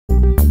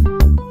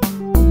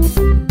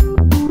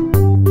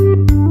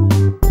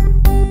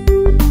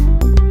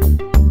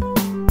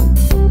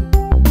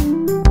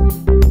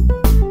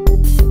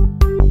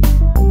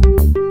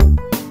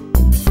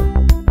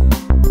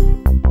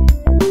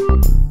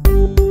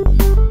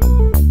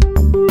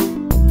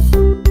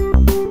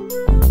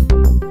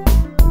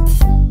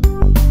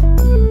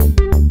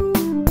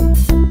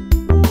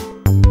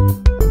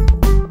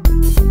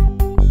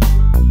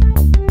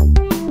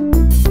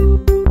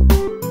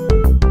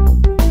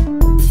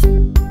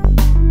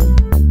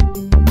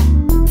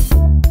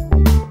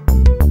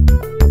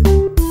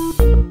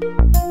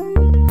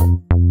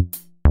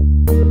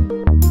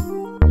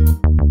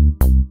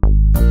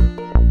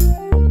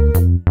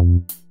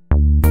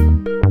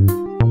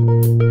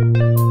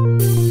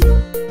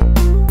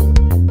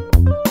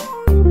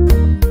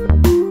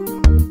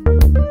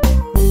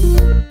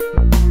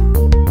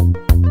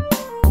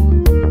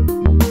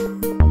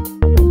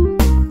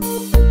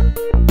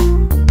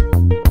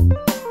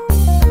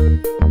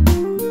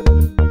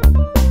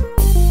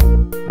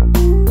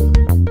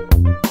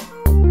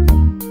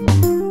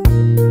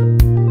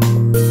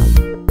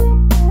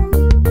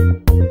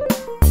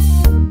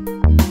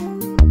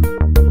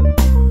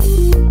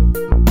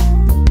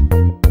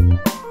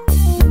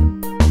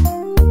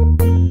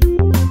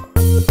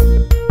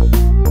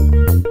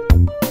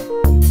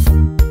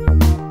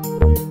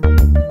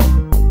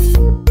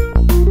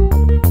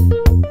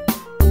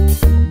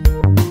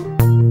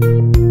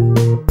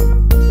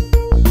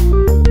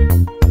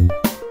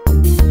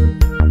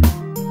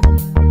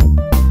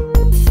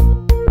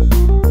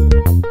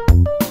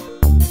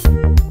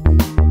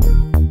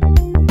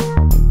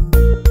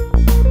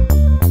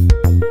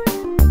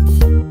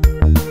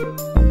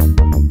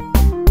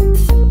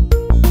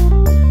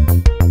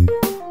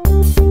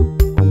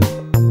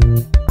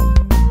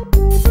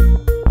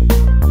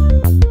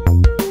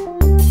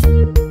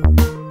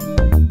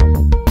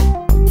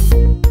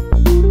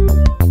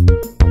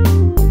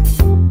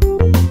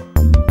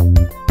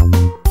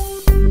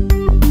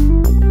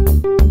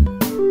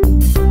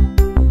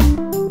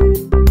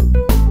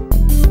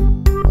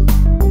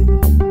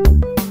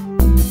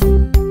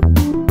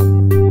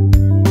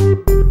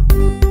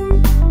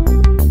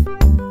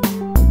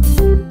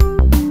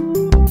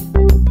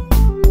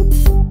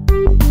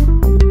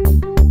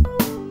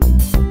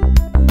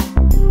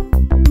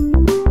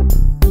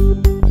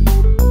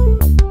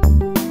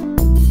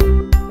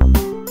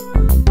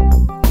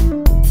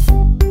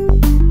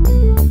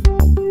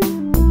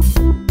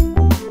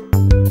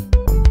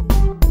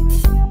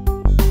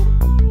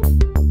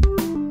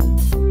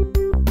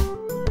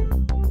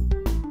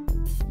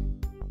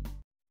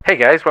Hey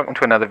guys, welcome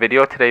to another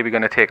video. Today we're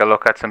going to take a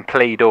look at some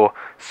Play-Doh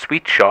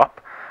sweet shop,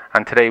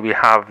 and today we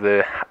have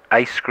the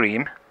ice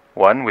cream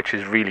one, which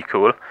is really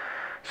cool.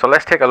 So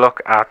let's take a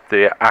look at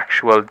the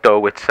actual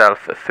dough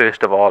itself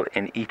first of all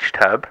in each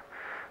tub.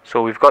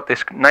 So we've got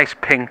this nice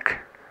pink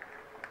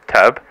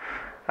tub,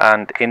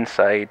 and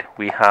inside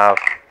we have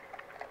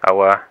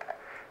our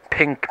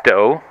pink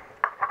dough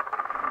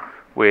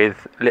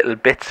with little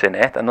bits in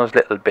it, and those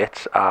little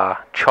bits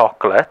are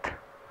chocolate.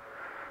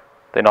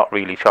 They're not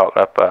really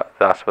chocolate, but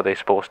that's what they're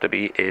supposed to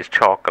be, is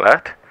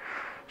chocolate.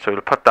 So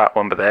we'll put that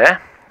one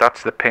there.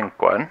 That's the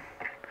pink one.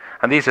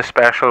 And these are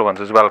special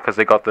ones as well because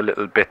they got the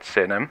little bits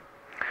in them.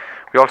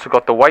 We also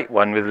got the white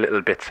one with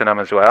little bits in them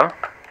as well.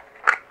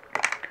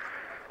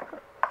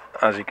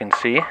 As you can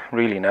see,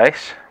 really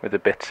nice with the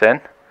bits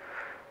in.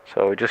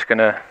 So we're just going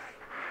to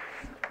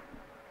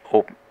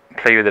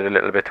play with it a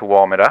little bit to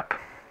warm it up.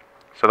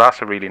 So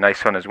that's a really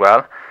nice one as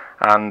well.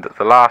 And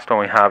the last one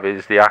we have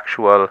is the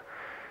actual,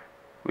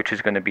 which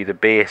is going to be the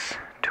base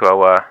to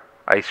our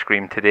ice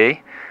cream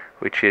today,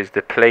 which is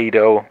the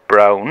Play-Doh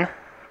brown.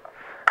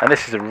 And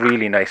this is a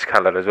really nice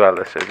color as well.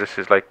 This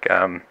is like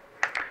a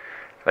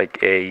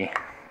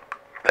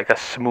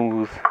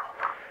smooth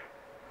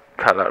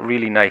color,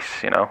 really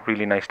nice,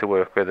 really nice to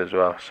work with as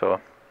well. So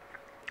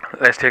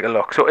let's take a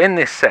look. So in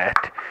this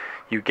set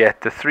you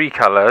get the three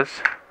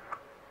colors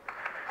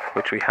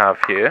which we have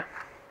here,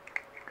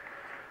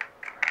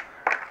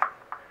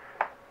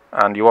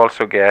 and you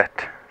also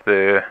get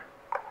the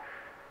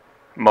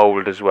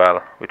mold as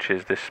well, which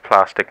is this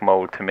plastic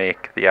mold to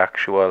make the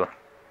actual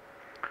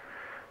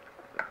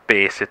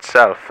base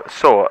itself.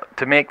 So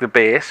to make the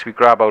base, we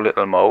grab our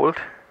little mold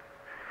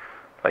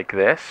like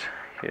this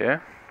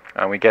here,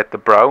 and we get the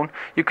brown.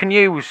 You can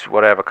use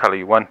whatever color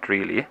you want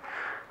really,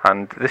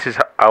 and this is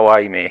how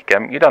I make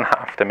them. You don't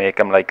have to make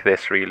them like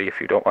this really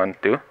if you don't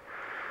want to,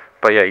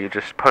 but yeah, you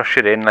just push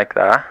it in like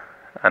that,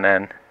 and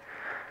then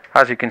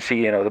as you can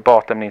see, the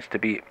bottom needs to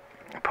be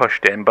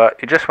pushed in, but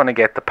you just want to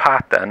get the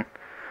pattern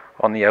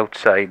on the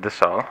outside,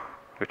 that's all,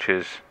 which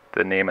is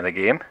the name of the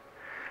game.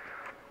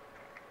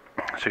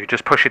 So you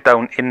just push it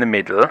down in the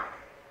middle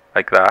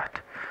like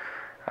that,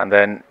 and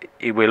then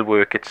it will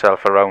work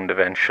itself around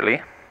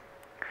eventually.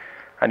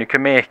 And you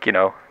can make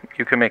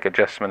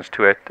adjustments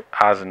to it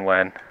as and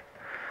when.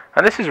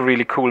 And this is a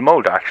really cool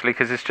mold actually,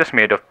 because it's just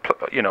made of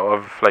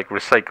of like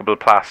recyclable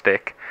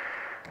plastic,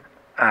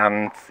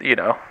 and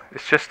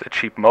it's just a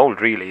cheap mold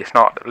really. It's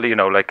not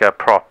like a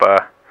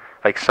proper,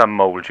 like some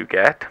molds you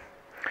get.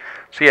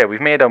 So yeah,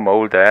 we've made our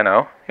mold there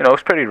now.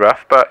 It's pretty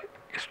rough, but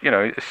it's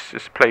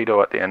just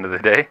Play-Doh at the end of the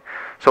day.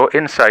 So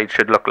inside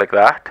should look like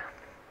that.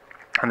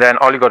 And then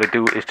all you got to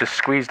do is just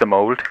squeeze the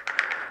mold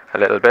a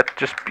little bit.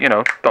 Just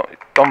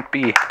don't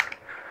be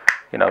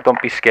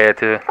scared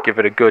to give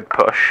it a good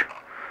push.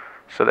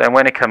 So then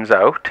when it comes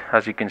out,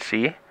 as you can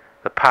see,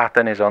 the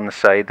pattern is on the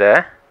side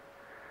there.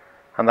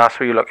 And that's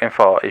what you're looking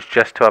for, is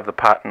just to have the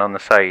pattern on the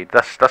side.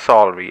 That's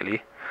all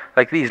really.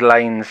 Like these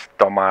lines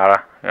don't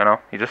matter,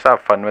 you just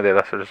have fun with it,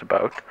 that's what it's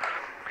about.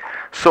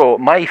 So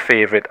my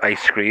favourite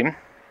ice cream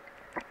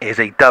is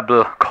a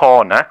double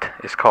cornet,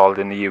 it's called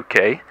in the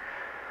UK.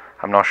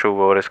 I'm not sure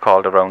what it's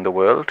called around the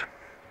world.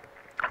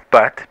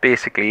 But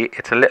basically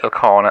it's a little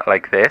cornet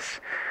like this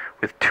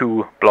with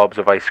two blobs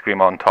of ice cream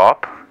on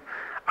top.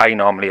 I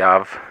normally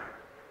have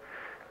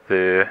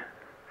a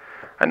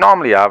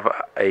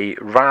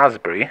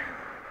raspberry,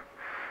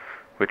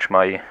 which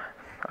my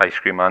ice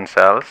cream man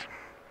sells,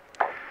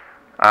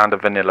 and a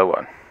vanilla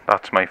one.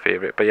 That's my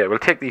favourite. But yeah, we'll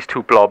take these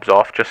two blobs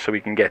off just so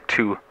we can get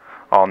two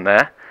on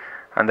there,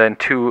 and then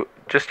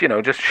just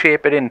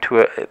shape it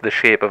into the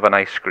shape of an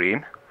ice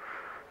cream.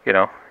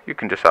 You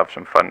can just have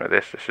some fun with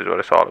this. This is what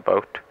it's all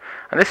about.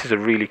 And this is a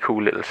really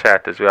cool little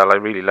set as well. I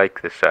really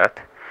like this set.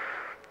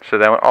 So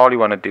then all you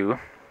want to do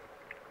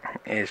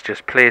is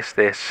just place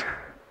this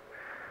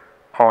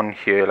on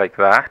here like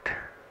that,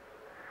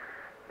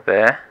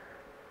 there,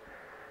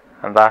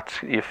 and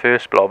that's your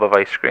first blob of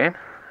ice cream.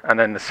 And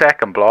then the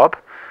second blob,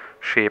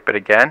 shape it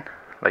again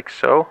like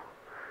so,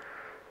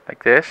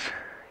 like this.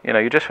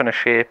 You just want to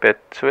shape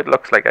it so it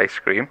looks like ice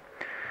cream,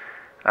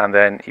 and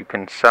then you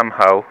can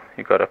somehow,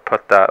 you got to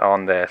put that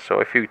on there. So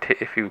if you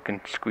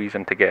can squeeze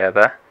them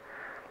together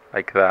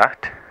like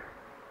that,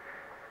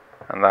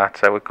 and that's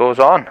how it goes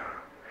on.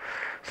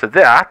 So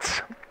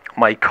that's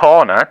my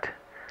cornet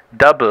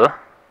double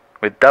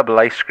with double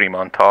ice cream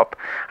on top.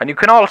 And you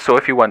can also,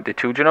 if you wanted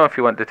to, if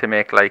you wanted to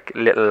make like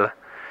little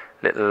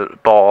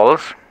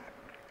balls,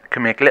 you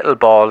can make little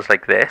balls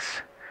like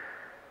this,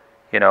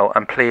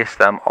 and place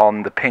them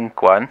on the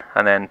pink one,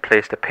 and then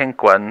place the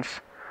pink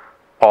ones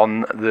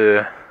on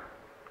the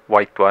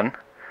white one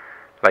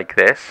like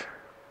this,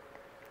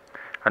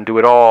 and do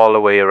it all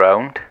the way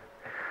around,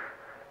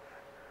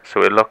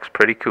 so it looks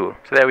pretty cool.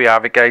 So there we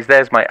have it guys,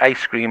 there's my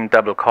ice cream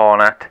double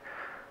cornet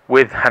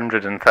with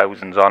hundreds and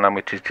thousands on them,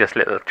 which is just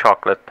little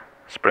chocolate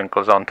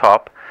sprinkles on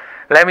top.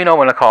 Let me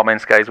know in the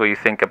comments guys what you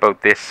think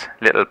about this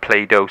little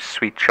Play-Doh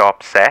sweet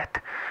shop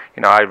set.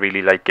 you know, I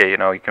really like it. You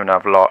know, you can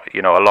have a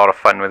lot of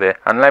fun with it.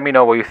 And let me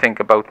know what you think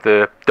about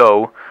the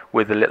dough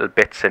with the little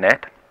bits in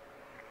it,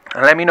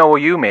 and let me know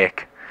what you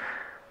make.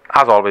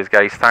 As always,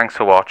 guys, thanks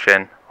for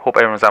watching. Hope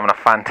everyone's having a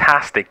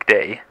fantastic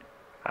day,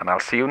 and I'll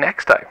see you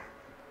next time.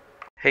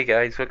 Hey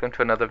guys, welcome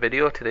to another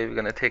video. Today we're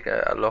going to take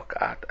a look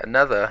at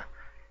another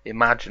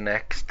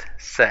Imaginext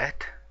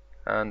set,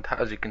 and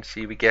as you can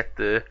see, we get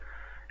the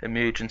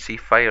emergency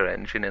fire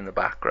engine in the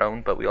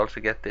background, but we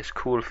also get this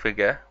cool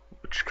figure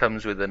which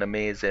comes with an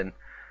amazing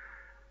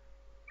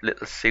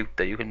little suit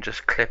that you can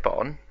just clip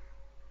on.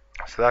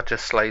 So that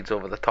just slides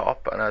over the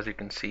top, and as you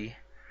can see,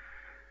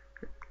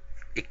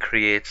 it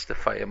creates the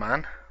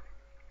fireman.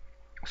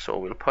 So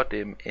we'll put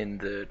him in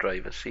the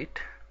driver's seat.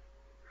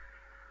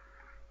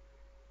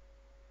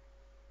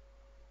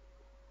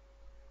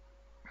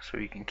 So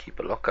you can keep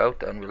a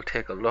lookout, and we'll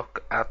take a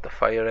look at the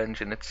fire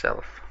engine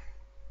itself.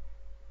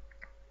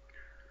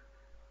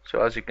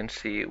 So as you can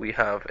see, we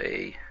have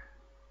a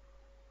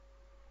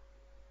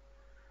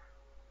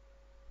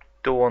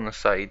door on the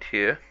side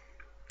here,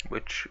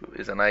 which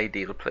is an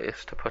ideal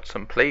place to put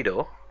some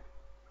Play-Doh.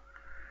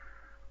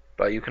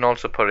 But you can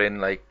also put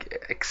in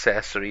like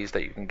accessories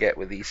that you can get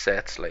with these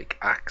sets, like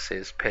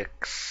axes,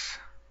 picks,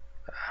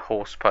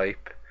 hose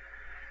pipe,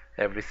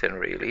 everything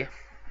really,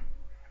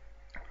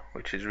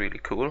 which is really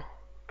cool.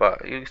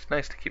 But it's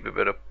nice to keep a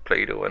bit of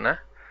Play-Doh in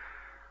there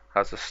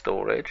as a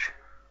storage.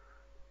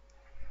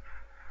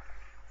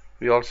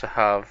 We also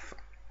have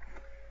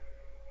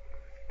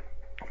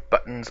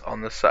buttons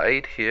on the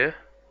side here,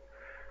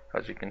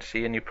 as you can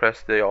see, and you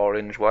press the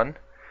orange one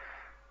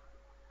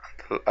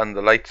and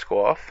the lights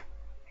go off.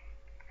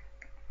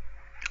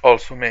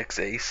 Also makes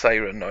a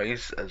siren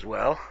noise as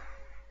well,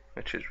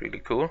 which is really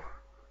cool.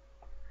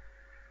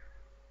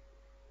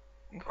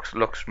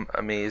 Looks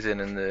amazing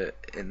in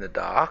the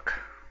dark.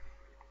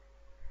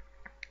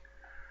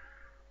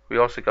 We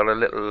also got a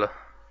little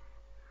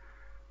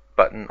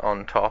button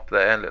on top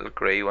there, a little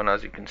grey one,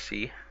 as you can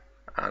see,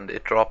 and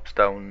it drops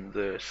down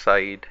the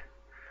side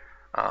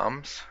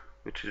arms,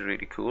 which is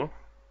really cool.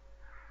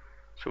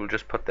 So we'll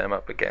just put them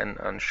up again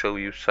and show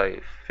you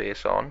side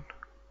face on.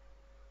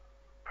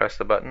 Press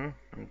the button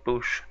and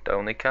boosh,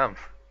 down they come,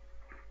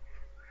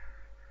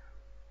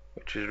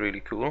 which is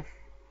really cool.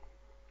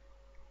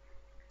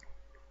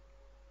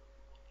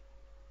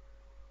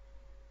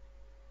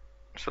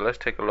 So let's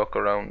take a look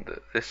around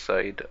this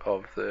side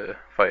of the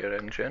fire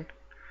engine.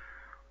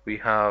 We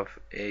have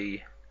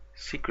a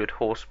secret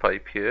hose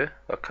pipe here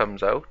that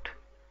comes out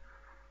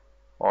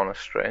on a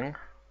string,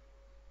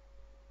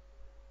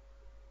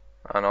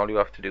 and all you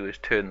have to do is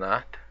turn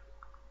that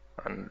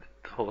and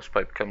the hose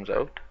pipe comes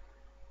out,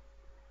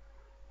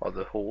 or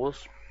the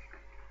hose,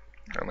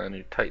 and then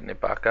you tighten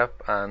it back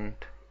up and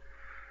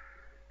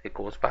it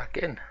goes back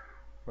in,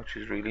 which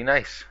is really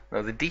nice.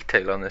 Now the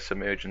detail on this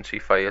emergency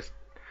fire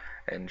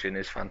engine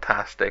is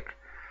fantastic,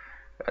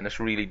 and it's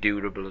really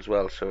durable as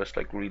well, so it's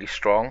like really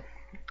strong.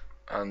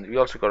 And we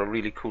also got a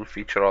really cool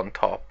feature on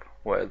top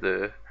where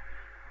the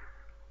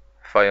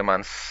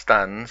fireman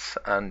stands,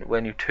 and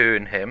when you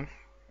turn him,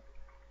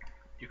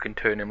 you can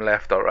turn him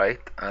left or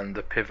right, and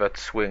the pivot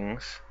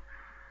swings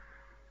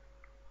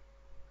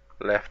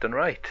left and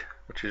right,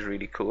 which is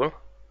really cool.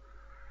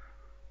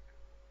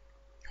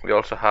 We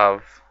also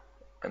have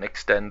an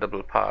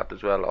extendable part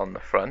as well on the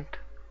front,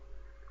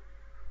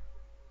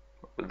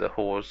 with the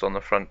hose on the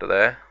front of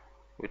there,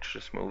 which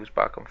just moves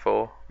back and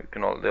forth.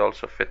 They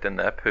also fit in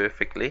there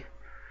perfectly,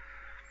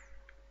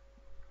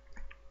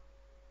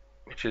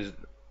 which is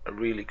a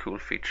really cool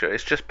feature.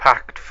 It's just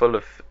packed full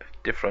of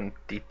different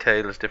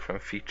details,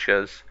 different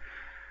features,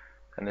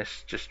 and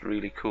it's just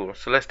really cool.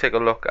 So let's take a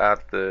look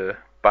at the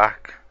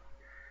back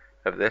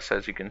of this.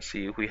 As you can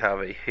see, we have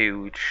a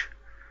huge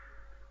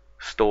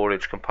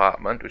storage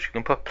compartment which you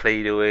can put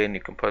Play-Doh in, you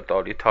can put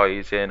all your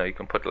toys in, or you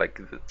can put like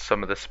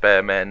some of the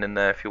spare men in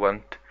there if you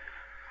want.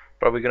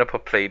 But we're going to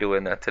put Play-Doh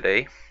in there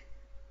today,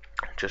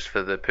 just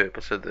for the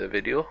purpose of the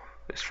video.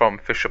 It's from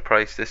Fisher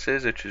Price, this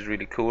is, which is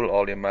really cool,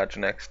 all the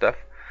Imaginext stuff.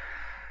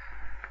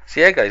 So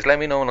yeah guys, let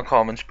me know in the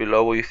comments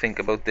below what you think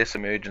about this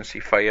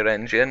emergency fire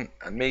engine,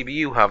 and maybe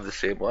you have the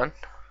same one.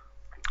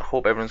 I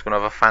hope everyone's going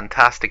to have a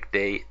fantastic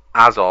day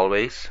as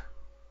always,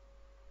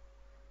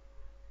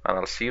 and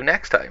I'll see you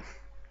next time.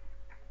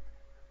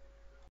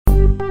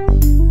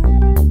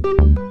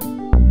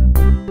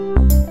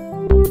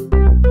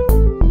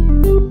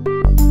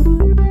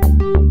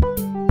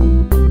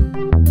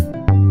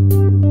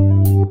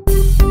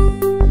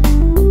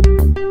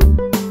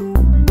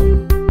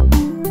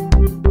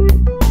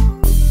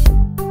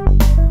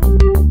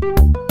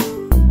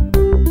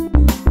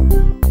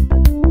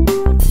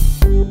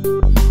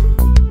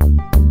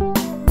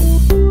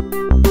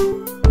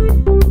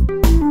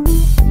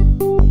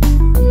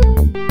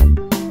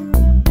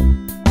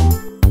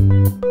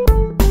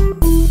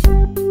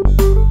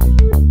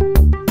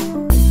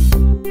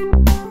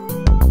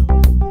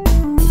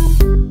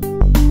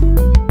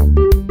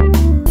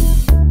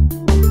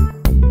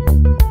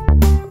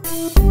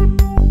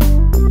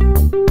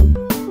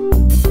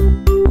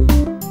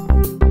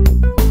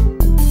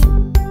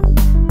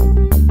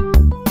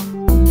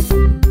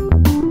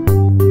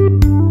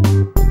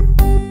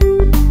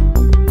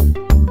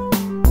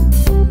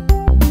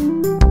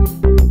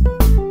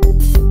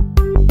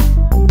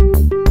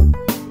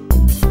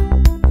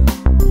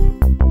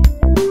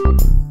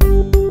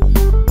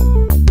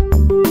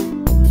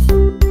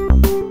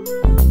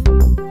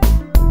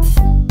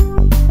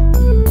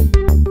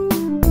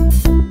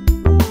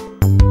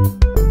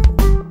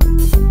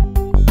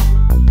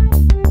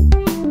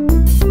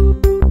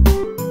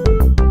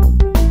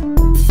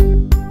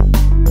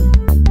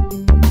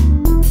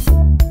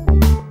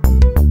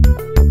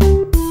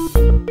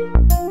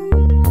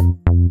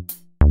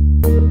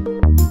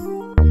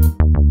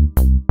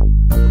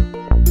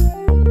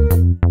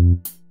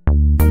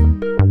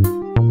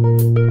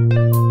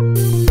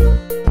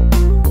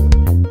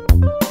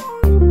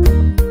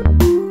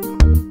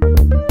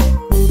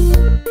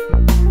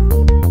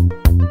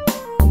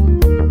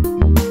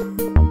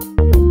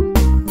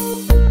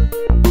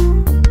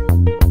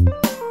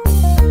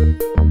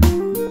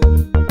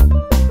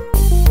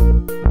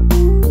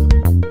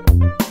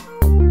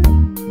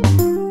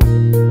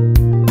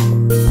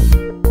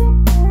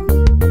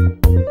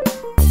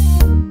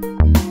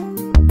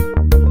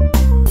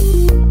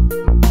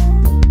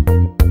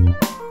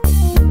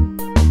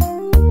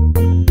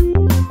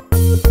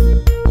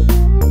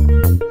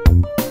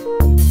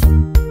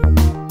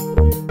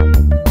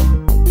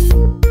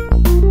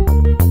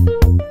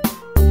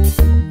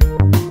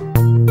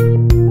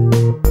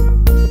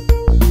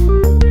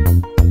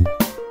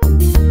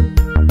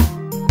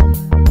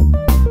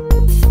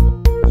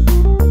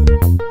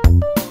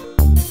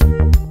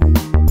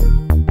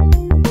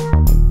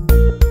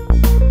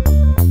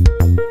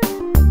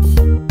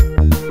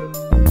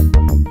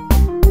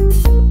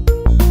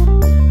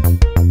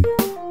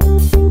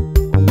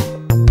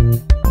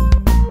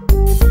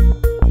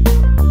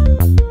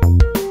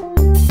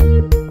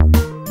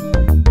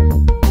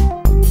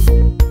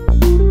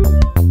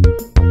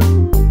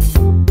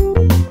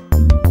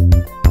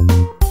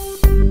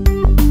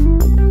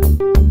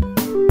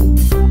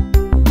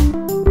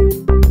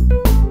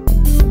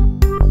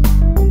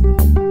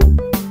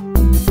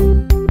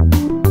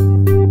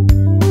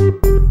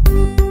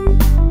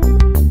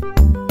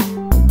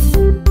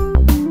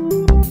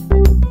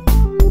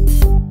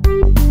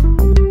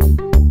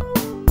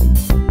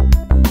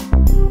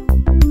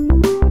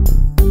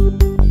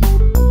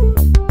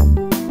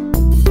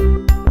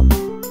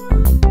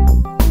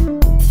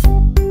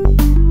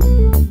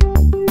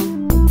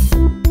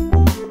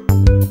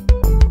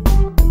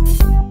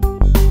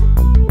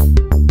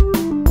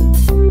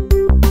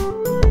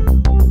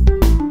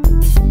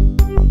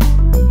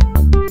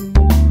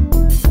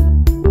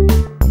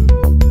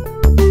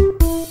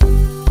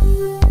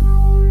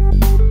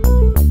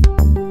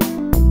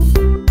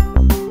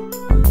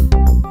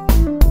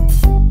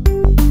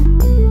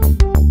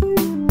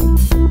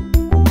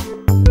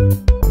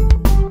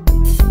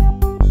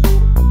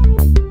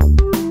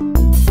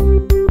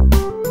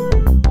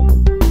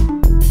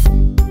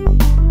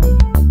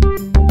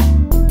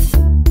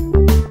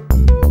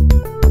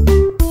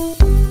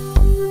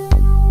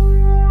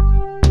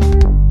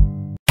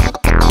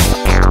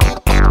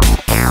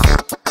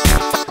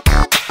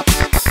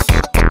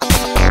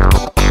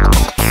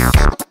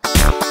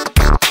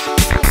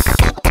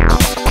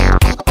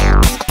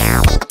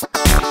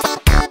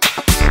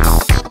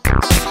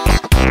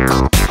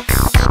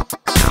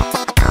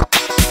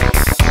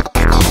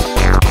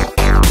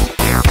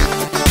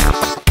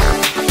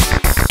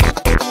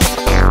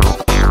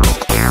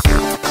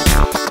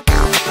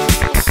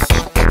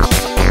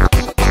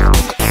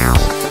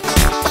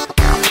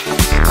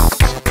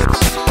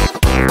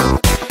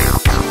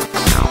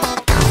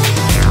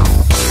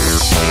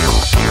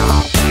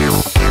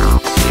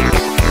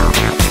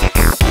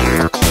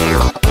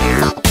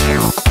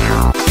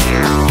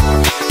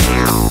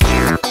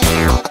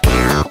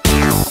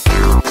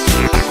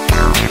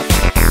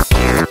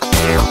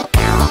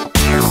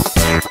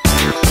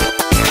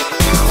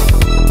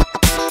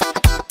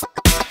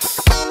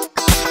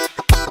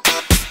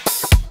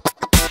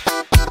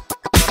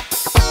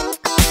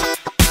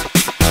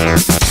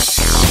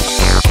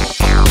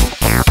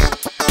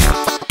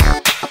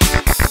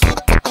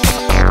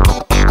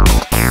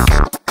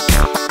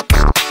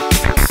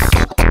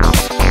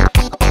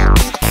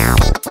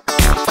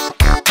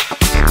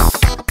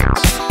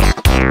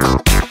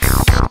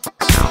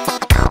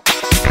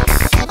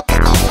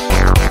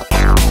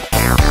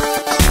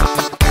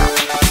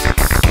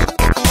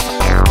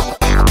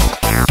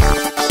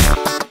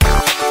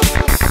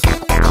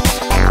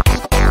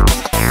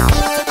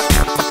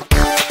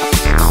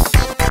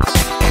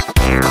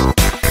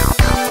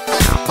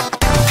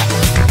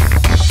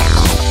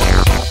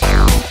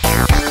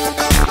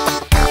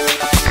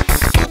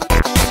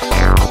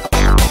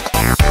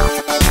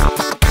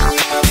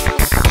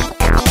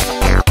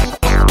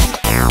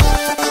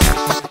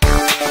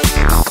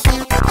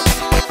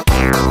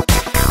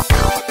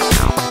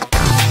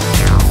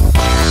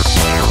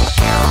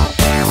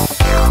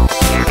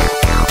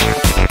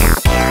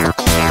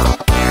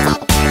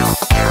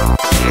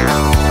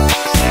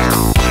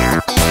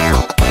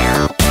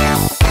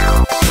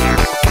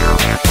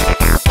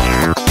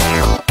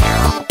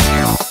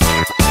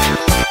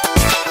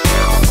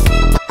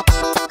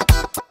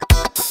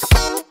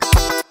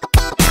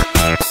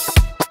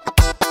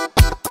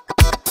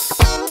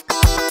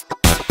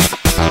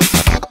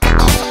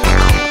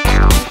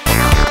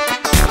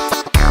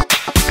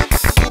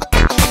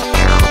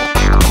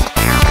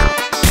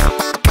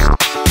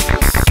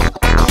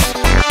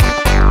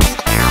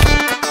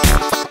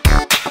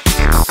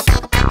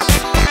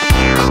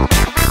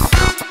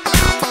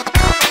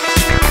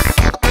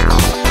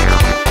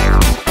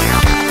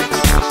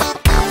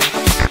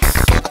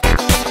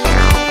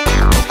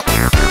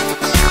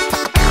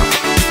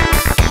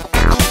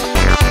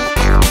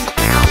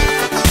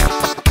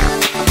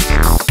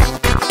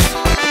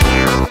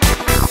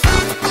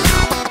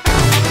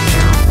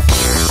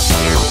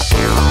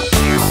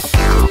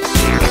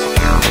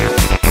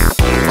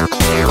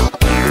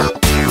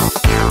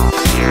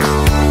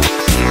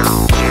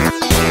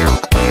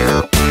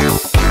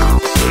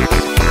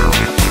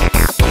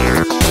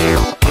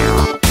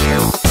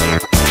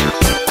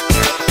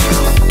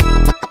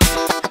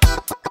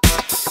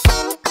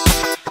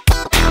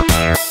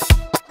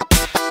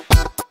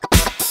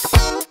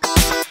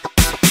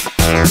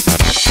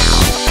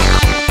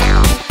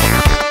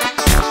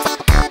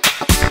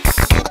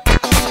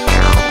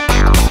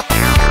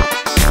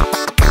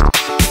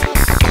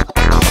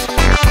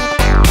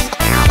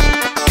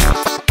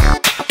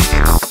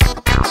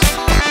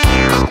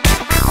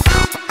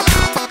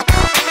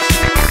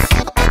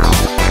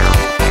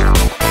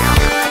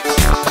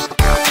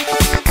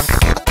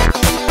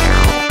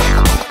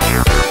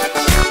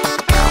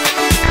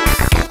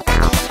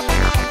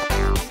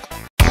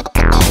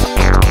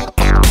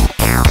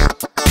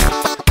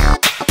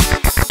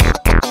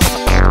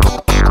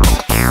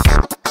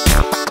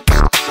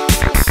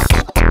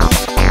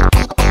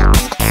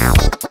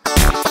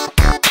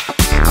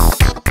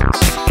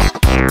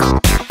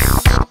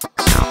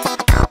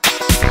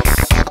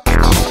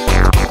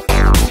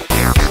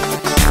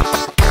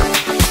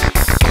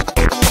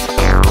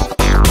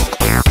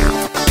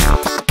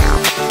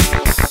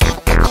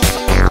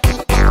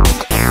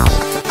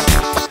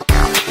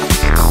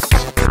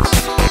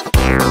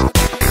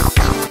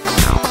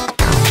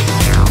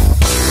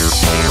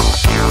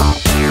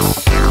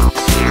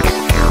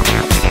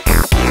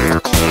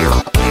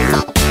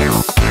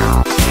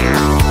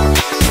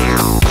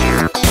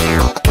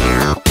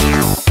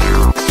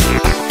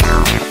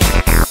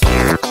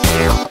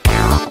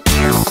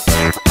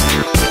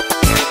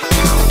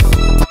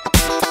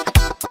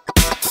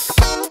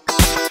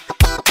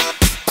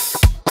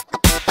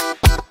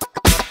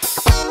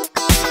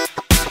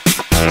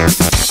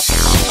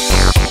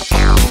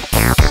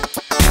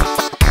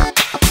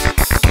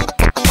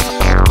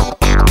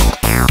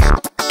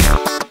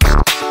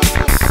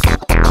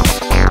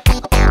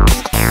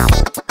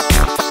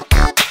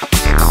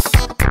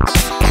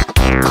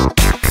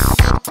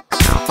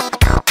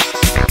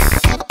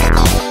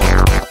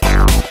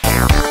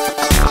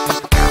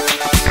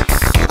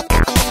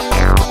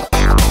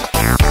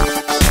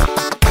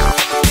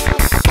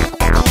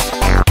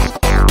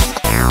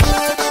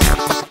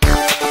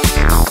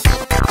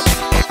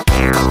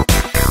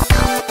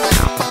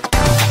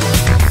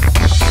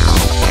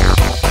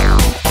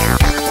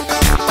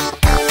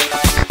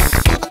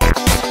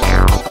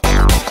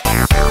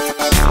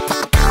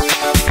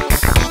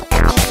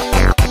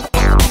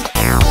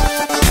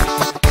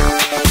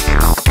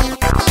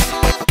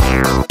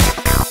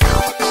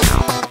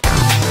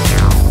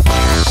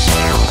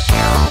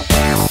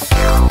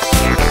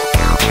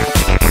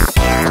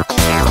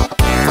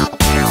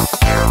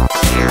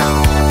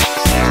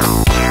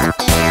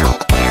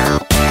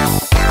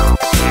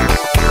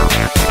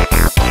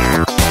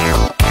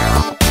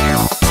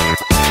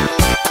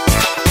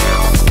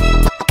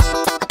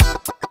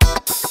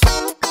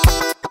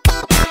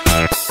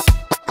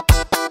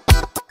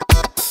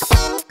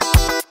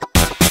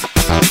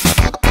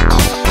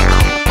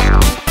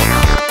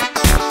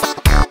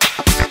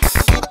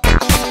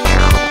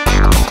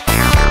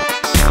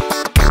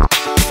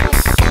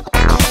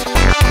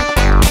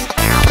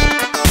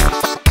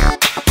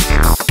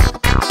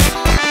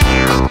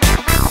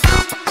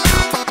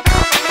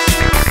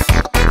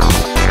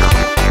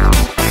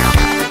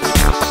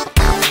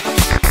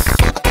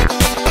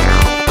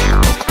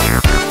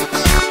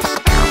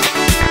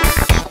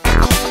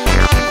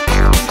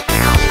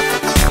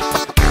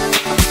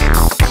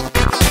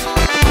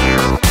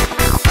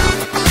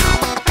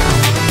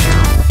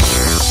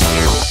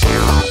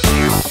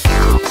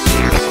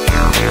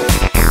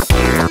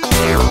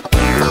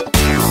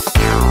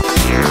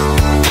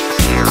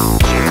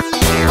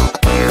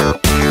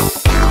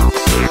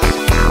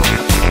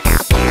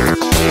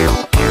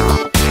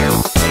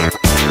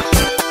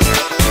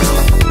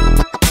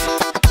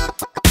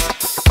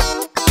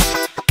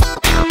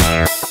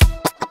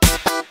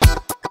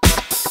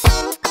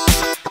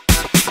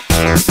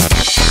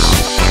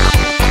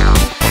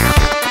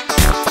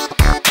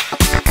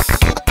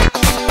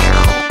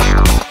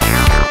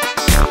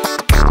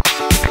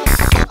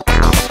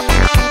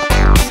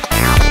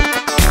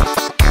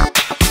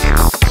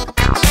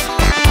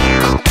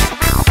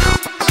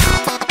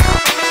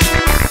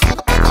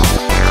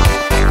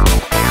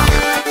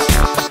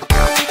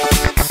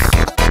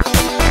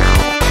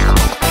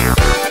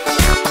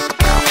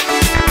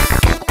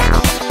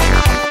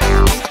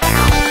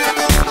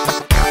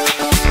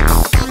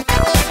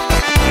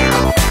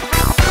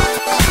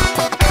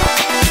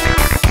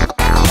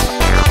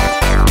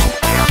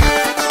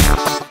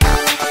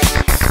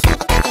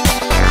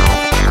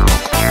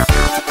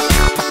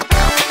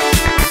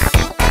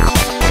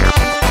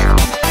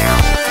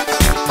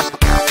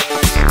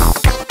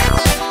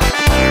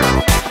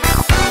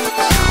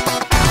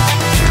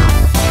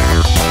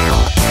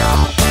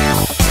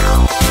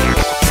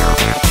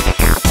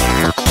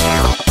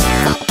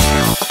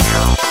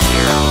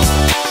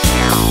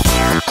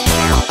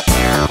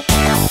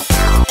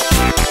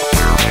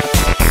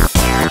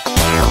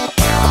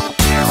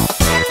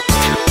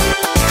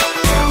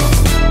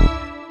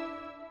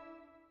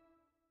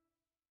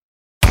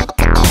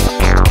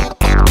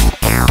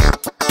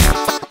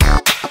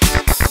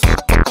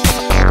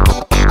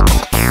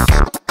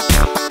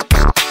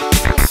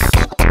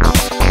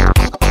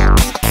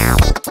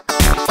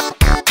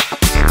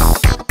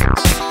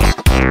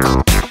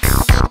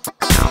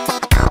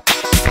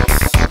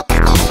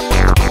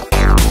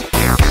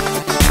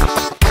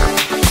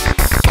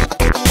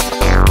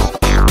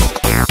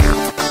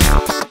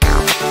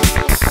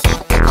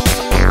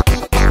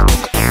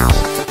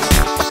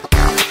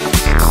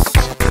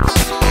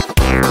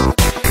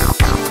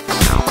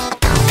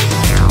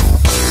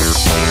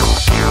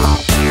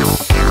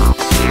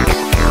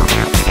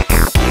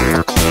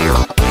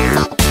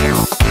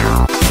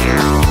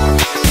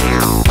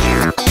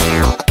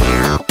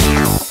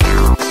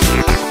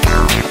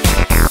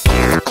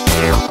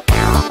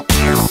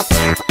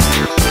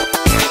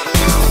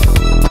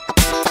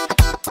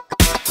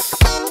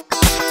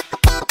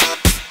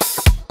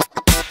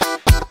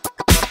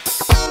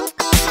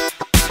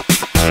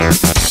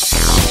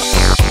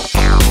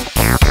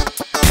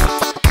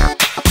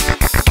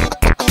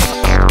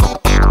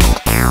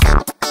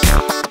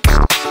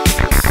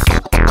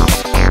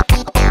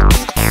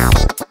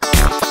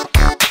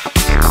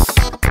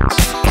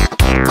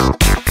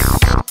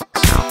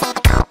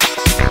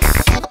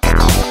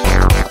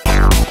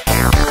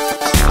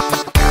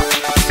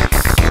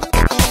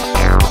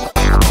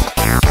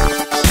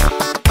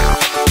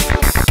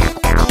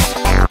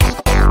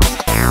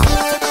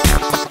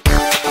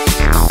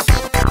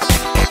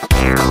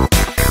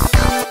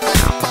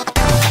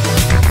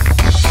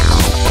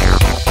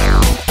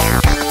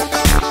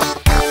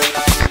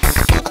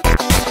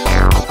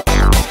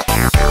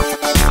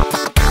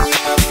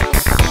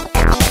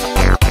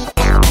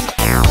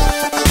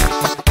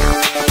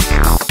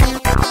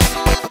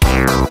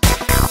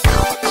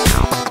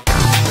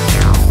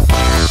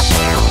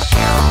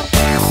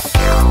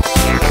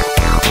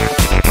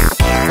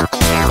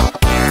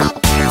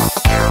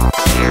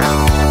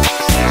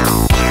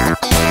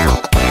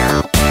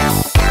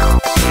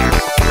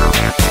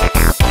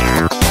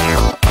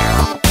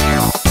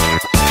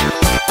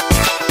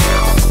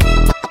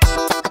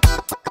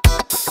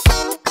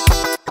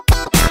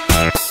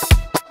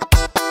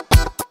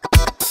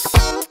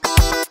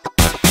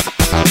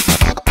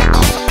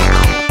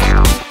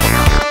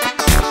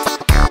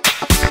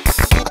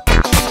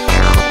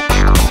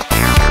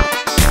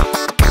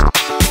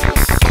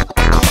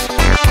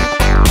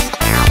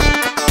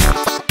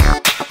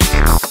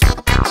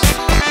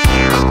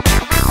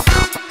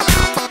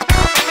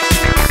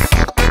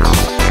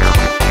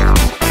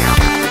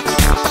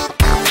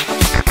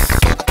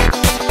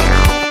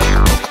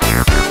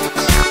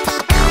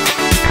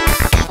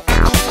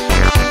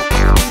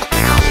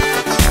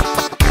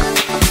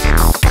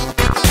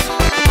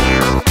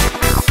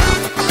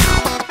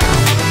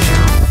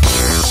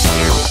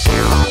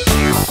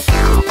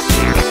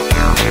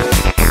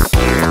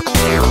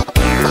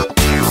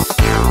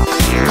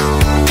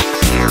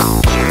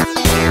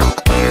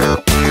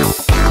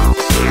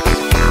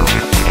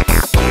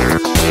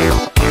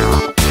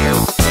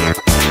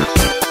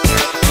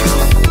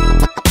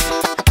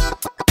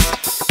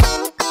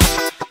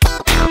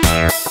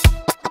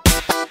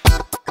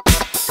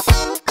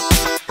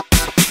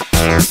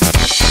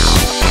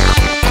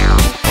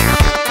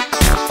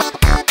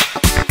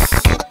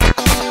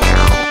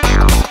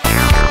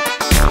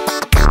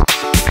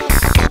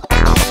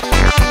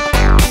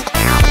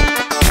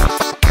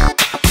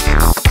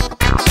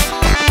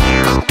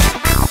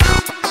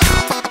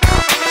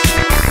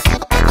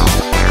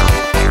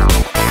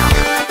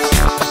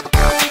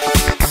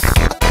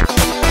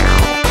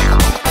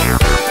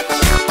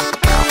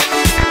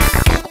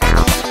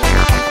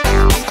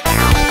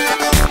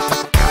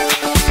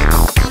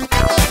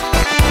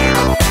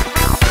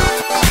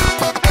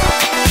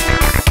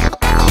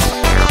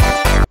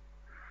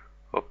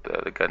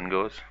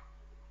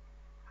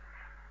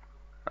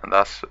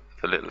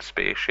 little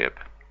spaceship.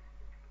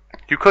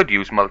 You could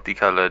use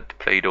multicolored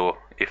Play-Doh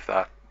if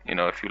that,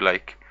 if you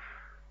like.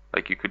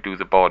 Like you could do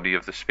the body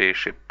of the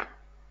spaceship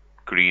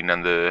green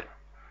and the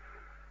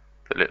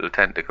little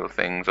tentacle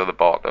things on the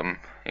bottom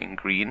in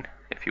green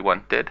if you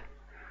wanted.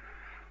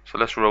 So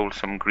let's roll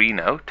some green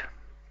out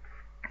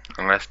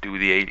and let's do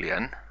the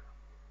alien.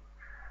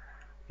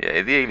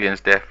 Yeah, the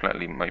alien's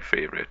definitely my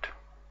favorite.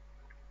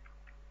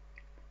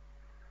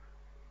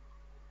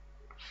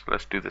 So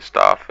let's do the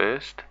star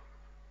first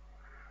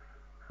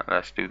and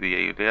let's do the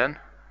alien.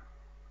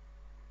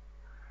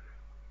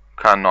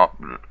 Cannot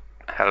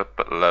help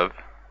but love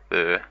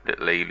the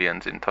little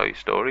aliens in Toy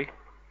Story.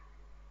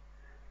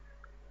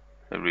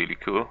 They're really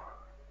cool.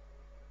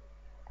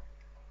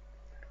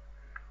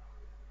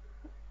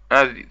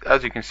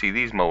 As you can see,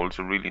 these molds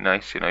are really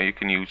nice. You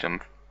can use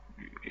them,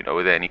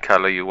 with any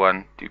color you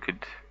want. You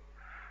could,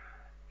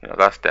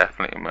 that's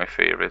definitely my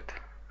favorite.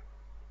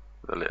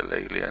 The little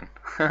alien,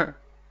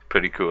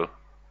 pretty cool.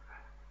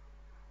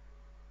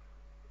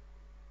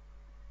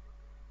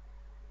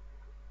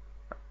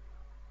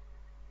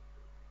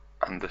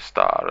 And the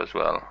star as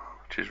well,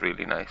 which is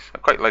really nice. I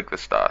quite like the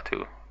star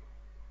too,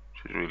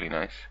 which is really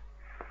nice.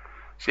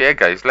 So yeah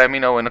guys, let me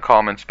know in the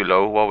comments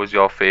below what was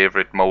your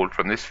favourite mold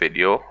from this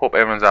video. Hope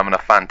everyone's having a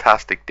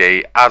fantastic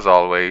day as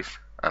always,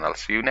 and I'll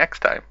see you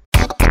next time.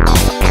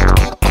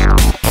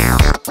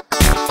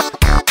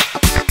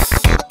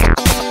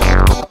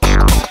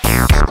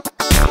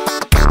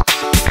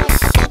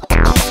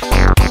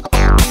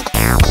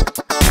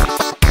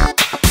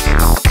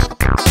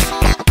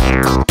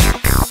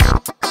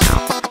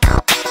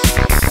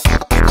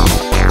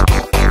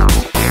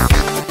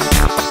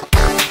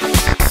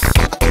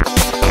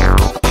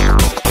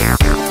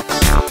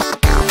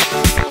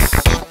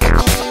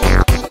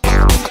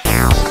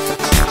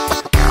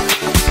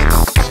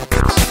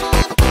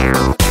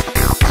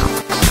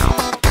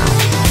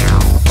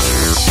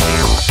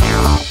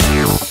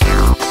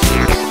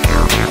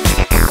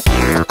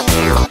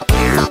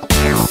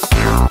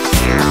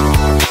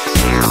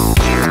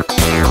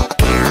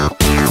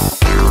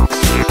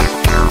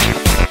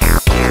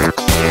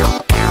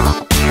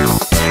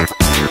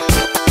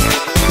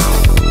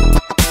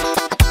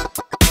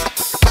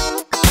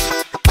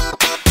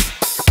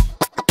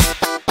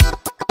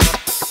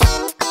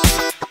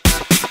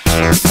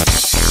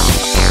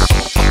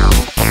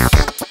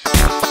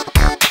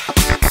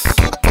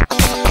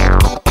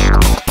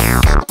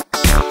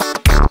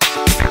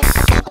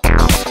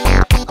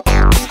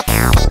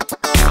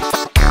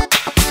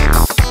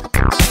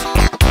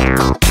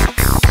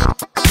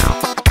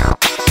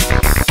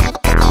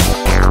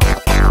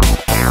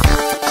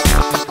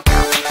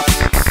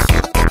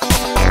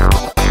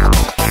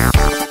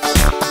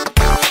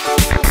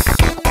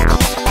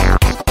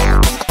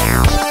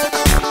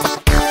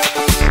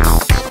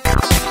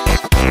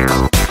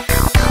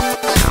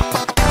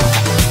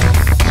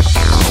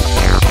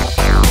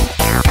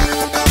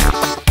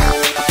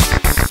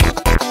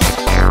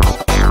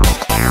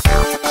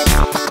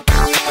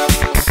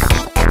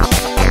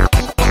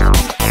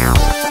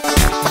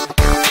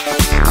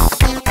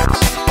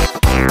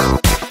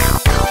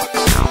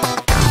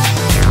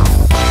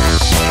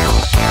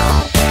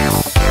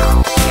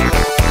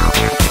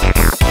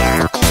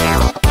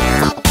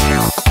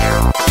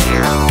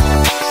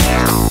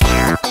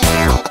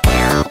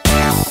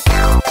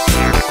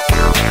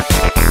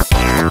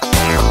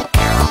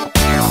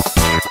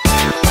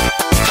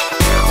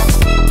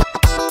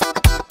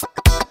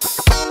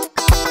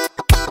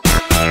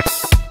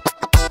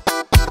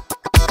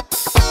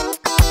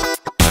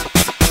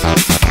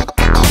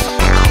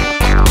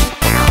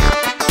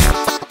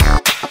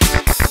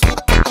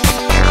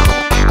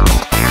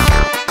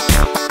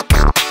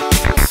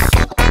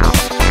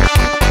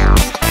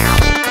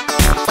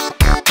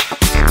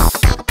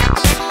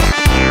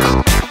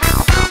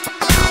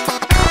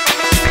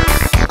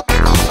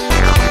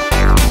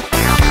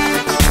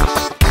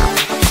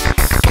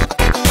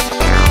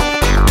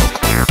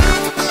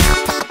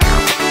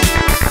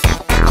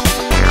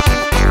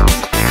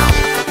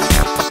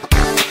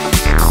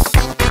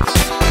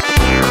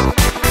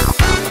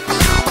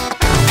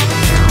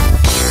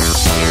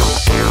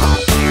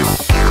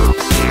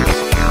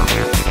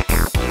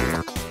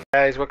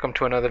 Guys, welcome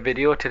to another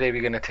video. Today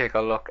we're going to take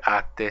a look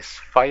at this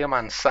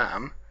Fireman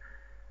Sam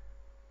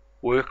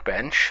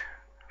workbench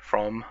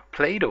from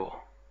Play-Doh.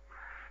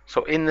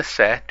 So in the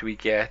set we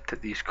get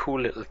these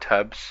cool little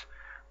tubs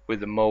with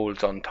the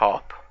molds on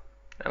top,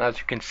 and as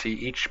you can see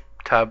each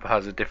tub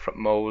has a different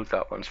mold.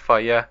 That one's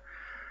fire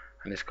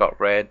and it's got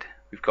red.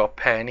 We've got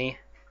Penny,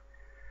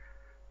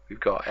 we've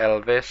got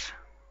Elvis,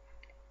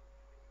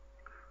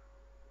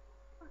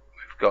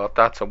 we've got,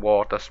 that's a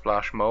water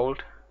splash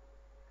mold.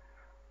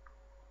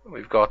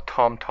 We've got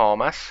Tom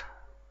Thomas,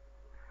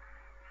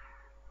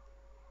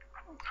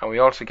 and we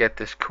also get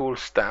this cool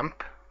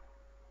stamp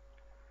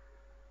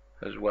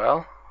as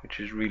well, which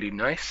is really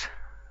nice.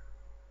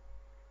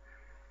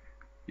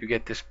 You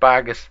get this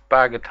bag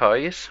of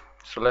toys.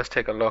 So let's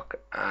take a look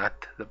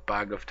at the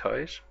bag of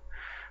toys.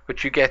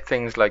 Which you get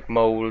things like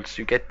molds.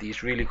 You get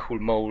these really cool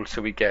molds.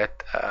 So we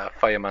get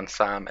Fireman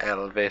Sam,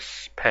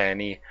 Elvis,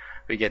 Penny.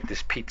 We get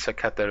this pizza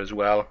cutter as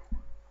well,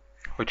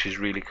 which is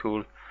really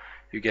cool.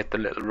 You get the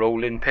little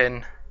rolling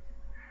pin.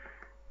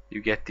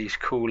 You get these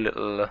cool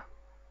little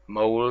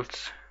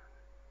molds.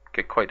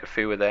 Get quite a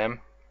few of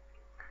them.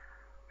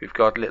 We've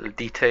got little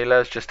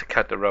detailers just to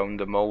cut around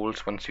the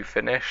molds once you've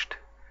finished.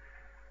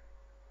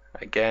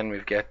 Again,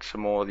 we've got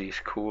some more of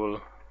these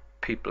cool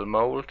people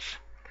molds.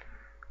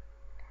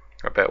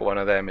 I bet one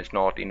of them is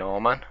Naughty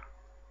Norman.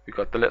 We've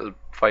got the little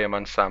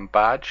Fireman Sam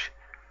badge.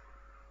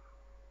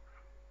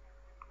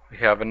 We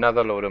have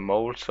another load of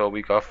molds. So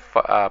we got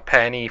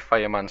Penny,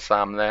 Fireman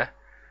Sam there.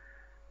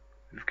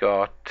 We've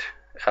got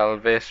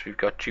Elvis. We've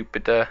got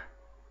Jupiter,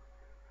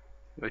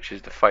 which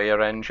is the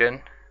fire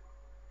engine.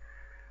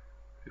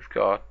 We've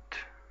got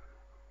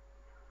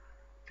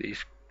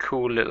these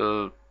cool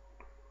little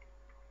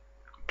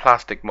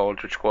plastic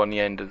molds which go on the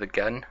end of the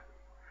gun.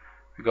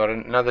 We've got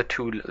another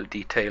two little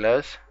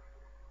detailers,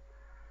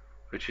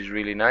 which is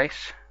really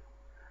nice.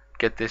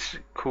 Get this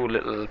cool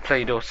little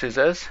Play-Doh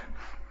scissors.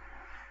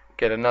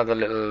 Get another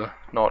little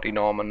Naughty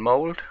Norman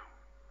mold.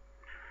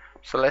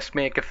 So let's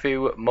make a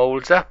few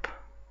molds up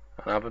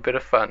and have a bit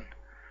of fun.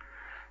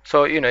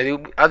 So, you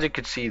know, as you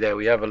can see there,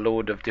 we have a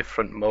load of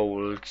different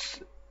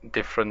molds,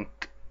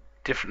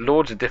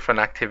 loads of different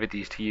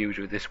activities to use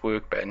with this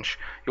workbench.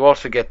 You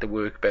also get the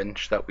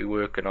workbench that we're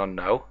working on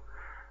now,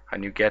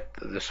 and you get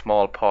the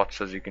small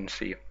pots, as you can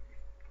see.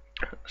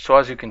 So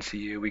as you can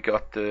see here, we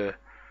got the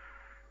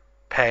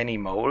Penny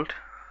mold,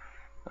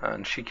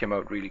 and she came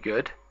out really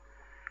good.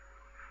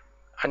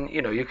 And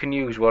you know, you can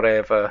use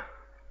whatever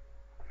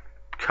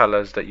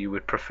colors that you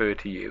would prefer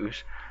to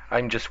use.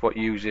 I'm just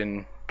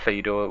using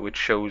Play-Doh, which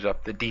shows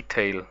up the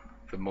detail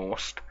the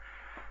most,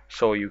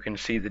 so you can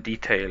see the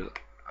detail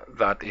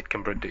that it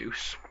can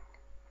produce.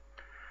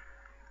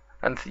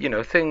 And you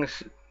know,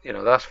 things, you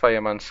know, that's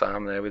Fireman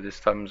Sam there with his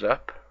thumbs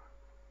up,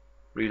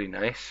 really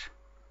nice.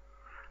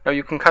 Now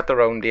you can cut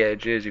around the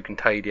edges, you can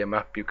tidy them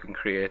up, you can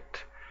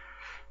create,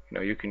 you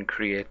know, you can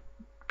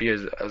be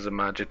as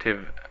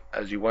imaginative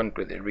as you want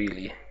with it.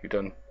 Really, you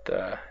don't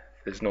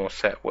there's no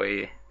set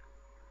way,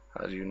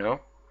 as you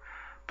know.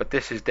 But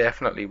this is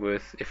definitely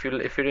worth, if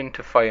you're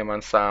into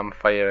Fireman Sam,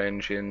 fire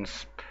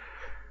engines,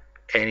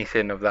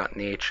 anything of that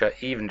nature,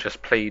 even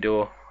just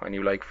Play-Doh, and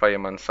you like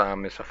Fireman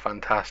Sam, it's a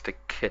fantastic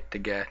kit to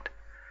get,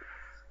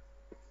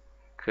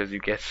 because you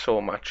get so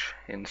much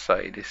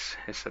inside.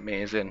 It's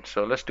amazing.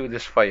 So let's do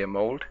this fire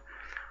mold,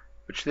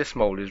 which this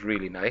mold is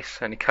really nice,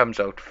 and it comes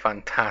out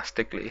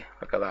fantastically.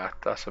 Look at that,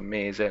 that's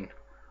amazing,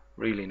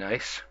 really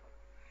nice.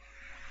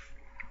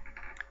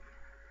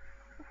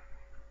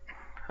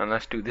 And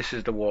let's do, this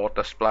is the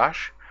water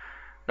splash.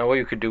 Now what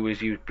you could do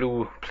is use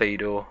blue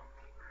Play-Doh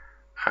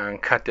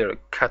and cut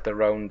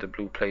around the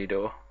blue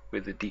Play-Doh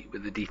with the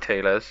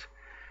detailers,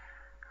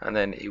 and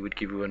then it would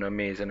give you an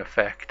amazing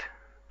effect.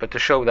 But to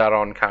show that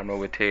on camera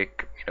would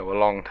take, you know, a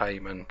long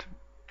time, and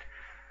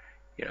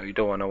you know, you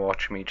don't want to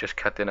watch me just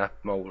cutting up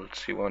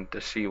molds. You want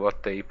to see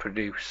what they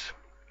produce.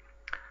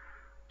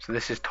 So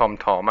this is Tom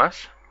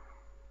Thomas,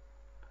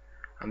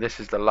 and this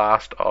is the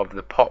last of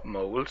the pot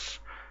molds.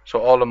 So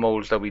all the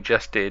molds that we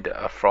just did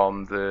are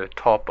from the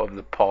top of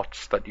the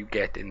pots that you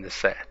get in the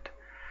set.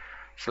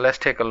 So let's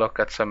take a look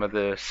at some of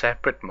the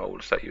separate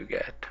molds that you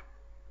get.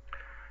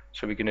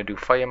 So we're going to do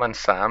Fireman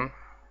Sam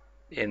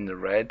in the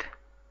red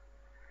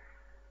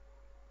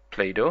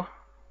Play-Doh.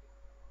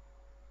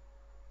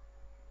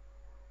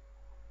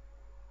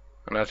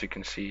 And as you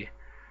can see,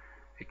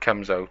 it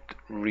comes out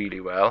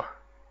really well.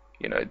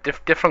 You know,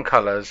 different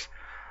colors.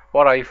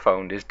 What I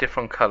found is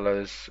different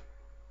color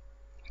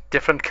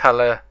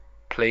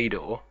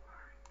Play-Doh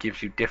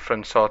gives you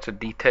different sorts of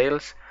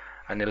details,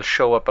 and it'll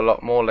show up a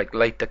lot more. Like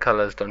lighter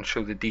colors don't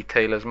show the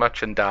detail as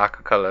much, and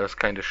darker colors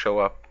kind of show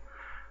up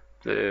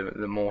the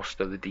most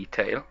of the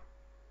detail.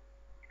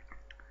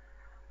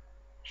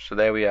 So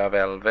there we have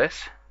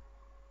Elvis,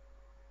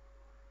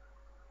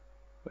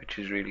 which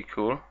is really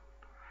cool.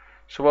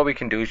 So what we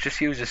can do is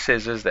just use the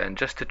scissors then,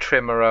 just to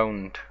trim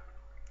around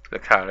the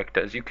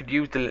characters. You could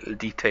use the little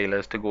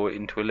detailers to go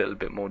into a little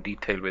bit more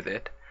detail with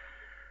it,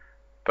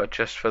 but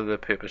just for the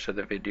purpose of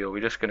the video, we're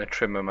just going to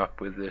trim them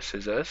up with the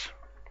scissors.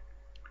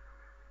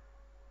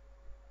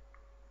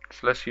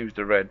 So let's use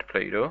the red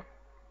Play-Doh,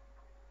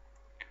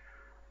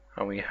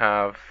 and we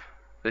have,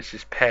 this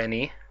is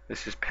Penny,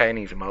 this is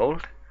Penny's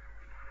mold.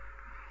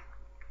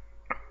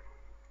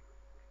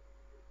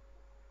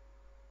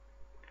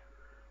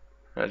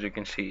 As you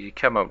can see, it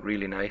came out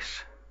really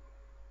nice.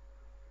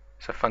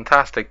 It's a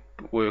fantastic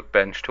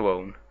workbench to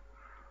own,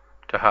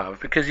 to have,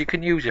 because you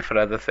can use it for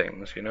other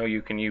things. You know,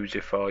 you can use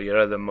it for your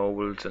other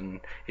molds, and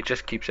it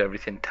just keeps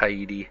everything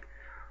tidy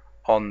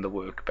on the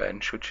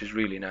workbench, which is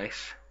really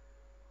nice.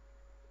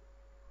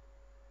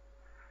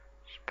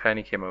 So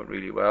Penny came out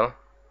really well.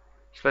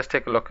 So let's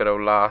take a look at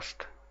our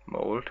last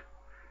mold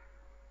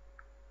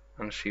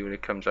and see what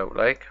it comes out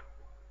like.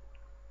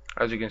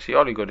 As you can see,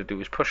 all you got to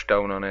do is push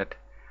down on it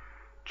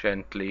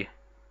gently,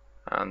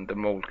 and the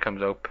mold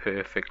comes out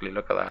perfectly.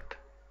 Look at that,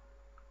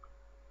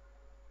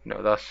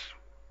 No, that's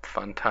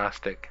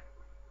fantastic.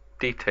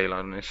 Detail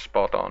on is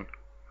spot on.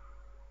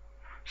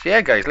 So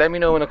yeah guys, let me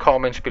know in the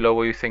comments below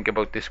what you think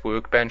about this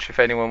workbench. If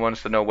anyone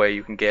wants to know where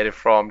you can get it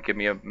from, give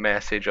me a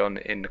message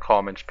in the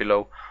comments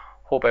below.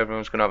 Hope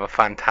everyone's going to have a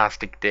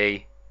fantastic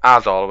day,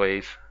 as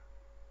always.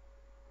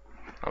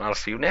 And I'll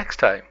see you next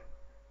time.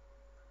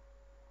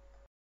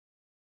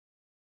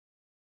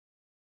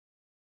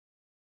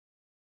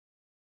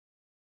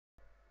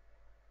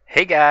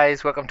 Hey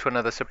guys, welcome to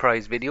another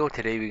surprise video.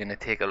 Today we're going to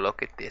take a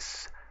look at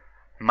this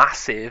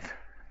massive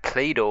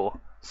Play-Doh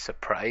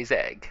surprise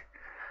egg.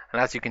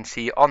 And as you can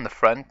see on the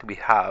front we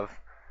have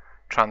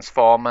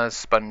Transformers,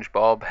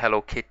 SpongeBob,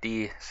 Hello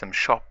Kitty, some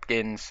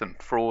Shopkins, some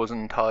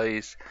Frozen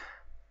toys,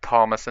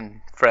 Thomas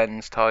and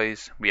Friends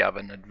toys. We have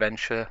an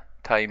Adventure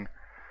Time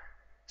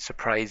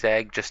surprise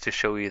egg just to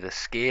show you the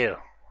scale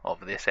of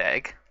this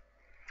egg.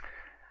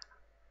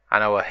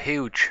 And our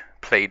huge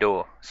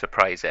Play-Doh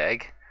surprise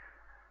egg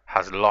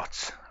has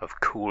lots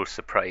of cool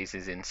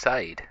surprises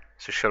inside.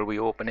 So shall we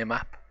open him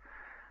up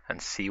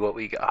and see what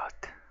we got?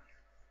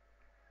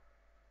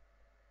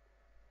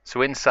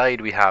 So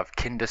inside we have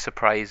Kinder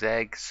surprise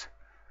eggs,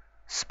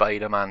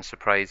 Spiderman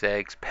surprise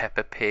eggs,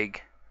 Peppa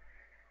Pig.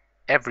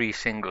 Every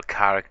single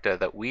character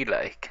that we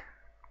like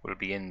will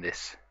be in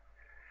this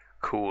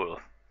cool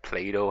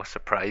Play-Doh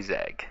surprise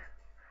egg.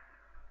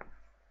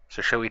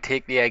 So shall we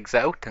take the eggs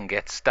out and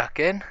get stuck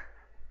in?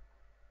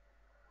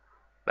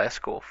 Let's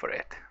go for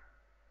it.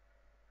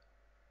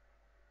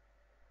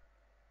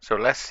 So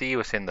let's see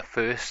what's in the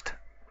first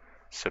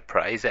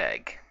surprise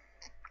egg.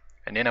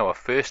 And in our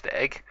first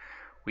egg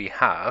we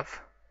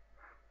have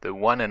the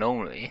one and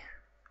only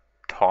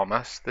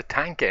Thomas the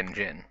Tank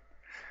Engine.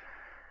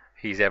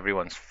 He's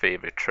everyone's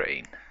favorite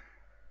train.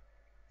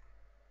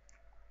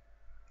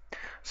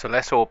 So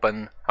let's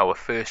open our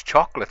first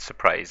chocolate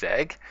surprise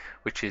egg,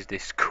 which is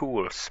this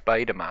cool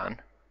Spiderman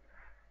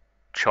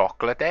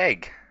chocolate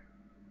egg.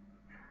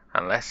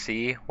 And let's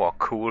see what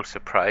cool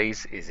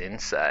surprise is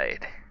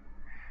inside.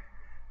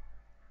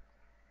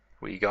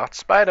 We got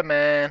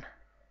Spiderman,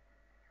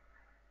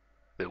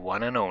 the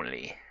one and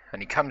only.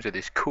 And he comes with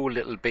this cool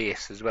little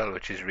base as well,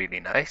 which is really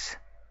nice.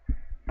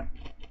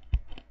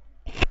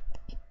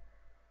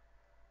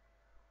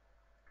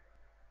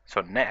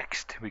 So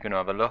next we're going to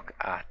have a look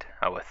at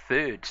our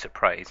third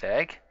surprise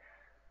egg.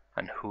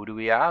 And who do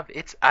we have?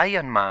 It's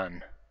Iron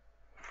Man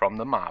from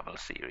the Marvel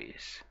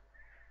series.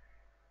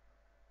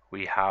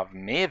 We have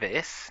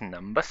Mavis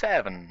number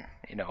 7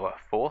 in our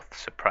fourth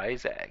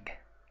surprise egg.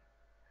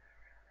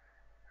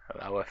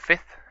 Our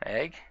fifth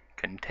egg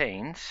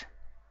contains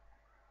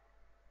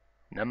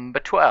number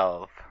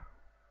 12.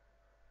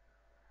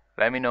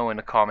 Let me know in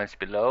the comments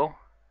below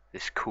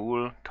this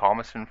cool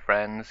Thomas and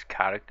Friends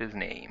character's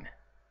name.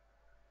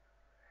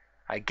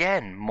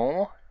 Again,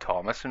 more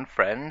Thomas and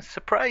Friends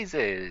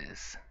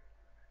surprises.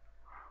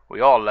 We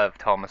all love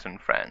Thomas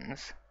and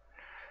Friends.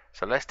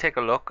 So let's take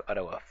a look at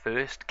our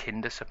first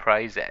Kinder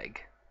surprise egg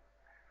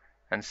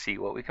and see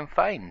what we can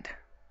find.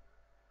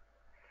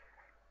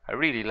 I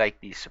really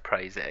like these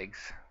surprise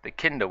eggs. The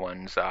Kinder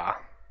ones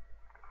are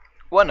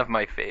one of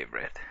my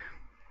favorite.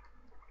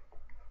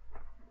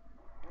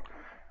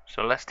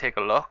 So let's take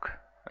a look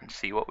and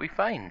see what we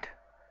find.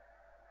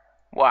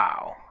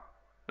 Wow,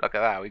 look at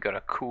that, we got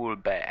a cool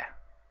bear.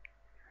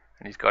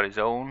 And he's got his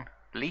own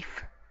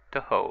leaf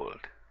to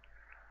hold.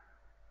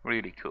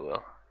 Really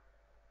cool.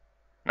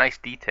 Nice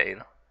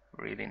detail,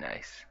 really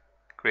nice.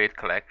 Great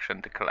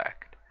collection to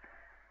collect.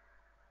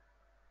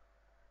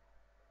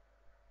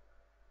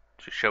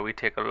 So shall we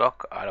take a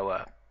look at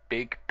our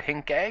big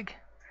pink egg?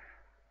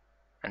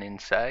 And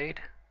inside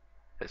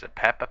there's a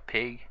Peppa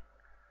Pig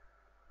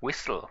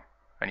whistle.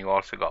 And you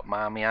also got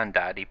Mommy and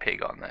Daddy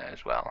Pig on there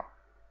as well.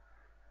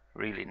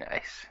 Really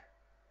nice.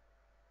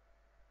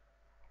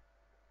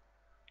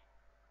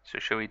 So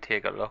shall we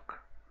take a look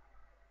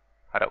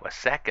at our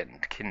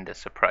second Kinder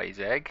surprise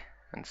egg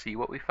and see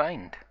what we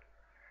find?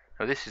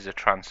 Now this is a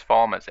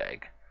Transformers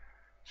egg,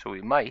 so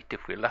we might,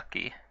 if we're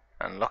lucky,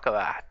 and look at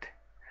that.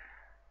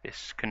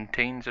 This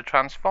contains a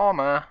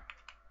Transformer.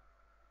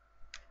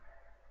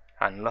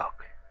 And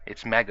look,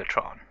 it's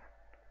Megatron.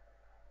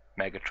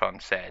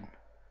 Megatron said,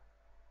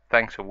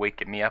 "Thanks for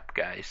waking me up,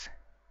 guys.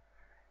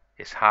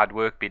 It's hard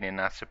work being in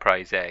that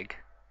surprise egg."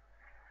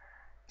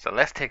 So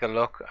let's take a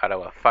look at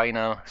our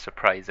final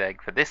surprise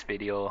egg for this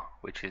video,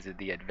 which is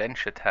the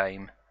Adventure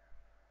Time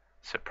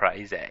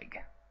surprise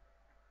egg.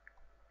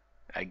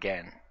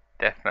 Again,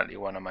 definitely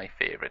one of my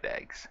favorite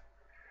eggs.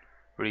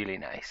 Really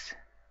nice.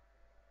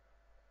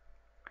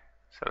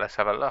 So let's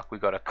have a look. We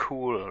got a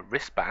cool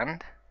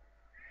wristband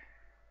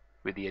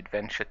with the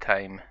Adventure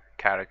Time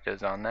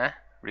characters on there.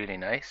 Really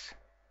nice.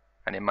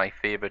 And in my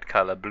favorite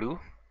color, blue.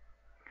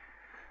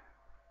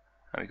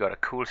 And we got a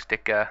cool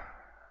sticker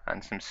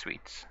and some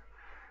sweets.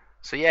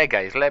 So yeah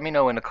guys, let me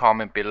know in the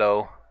comment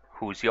below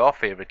who's your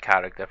favorite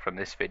character from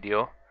this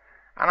video.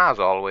 And as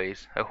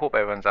always, I hope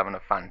everyone's having a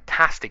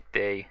fantastic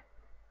day,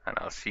 and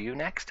I'll see you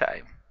next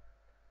time.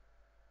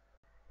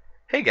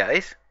 Hey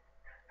guys,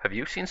 have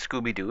you seen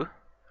Scooby-Doo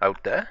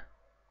out there?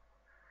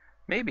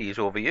 Maybe he's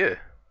over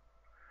here.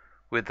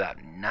 with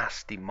that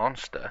nasty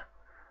monster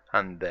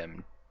and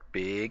them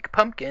big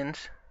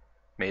pumpkins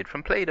made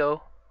from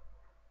Play-Doh.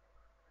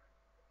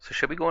 So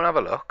should we go and have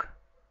a look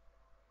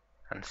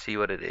and see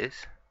what it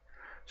is?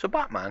 So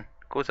Batman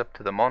goes up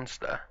to the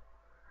monster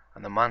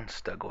and the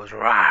monster goes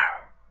rawr.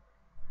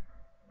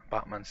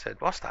 Batman said,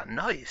 "What's that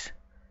noise?"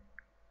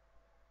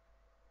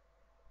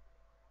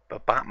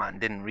 But Batman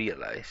didn't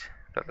realize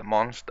that the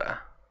monster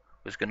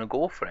was going to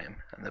go for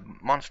him, and the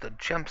monster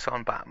jumps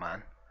on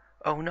Batman.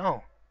 Oh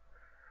no,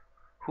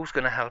 who's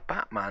going to help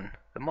Batman?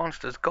 The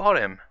monster's got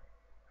him.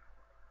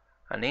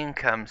 And in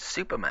comes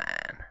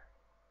Superman,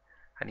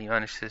 and he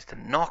manages to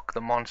knock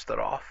the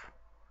monster off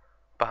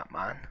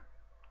Batman,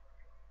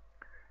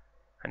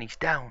 and he's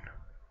down.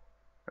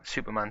 And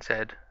Superman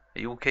said,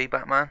 "Are you okay,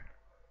 Batman?"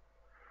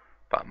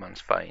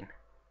 Batman's fine.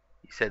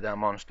 He said, "That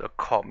monster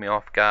caught me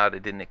off guard. I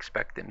didn't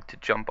expect him to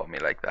jump on me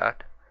like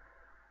that.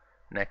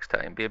 Next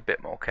time, be a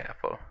bit more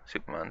careful,"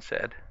 Superman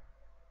said.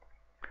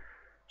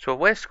 "So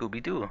where's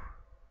Scooby-Doo?"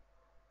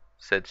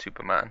 said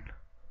Superman.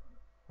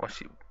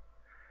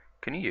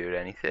 Can you hear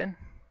anything?"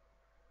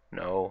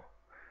 "No.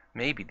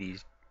 Maybe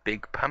these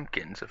big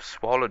pumpkins have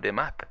swallowed him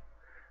up.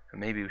 And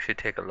maybe we should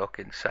take a look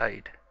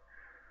inside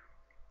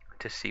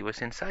to see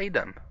what's inside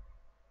them."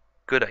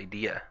 Good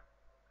idea.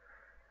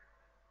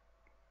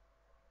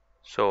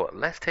 So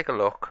let's take a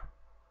look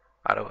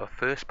at our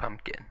first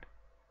pumpkin.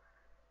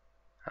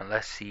 And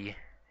let's see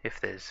if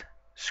there's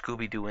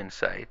Scooby-Doo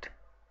inside.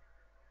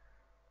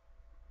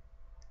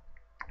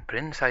 But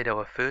inside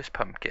our first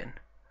pumpkin,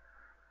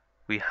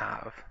 we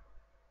have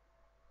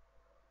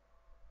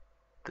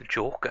the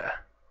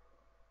Joker.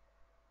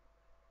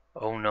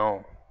 Oh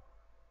no.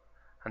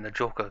 And the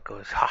Joker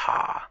goes, "Ha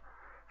ha,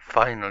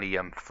 finally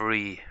I'm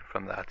free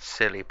from that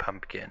silly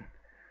pumpkin.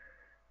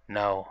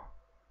 Now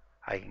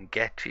I can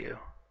get you."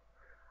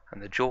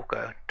 And the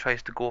Joker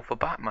tries to go for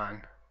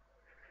Batman.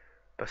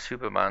 But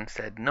Superman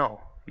said,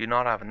 "No, you're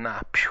not having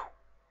that." Pew!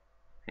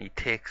 And he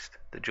takes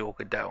the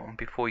Joker down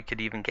before he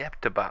could even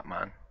get to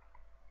Batman.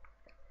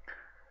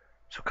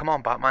 So come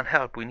on, Batman,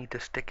 help. We need to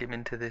stick him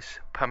into this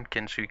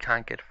pumpkin so he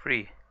can't get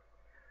free.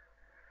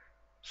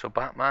 So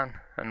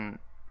Batman and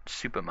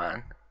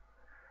Superman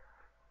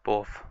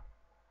both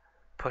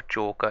put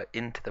Joker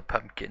into the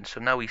pumpkin. So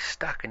now he's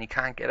stuck and he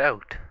can't get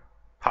out.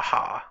 "Ha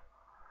ha,"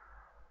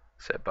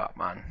 said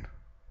Batman.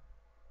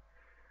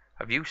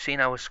 "Have you seen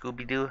our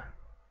Scooby-Doo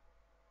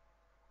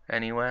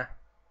anywhere?"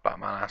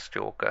 Batman asked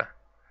Joker.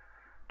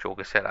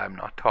 Joker said, "I'm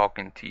not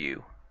talking to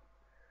you.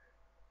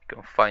 You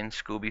can find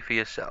Scooby for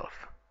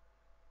yourself."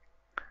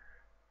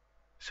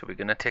 So we're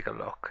going to take a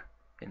look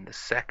in the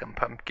second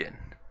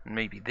pumpkin. And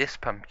maybe this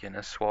pumpkin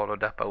has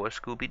swallowed up our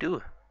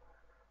Scooby-Doo.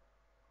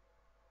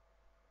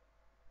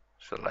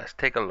 So let's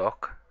take a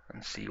look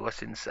and see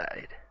what's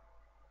inside.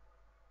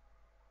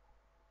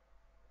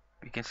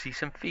 We can see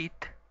some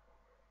feet.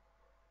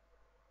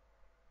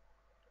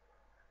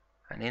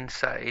 And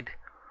inside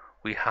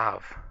we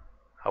have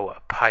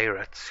our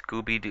pirate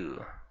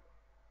Scooby-Doo.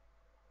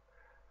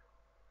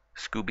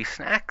 "Scooby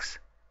snacks?"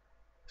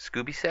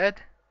 Scooby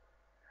said.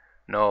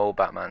 "No,"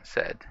 Batman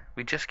said.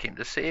 "We just came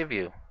to save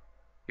you.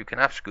 You can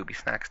have Scooby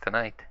snacks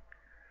tonight."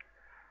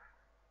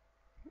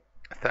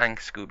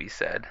 "Thanks," Scooby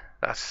said.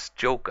 "That's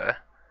Joker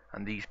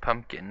and these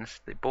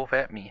pumpkins. They both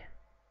ate me."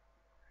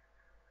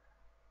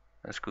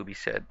 And Scooby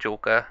said,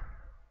 "Joker,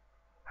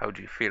 how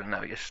do you feel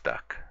now you're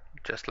stuck?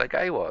 Just like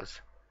I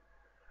was."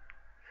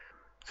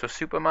 So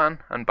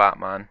Superman and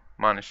Batman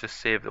managed to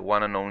save the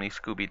one and only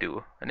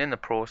Scooby-Doo, and in the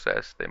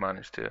process they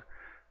managed to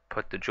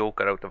put the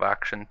Joker out of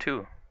action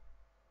too.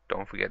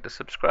 "Don't forget to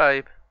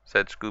subscribe,"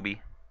 said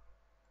Scooby.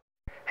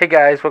 Hey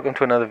guys, welcome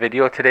to another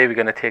video. Today we're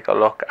going to take a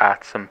look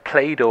at some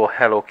Play-Doh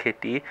Hello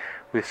Kitty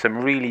with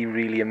some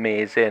really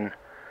amazing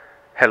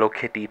Hello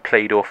Kitty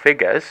Play-Doh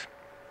figures.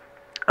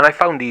 And I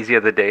found these the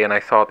other day and I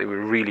thought they were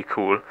really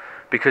cool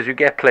because you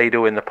get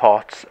Play-Doh in the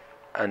pots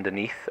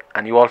underneath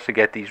and you also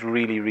get these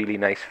really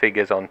nice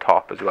figures on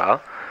top as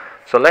well.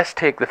 So let's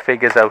take the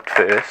figures out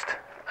first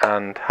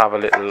and have a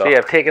little look. So yeah,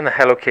 I've taken the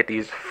Hello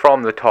Kitties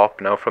from the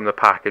top now, from the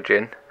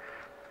packaging.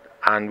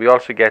 And we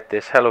also get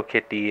this Hello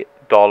Kitty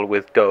doll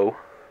with dough,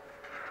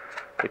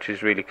 which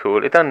is really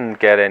cool. It doesn't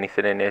get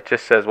anything in it. It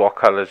just says what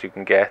colours you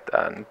can get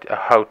and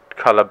how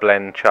colour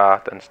blend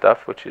chart and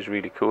stuff, which is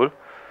really cool.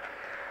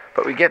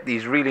 But we get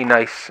these really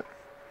nice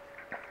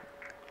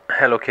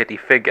Hello Kitty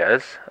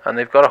figures, and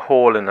they've got a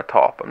hole in the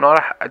top.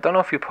 I don't know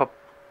if you put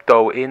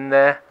dough in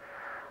there.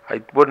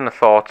 I wouldn't have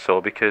thought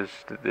so because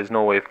there's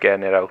no way of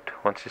getting it out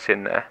once it's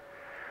in there.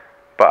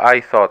 But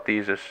I thought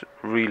these are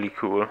really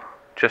cool,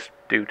 just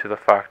due to the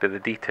fact that the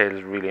detail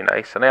is really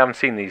nice, and I haven't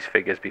seen these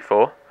figures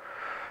before.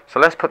 So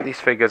let's put these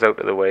figures out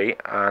of the way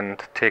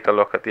and take a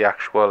look at the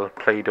actual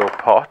Play-Doh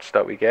pots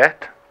that we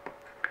get.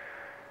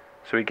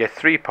 So we get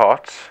 3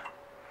 pots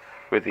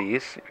with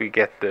these. We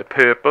get the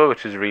purple,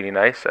 which is really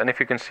nice, and if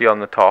you can see on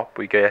the top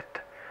we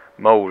get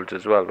molds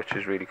as well, which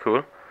is really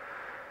cool.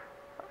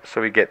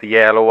 So we get the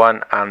yellow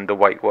one and the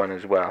white one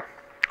as well.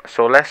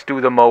 So let's do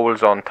the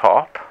molds on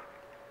top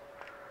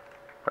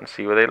and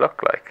see what they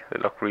look like. They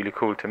look really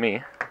cool to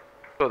me.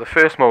 So the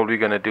first mould we're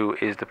going to do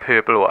is the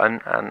purple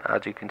one, and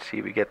as you can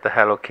see we get the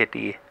Hello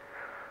Kitty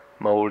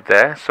mould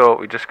there. So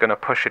we're just going to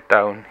push it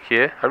down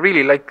here. I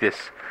really like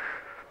this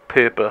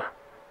purple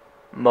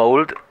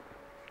mould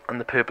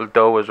and the purple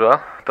dough as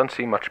well. Don't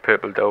see much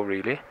purple dough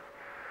really.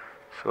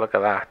 So look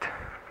at that.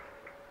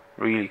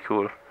 Really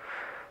cool.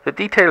 The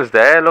details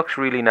there looks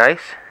really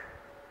nice.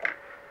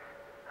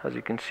 As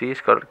you can see, it's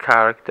got a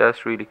character.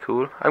 It's really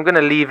cool. I'm going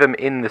to leave him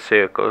in the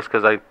circles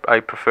because I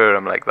prefer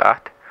him like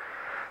that.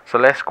 So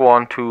let's go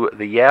on to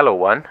the yellow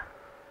one.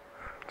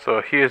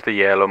 So here's the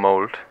yellow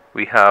mould.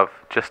 We have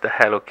just a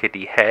Hello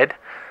Kitty head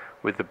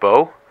with the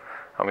bow.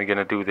 And we're going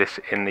to do this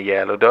in the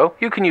yellow dough.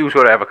 You can use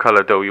whatever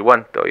colour dough you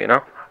want though, you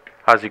know.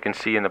 As you can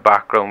see in the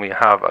background we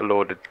have a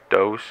load of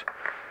doughs.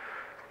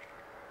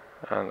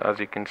 And as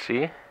you can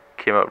see,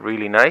 came out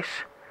really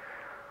nice.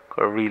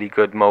 Got a really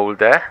good mould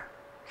there.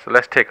 So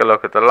let's take a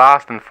look at the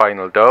last and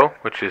final dough,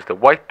 which is the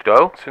white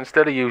dough. So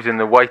instead of using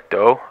the white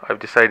dough, I've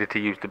decided to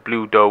use the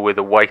blue dough with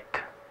a white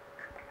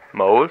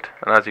mould.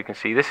 And as you can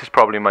see, this is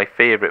probably my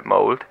favourite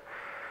mould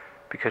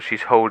because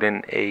she's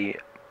holding a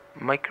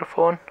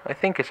microphone. I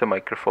think it's a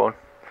microphone.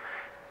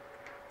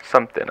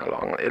 Something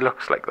along, it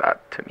looks like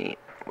that to me.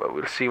 Well,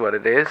 we'll see what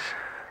it is.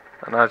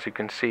 And as you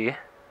can see,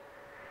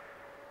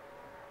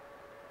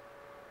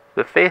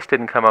 the face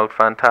didn't come out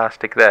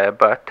fantastic there,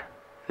 but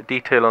the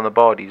detail on the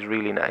body is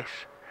really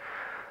nice.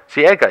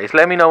 So yeah guys,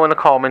 let me know in the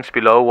comments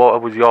below what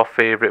was your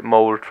favourite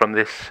mould from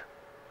this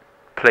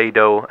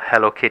Play-Doh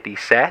Hello Kitty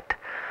set.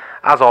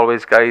 As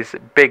always guys,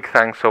 big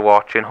thanks for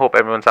watching. Hope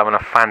everyone's having a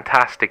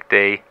fantastic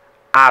day,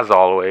 as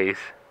always,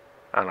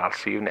 and I'll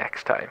see you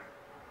next time.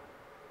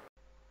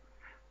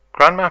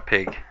 Grandma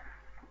Pig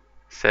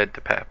said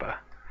to Peppa,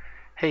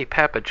 "Hey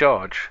Peppa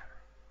George,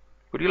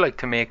 would you like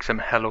to make some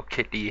Hello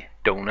Kitty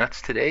donuts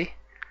today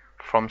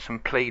from some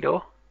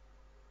Play-Doh?"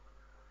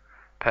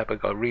 Peppa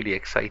got really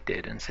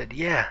excited and said,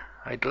 "Yeah,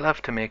 I'd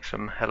love to make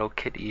some Hello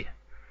Kitty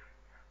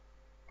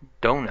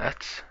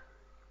donuts."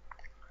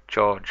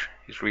 George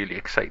is really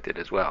excited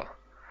as well.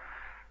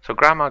 So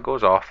Grandma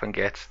goes off and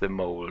gets the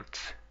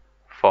molds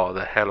for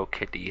the Hello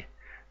Kitty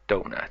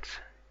donuts.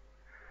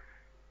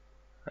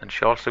 And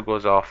she also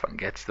goes off and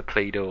gets the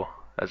Play-Doh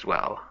as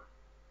well.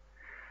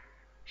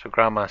 So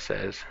Grandma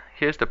says,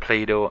 "Here's the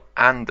Play-Doh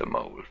and the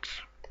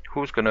molds.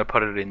 Who's going to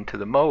put it into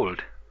the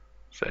mold?"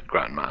 said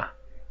Grandma.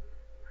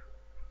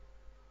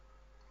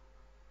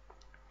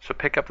 So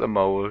pick up the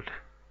mold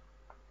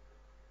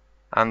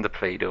and the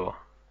Play-Doh,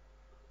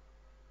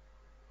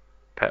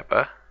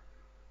 Peppa.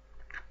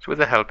 So with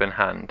a helping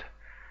hand,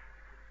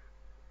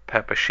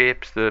 Peppa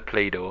shapes the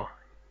Play-Doh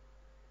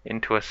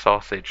into a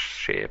sausage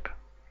shape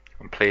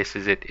and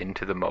places it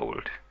into the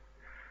mold.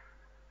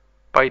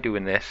 By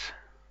doing this,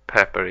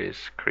 Peppa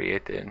is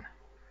creating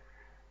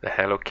the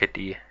Hello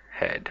Kitty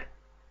head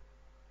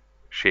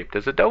shaped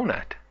as a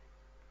donut.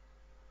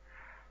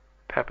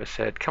 Peppa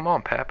said, "Come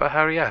on Peppa,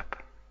 hurry up.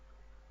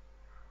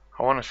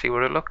 I want to see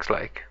what it looks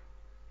like."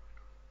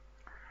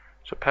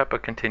 So Peppa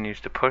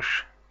continues to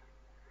push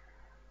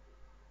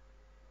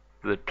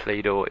the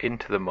Play-Doh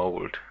into the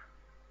mold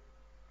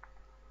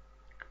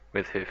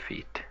with her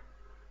feet.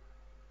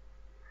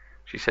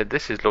 She said,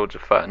 "This is loads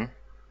of fun."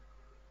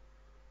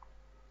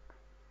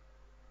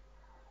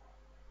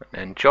 And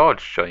then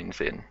George joins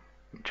in.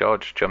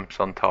 George jumps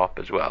on top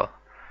as well.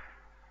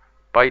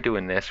 By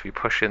doing this, we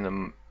push in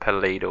the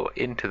Play-Doh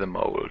into the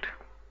mold.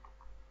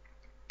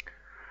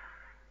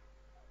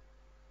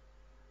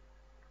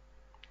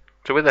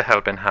 So with a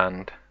helping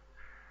hand,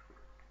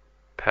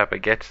 Peppa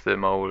gets the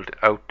mold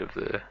out of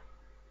the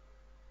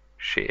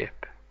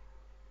shape.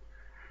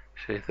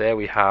 So there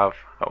we have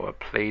our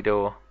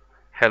Play-Doh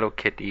Hello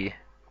Kitty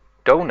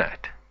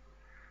donut.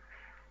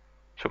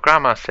 So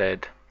Grandma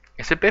said,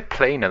 "It's a bit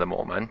plain at the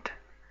moment.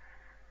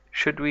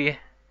 Should we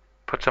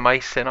put some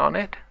icing on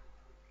it?"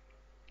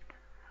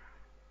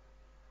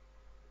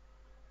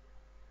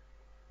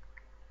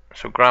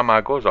 So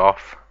Grandma goes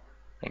off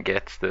and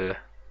gets the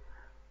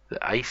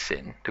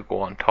icing to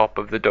go on top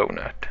of the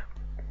donut.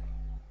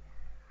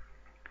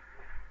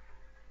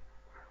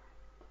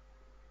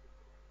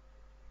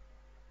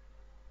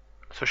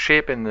 So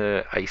shaping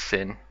the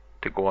icing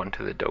to go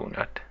onto the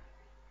donut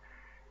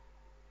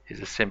is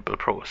a simple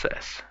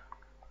process.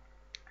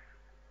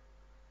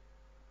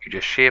 You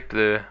just shape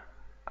the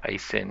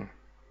icing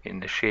in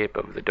the shape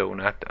of the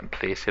donut and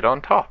place it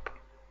on top.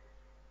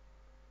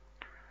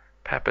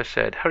 Peppa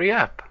said, "Hurry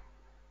up.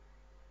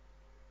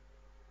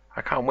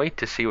 I can't wait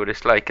to see what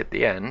it's like at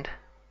the end."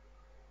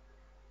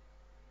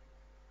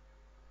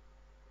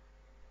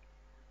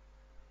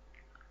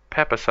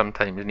 Peppa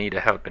sometimes need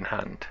a helping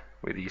hand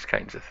with these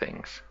kinds of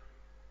things.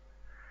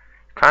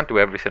 "You can't do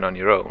everything on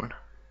your own,"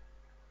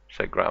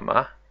 said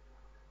Grandma.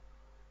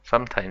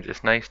 "Sometimes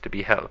it's nice to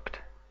be helped."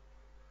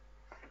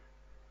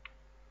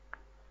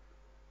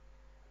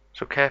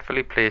 So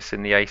carefully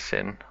placing the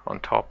icing on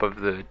top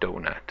of the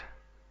donut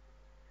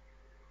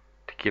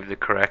to give the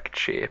correct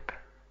shape.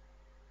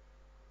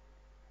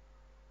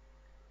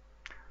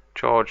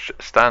 George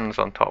stands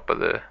on top of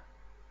the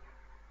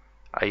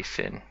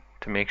icing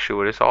to make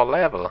sure it's all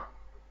level.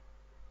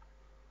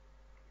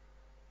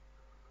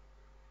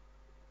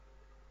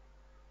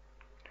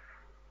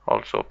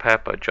 Also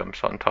Peppa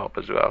jumps on top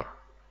as well,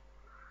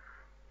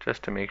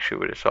 just to make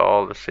sure it's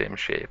all the same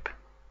shape.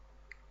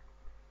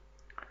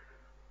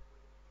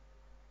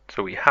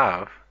 So we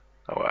have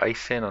our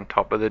icing on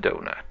top of the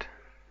donut.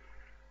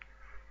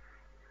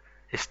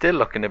 It's still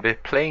looking a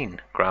bit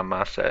plain,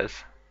 Grandma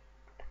says.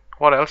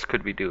 What else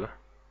could we do?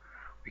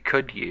 We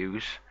could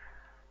use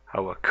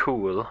our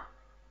cool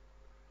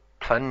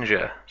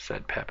plunger,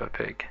 said Peppa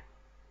Pig.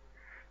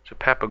 So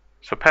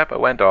Peppa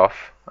went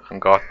off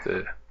and got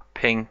the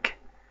pink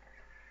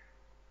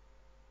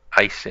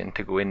icing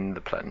to go in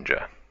the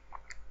plunger.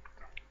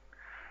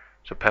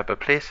 So Peppa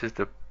places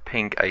the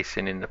pink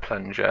icing in the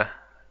plunger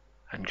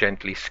and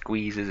gently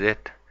squeezes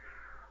it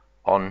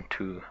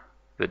onto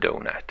the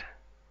donut.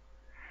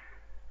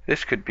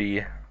 This could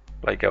be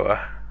like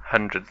our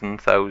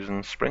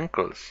 100,000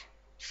 sprinkles,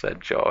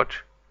 said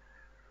George.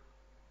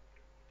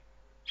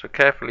 So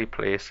carefully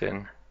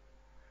placing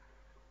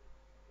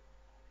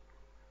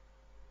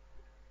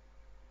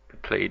the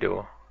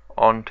Play-Doh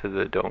onto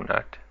the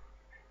donut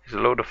is a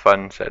load of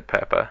fun, said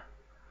Peppa.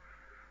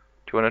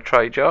 Do you want to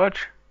try,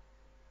 George?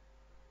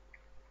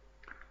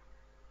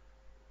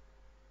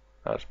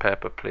 As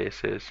Peppa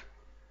places.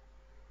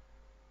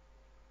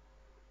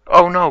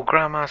 Oh no,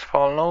 Grandma's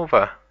fallen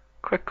over.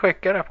 Quick,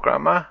 quick, get up,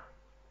 Grandma.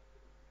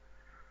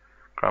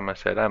 Grandma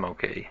said, I'm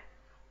okay.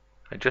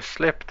 I just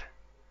slipped.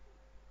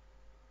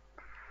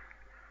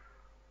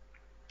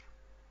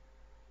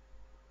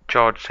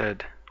 George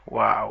said,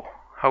 wow,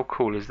 how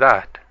cool is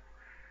that?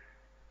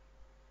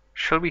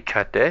 Shall we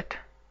cut it?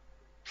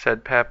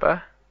 Said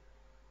Peppa.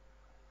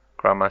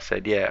 Grandma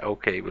said, yeah,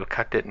 okay, we'll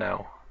cut it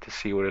now to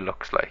see what it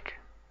looks like.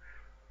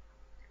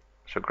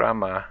 So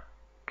Grandma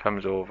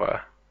comes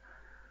over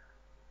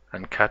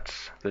and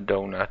cuts the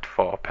donut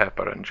for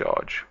Peppa and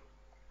George.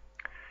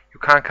 You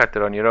can't cut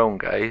it on your own,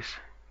 guys.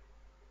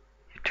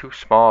 You're too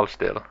small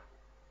still,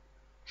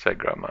 said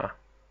Grandma.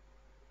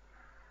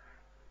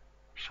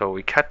 So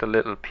we cut a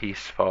little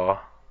piece for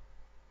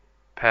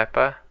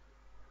Peppa,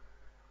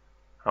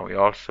 and we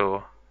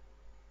also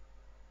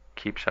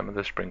keep some of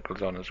the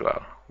sprinkles on as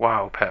well.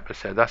 Wow, Peppa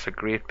said, that's a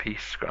great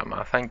piece,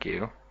 Grandma, thank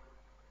you.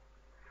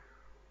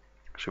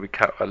 So we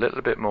cut a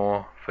little bit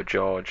more for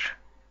George,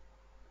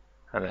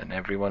 and then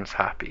everyone's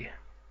happy.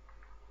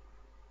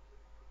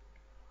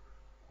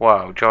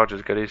 Wow, George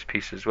has got his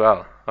piece as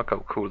well. Look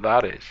how cool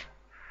that is.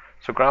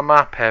 So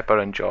Grandma, Peppa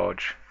and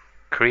George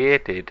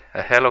created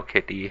a Hello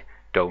Kitty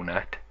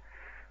donut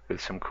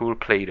with some cool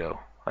Play-Doh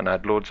and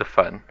had loads of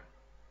fun.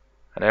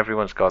 And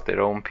everyone's got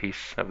their own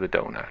piece of the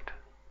donut.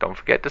 Don't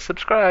forget to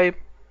subscribe.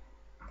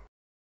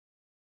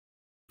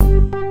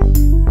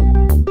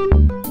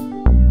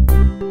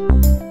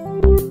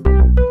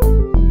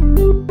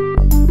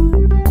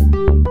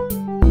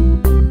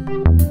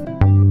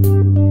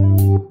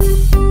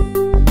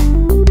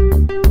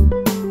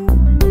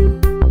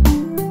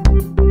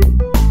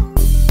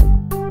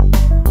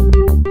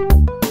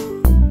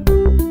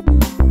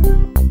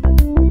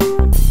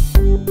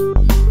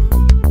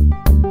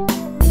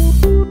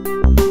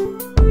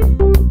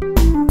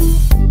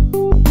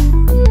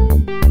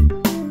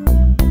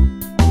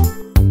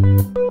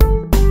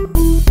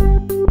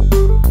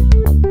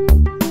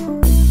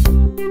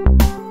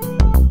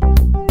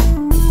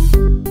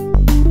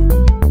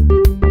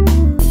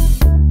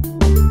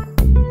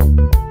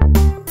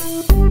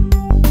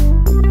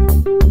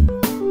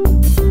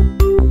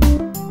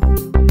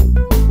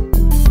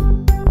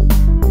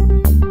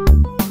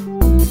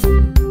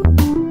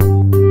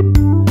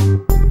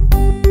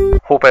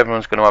 Hope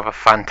everyone's going to have a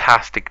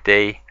fantastic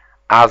day.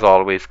 As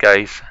always,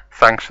 guys,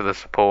 thanks for the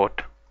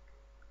support,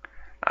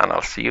 and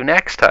I'll see you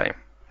next time.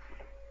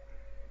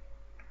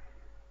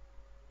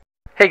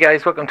 Hey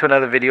guys, welcome to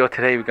another video.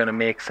 Today we're going to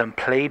make some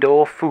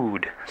Play-Doh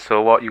food.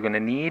 So what you're going to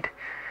need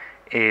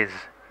is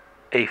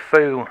a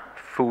few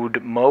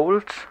food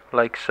molds,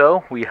 like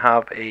so. We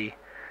have a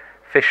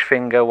fish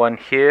finger one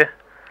here,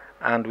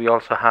 and we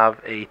also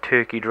have a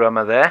turkey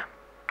drummer there.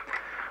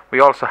 We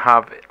also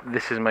have,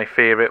 this is my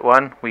favourite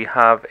one, we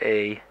have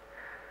a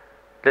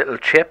little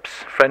chips,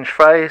 french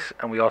fries,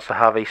 and we also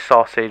have a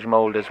sausage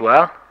mould as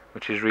well,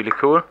 which is really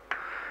cool.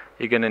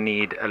 You're going to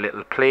need a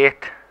little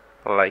plate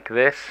like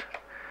this,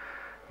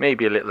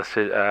 maybe a little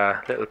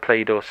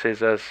Play-Doh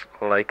scissors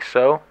like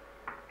so,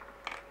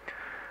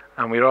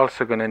 and we're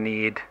also going to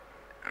need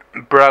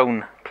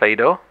brown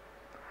Play-Doh,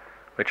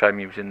 which I'm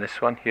using this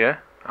one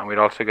here, and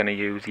we're also going to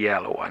use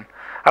yellow one.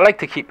 I like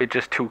to keep it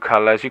just two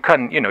colours. You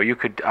can, you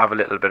could have a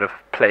little bit of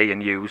play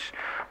and use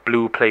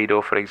blue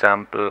Play-Doh, for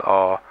example,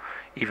 or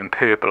even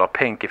purple or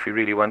pink if you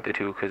really wanted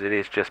to, because it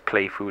is just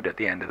play food at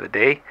the end of the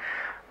day.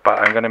 But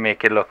I'm going to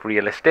make it look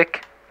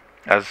realistic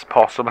as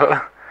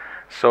possible.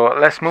 So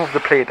let's move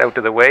the plate out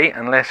of the way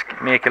and let's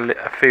make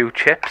a few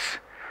chips.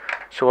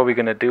 So what we're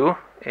going to do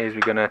is we're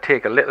going to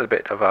take a little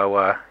bit of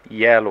our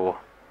yellow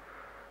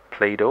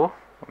Play-Doh.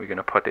 We're going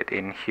to put it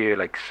in here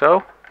like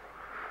so.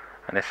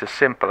 And it's as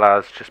simple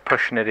as just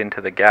pushing it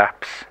into the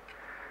gaps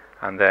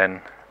and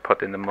then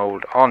putting the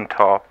mould on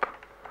top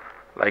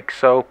like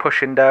so,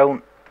 pushing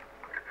down,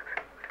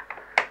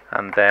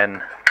 and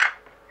then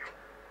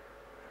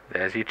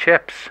there's your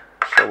chips.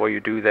 So what you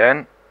do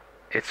then,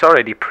 it's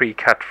already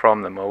pre-cut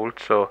from the mold,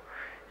 so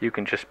you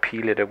can just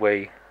peel it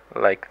away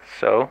like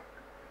so.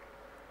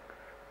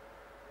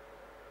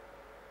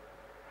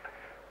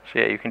 So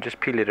yeah, you can just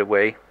peel it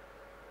away,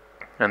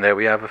 and there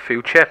we have a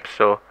few chips.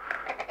 So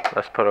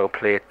let's put our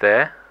plate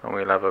there, and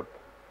we'll have a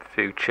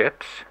few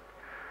chips.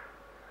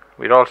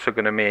 We're also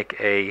going to make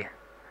a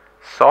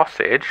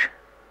sausage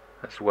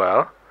as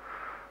well,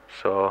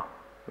 so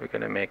we're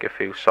going to make a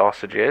few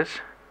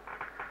sausages.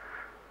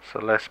 So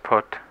let's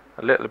put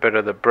a little bit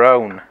of the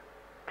brown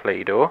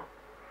Play-Doh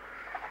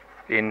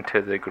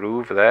into the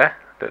groove there,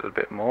 a little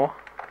bit more,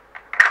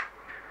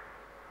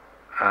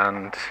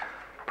 and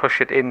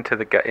push it into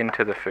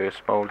the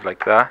first mold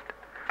like that.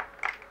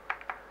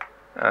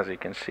 As you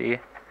can see,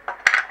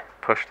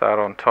 push that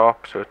on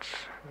top so it's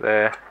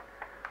there,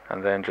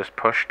 and then just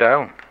push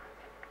down.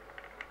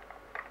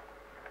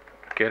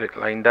 Get it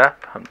lined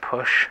up and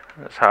push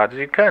as hard as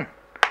you can,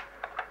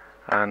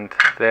 and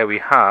there we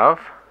have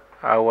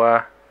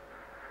our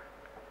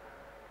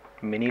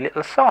mini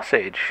little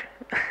sausage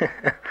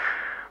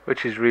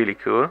which is really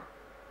cool.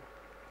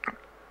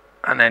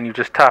 And then you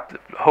just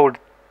hold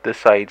the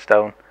sides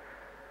down,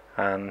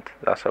 and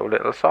that's our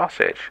little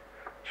sausage.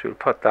 So we'll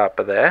put that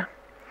by there.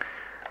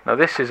 Now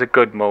this is a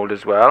good mold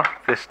as well.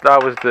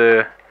 That was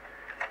the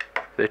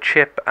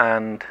chip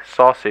and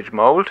sausage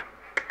mold.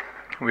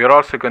 We are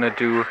also going to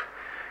do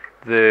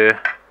the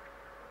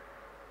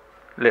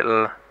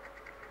little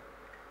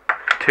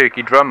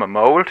turkey drummer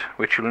mold,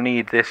 which you'll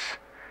need this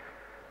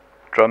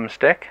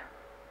drumstick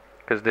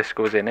because this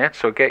goes in it.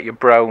 So get your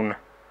brown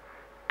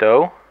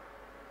dough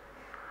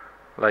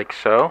like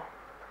so.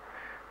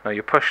 Now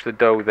you push the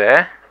dough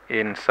there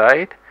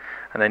inside,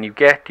 and then you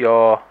get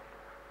your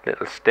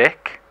little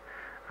stick,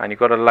 and you've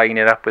got to line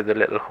it up with the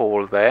little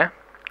hole there.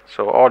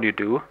 So all you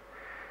do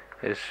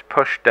is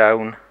push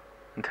down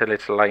until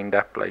it's lined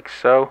up like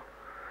so,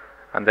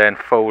 and then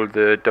fold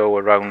the dough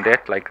around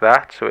it like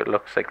that so it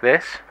looks like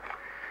this,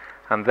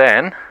 and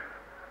then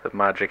the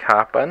magic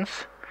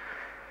happens.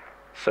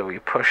 So we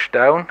push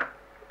down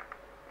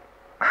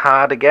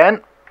hard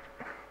again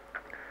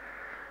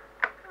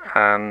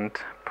and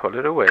pull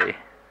it away,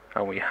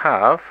 and we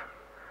have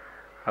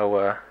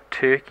our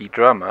turkey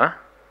drummer.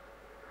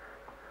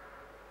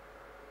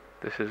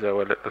 This is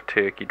our little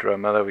turkey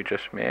drummer that we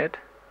just made.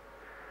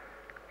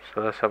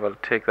 So let's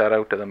take that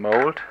out of the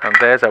mold, and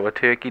there's our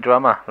turkey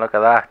drummer. Look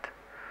at that.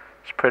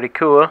 It's pretty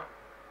cool.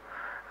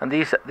 And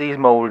these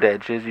mold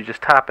edges, you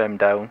just tap them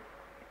down,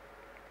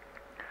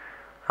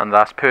 and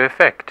that's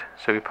perfect.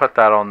 So we put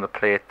that on the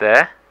plate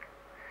there,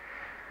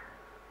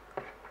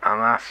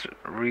 and that's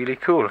really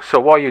cool. So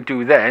what you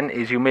do then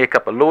is you make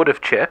up a load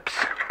of chips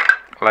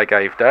like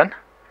I've done,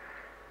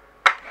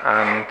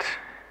 and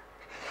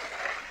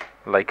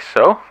like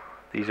so.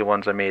 These are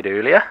ones I made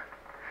earlier.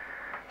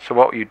 So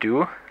what you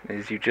do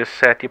is you just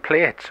set your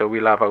plate. So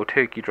we'll have our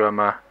turkey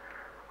drummer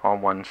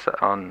on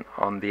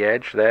on the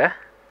edge there,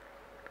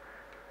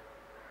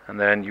 and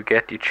then you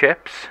get your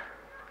chips,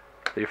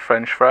 your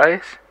French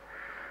fries,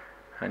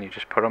 and you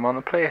just put them on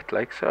the plate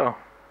like so.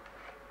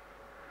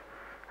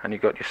 And you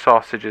got your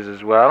sausages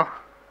as well,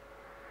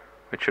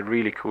 which are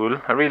really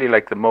cool. I really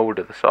like the mold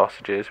of the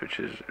sausages, which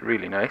is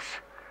really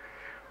nice.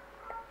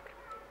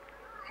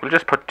 We'll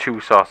just put 2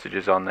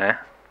 sausages on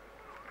there.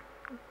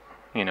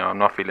 You know, I'm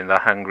not feeling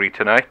that hungry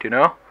tonight, you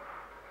know.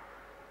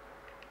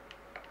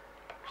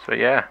 So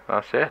yeah,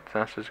 that's it.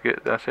 That's as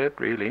good. That's it,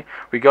 really.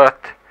 We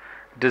got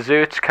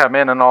desserts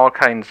coming and all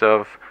kinds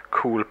of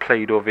cool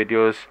Play-Doh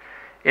videos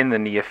in the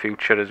near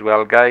future as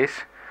well, guys.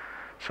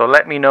 So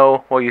let me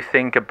know what you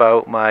think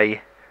about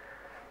my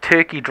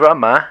turkey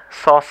drummer,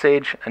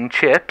 sausage and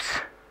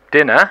chips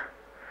dinner.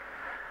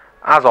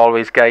 As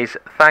always, guys,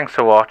 thanks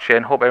for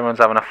watching. Hope everyone's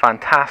having a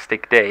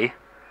fantastic day,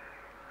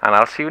 and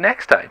I'll see you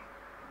next time.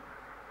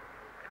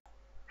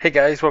 Hey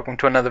guys, welcome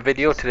to another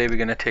video. Today we're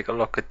going to take a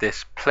look at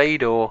this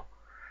Play-Doh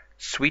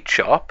sweet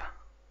shop,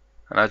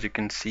 and as you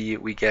can see,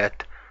 we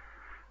get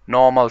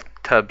normal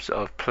tubs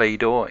of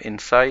Play-Doh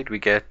inside. We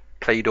get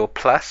Play-Doh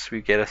Plus.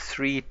 We get a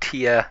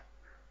 3-tier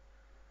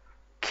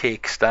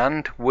cake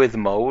stand with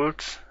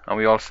molds, and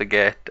we also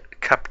get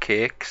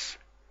cupcakes,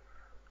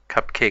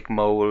 cupcake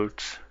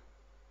molds,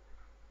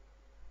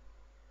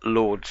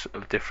 loads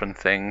of different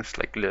things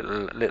like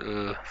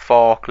little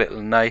fork,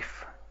 little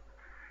knife,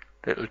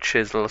 little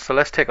chisel. So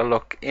let's take a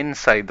look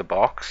inside the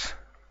box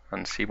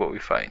and see what we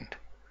find.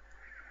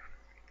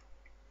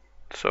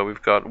 So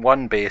we've got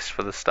one base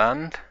for the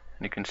stand,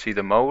 and you can see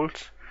the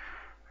molds.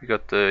 We've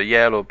got the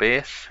yellow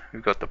base,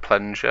 we've got the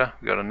plunger,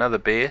 we've got another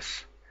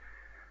base,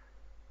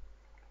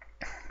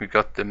 we've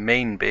got the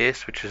main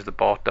base, which is the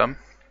bottom,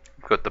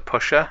 we've got the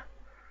pusher,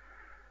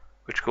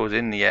 which goes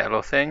in the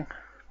yellow thing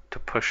to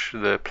push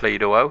the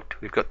Play-Doh out.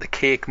 We've got the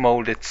cake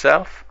mold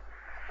itself.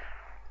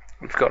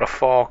 We've got a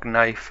fork,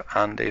 knife,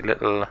 and a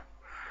little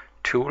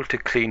tool to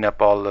clean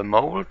up all the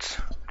molds,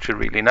 which are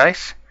really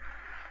nice.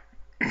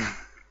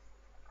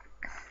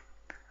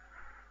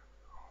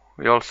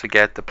 We also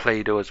get the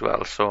Play-Doh as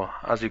well. So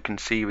as you can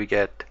see, we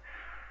get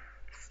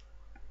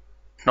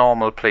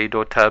normal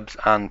Play-Doh tubs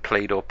and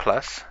Play-Doh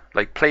Plus.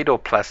 Like Play-Doh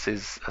Plus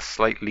is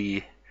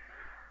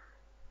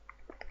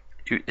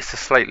it's a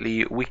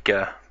slightly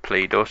weaker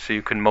Play-Doh, so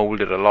you can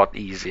mold it a lot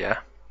easier,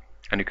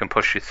 and you can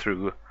push it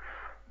through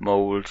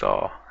molds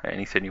or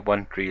anything you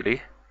want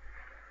really.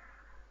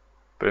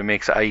 But it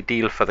makes it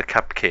ideal for the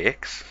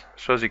cupcakes.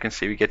 So as you can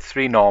see, we get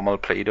 3 normal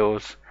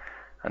Play-Dohs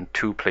and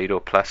 2 Play-Doh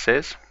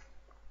Pluses.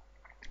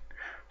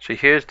 So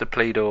here's the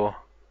Play-Doh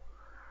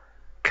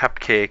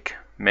cupcake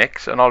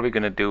mix, and all we're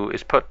going to do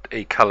is put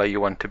a colour you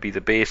want to be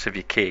the base of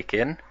your cake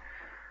in,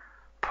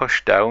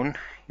 push down.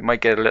 You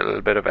might get a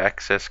little bit of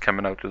excess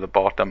coming out of the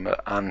bottom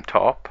and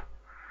top,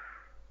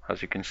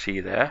 as you can see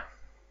there.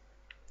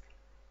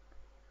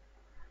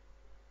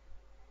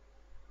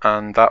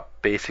 And that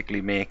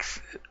basically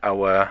makes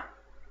our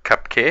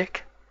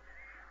cupcake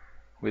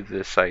with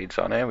the sides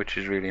on it, which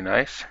is really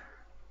nice.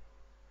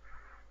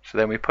 So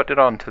then we put it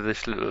onto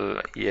this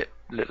little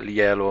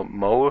yellow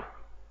mold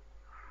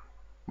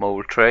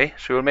tray.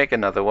 So we'll make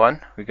another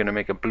one. We're going to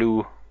make a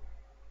blue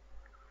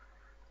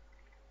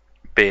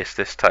base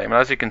this time. And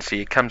as you can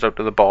see, it comes out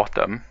to the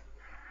bottom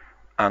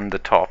and the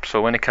top.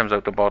 So when it comes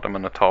out the bottom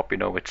and the top, you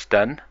know it's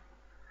done.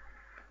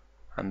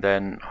 And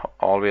then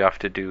all we have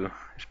to do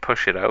is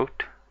push it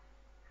out.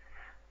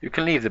 You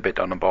can leave the bit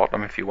on the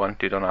bottom if you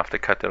want. You don't have to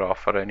cut it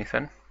off or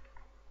anything.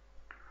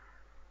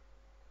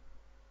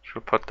 So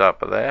we'll put that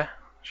there.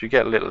 So you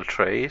get little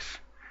trays.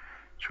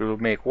 So we'll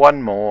make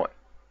one more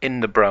in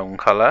the brown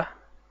colour.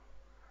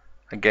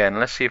 Again,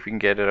 let's see if we can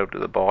get it out to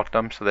the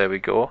bottom. So there we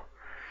go.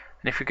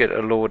 And if you get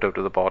a load out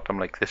of the bottom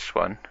like this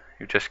one,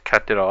 you just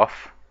cut it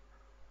off.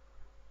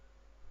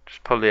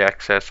 Just pull the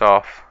excess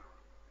off.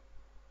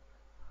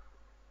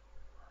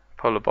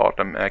 Pull the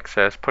bottom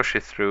excess, push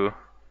it through.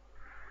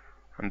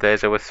 And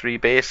there's our 3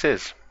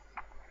 bases.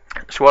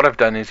 So what I've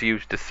done is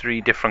used the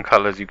 3 different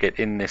colours you get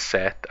in this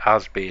set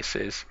as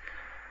bases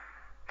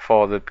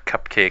for the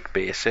cupcake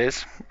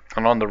bases.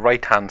 And on the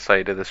right hand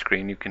side of the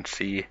screen you can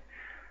see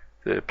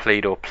the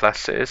Play-Doh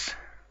Pluses.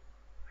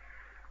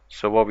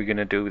 So what we're going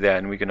to do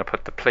then, we're going to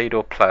put the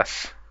Play-Doh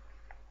Plus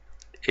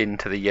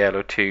into the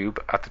yellow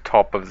tube at the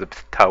top of the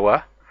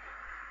tower.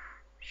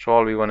 So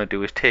all we want to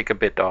do is take a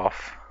bit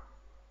off,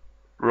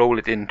 roll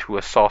it into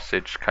a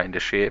sausage kind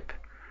of shape.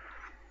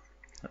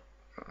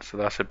 So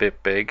that's a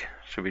bit big,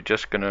 so we're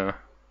just going to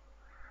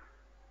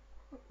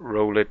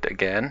roll it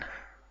again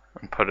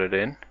and put it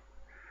in.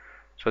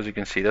 So as you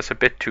can see, that's a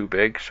bit too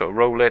big, so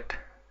roll it,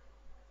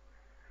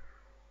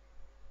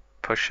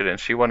 push it in.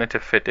 So you want it to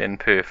fit in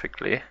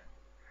perfectly.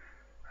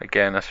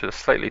 Again, that's just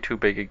slightly too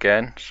big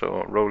again,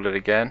 so roll it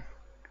again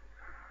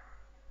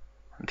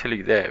until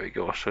there we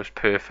go, so it's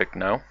perfect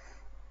now.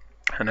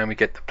 And then we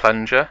get the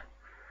plunger,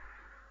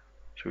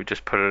 so we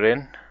just put it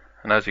in,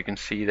 and as you can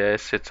see there,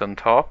 it sits on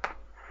top.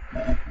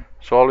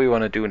 So all we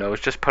want to do now is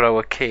just put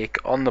our cake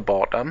on the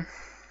bottom.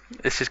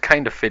 This is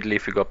kind of fiddly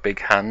if you've got big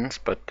hands,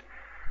 but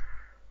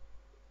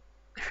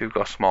if you've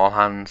got small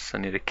hands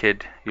and you're a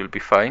kid, you'll be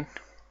fine.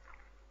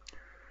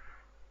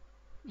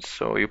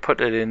 So you put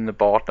it in the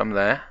bottom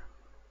there,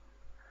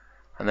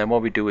 and then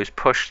what we do is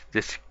push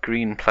this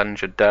green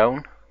plunger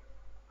down,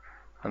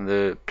 and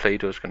the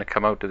Play-Doh is going to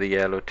come out of the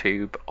yellow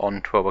tube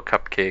onto our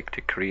cupcake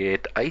to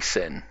create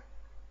icing.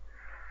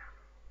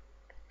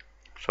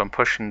 So I'm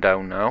pushing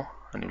down now,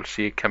 and you'll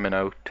see it coming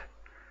out.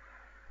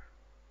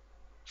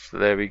 So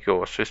there we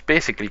go. So it's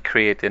basically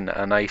creating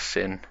an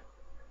icing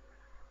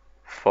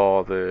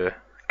for the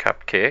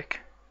cupcake,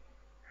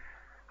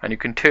 and you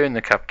can turn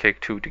the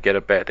cupcake too to get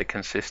a better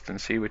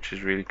consistency, which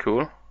is really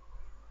cool.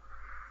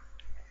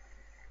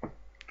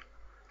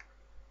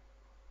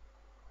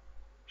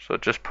 So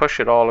just push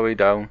it all the way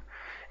down.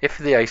 If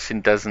the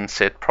icing doesn't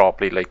sit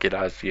properly like it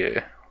has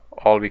here,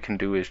 all we can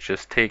do is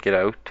just take it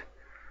out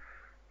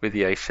with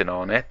the icing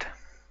on it.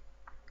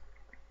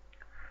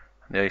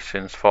 The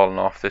icing's fallen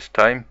off this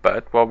time,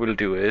 but what we'll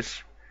do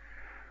is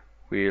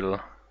we'll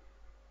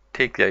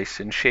take the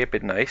icing, shape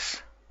it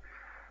nice,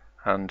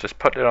 and just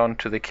put it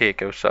onto the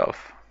cake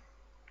itself.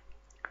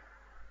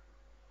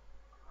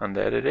 And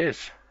there it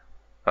is.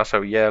 That's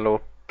our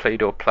yellow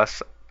Play-Doh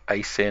Plus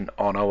icing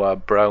on our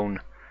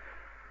brown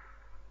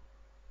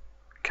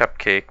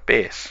cupcake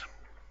base.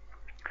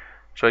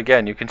 So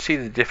again, you can see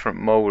the different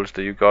molds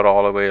that you've got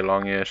all the way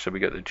along here. So we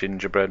got the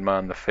gingerbread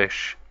man, the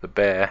fish, the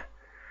bear,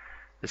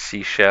 the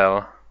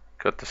seashell,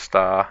 got the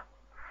star.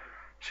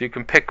 So you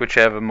can pick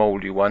whichever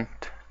mold you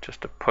want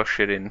just to push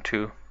it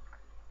into.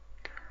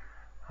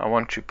 And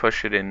once you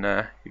push it in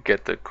there, you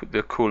get the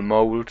cool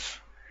molds,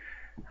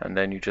 and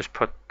then you just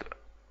put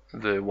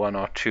the 1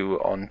 or 2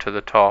 onto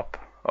the top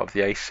of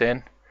the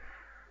icing.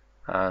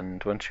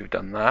 And once you've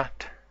done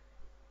that,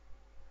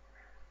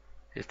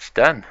 it's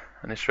done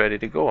and it's ready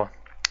to go.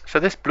 So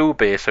this blue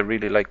base, I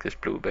really like this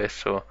blue base,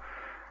 so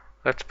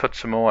let's put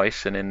some more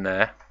icing in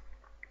there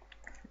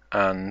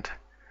and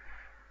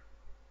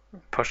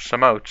push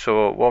some out.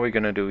 So what we're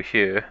going to do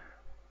here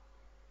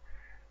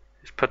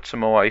is put some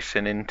more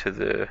icing into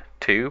the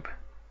tube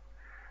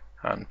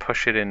and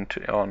push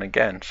it on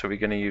again. So we're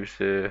going to use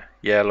the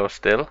yellow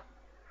still,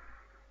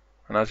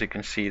 And as you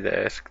can see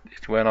there,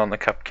 it went on the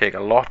cupcake a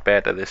lot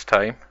better this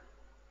time.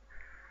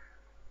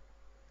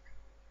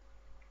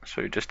 So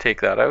you just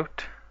take that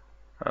out,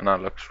 and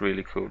that looks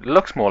really cool. It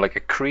looks more like a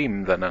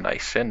cream than an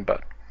icing,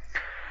 but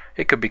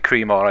it could be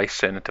cream or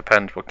icing, it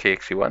depends what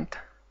cakes you want.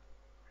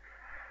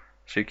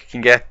 So you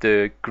can get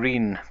the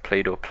green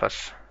Play-Doh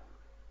Plus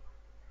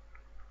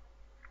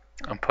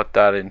and put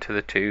that into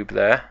the tube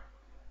there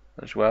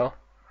as well.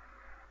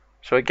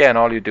 So again,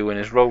 all you're doing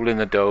is rolling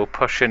the dough,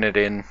 pushing it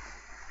in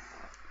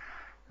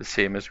the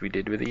same as we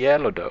did with the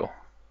yellow dough.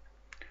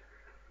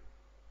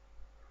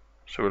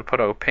 So we'll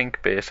put our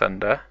pink base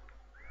under,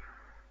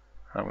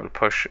 and we'll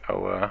push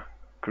our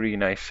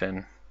green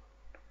icing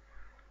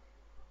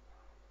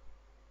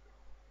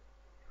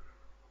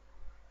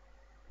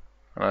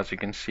and as you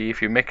can see,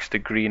 if you mix the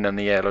green and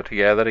the yellow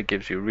together, it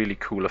gives you a really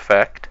cool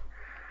effect,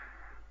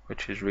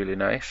 which is really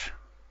nice.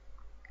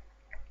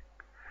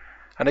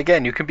 And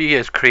again, you can be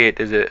as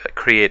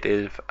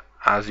creative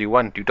as you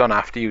want. You don't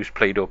have to use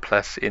Play-Doh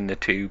Plus in the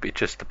tube. It's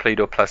just the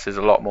Play-Doh Plus is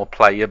a lot more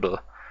pliable,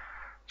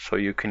 so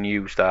you can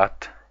use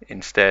that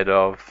instead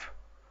of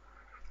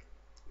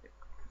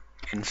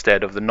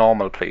the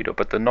normal Play-Doh.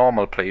 But the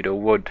normal Play-Doh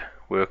would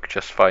work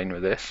just fine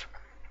with this.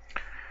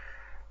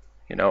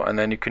 You know, and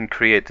then you can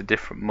create the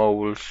different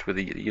molds with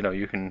the, you know,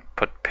 you can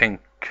put pink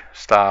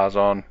stars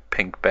on,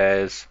 pink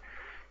bears.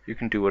 You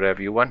can do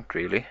whatever you want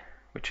really,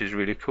 which is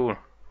really cool.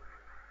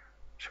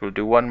 So we'll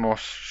do one more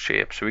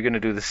shape. So we're going to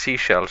do the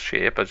seashell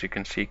shape. As you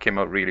can see, came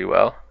out really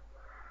well.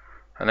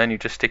 And then you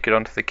just stick it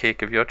onto the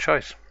cake of your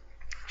choice.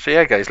 So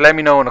yeah guys, let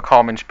me know in the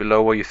comments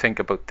below what you think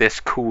about this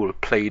cool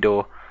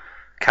Play-Doh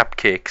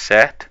cupcake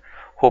set.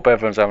 Hope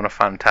everyone's having a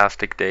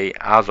fantastic day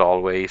as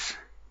always.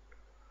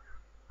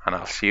 And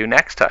I'll see you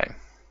next time.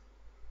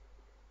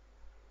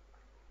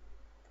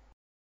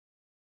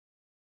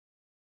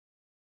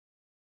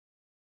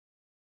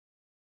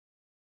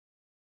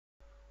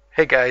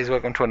 Hey guys,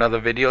 welcome to another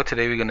video.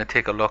 Today we're going to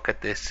take a look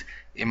at this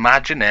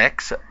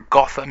Imaginext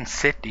Gotham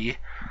City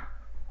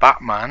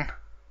Batman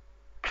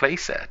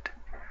playset.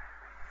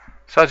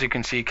 So as you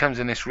can see, it comes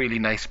in this really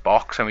nice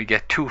box, and we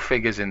get two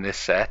figures in this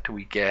set.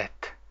 We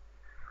get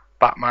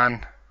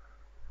Batman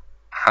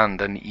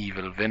and an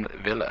evil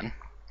villain.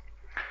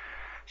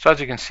 So as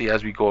you can see,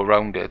 as we go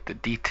around it, the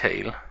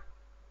detail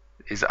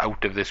is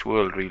out of this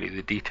world really.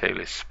 The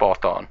detail is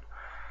spot on.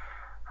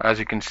 As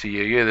you can see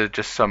here, they're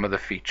just some of the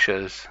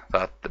features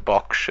that the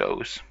box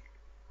shows.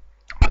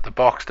 But the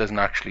box doesn't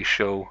actually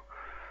show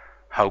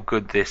how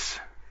good this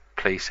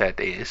playset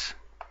is.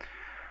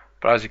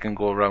 But as you can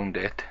go around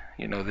it,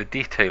 you know, the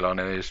detail on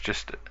it is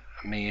just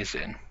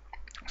amazing.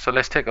 So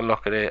let's take a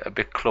look at it a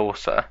bit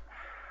closer.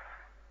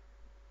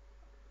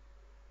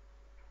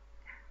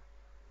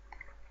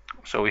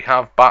 So we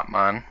have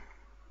Batman.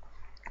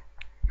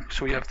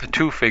 So we have the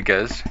two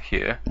figures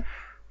here,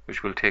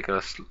 which we'll take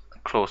a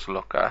closer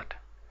look at.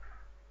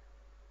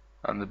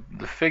 And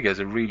the figures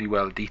are really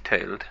well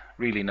detailed,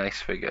 really nice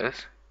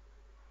figures.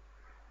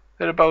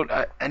 They're about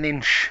an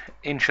inch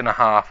and a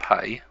half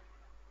high,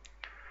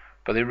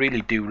 but they're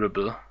really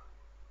durable.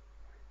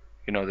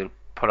 You know, they'll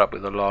put up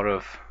with a lot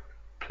of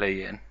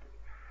playing.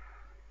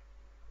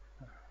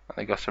 And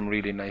they got some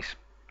really nice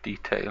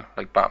detail,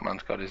 like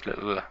Batman's got his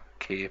little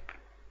cape,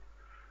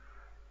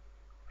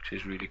 which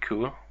is really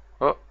cool.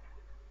 Oh,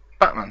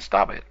 Batman,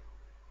 stop it.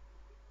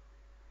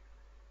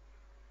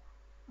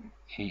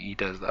 He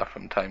does that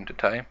from time to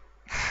time.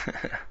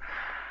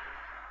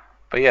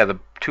 But yeah, the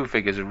two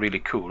figures are really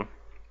cool.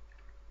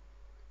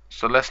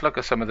 So let's look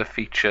at some of the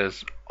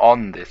features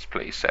on this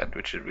playset,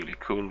 which is really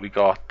cool. We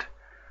got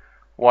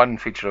one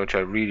feature which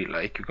I really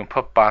like. You can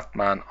put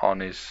Batman on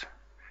his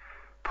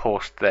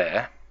post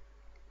there,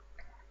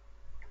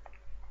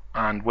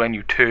 and when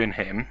you turn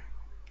him,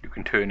 you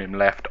can turn him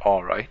left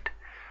or right,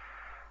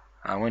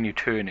 and when you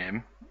turn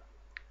him,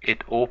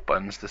 it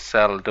opens the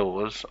cell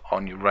doors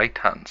on your right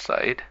hand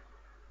side,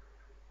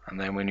 and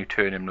then when you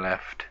turn him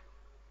left,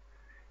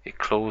 it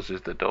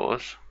closes the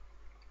doors,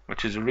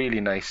 which is a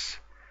really nice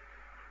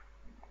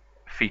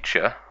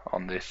feature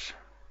on this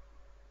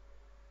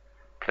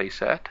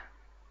playset.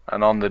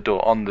 And on the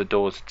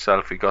doors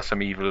itself, we got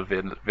some evil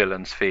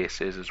villains'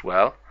 faces as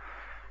well,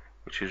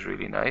 which is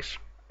really nice.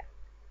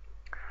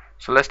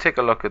 So let's take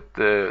a look at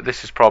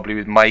this is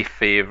probably my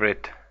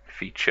favorite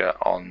feature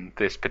on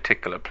this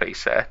particular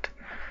playset.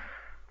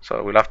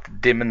 So we'll have to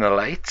dim in the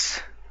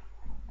lights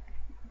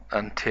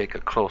and take a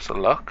closer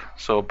look.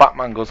 So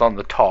Batman goes on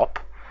the top,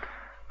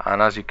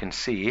 and as you can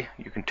see,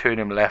 you can turn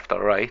him left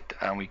or right,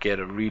 and we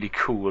get a really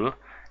cool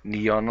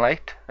neon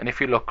light. And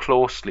if you look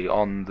closely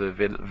on the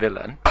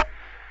villain,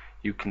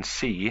 you can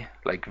see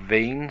like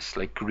veins,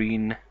 like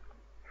green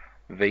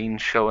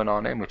veins showing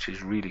on him, which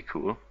is really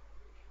cool.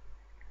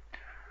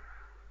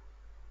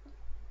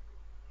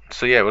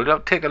 So yeah, we'll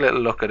take a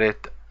little look at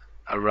it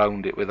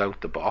around it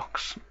without the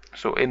box.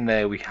 So in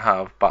there we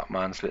have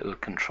Batman's little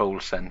control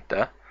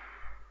center,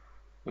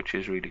 which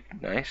is really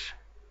nice.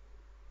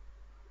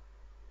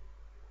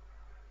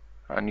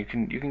 And you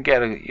can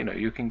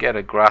get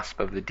a grasp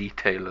of the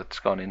detail that's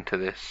gone into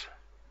this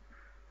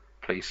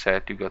play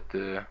set. You've got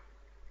the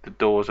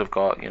doors have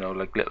got, you know,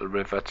 like little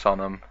rivets on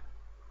them.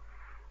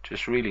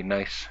 Just really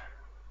nice,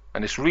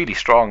 and it's really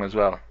strong as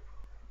well.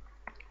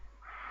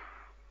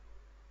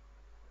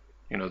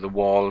 You know, the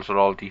walls are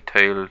all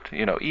detailed.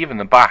 You know, even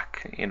the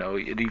back, you know,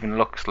 it even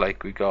looks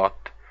like we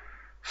got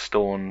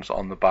stones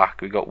on the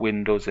back. We got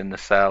windows in the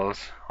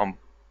cells on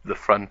the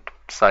front,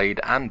 side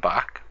and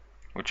back,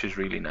 which is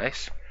really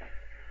nice.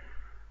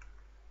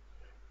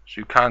 So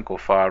you can't go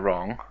far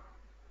wrong.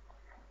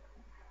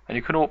 And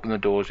you can open the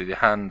doors with your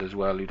hand as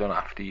well. You don't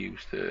have to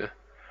use the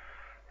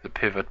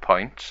pivot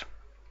points.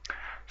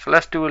 So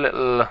let's do a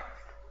little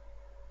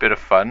bit of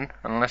fun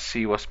and let's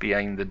see what's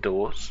behind the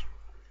doors.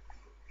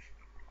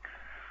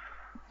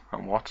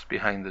 And what's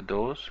behind the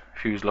doors?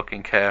 If you was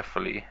looking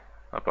carefully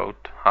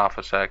about half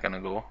a second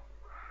ago,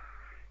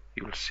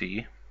 you'll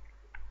see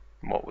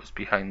what was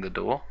behind the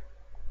door.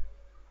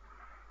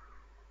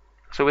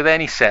 So with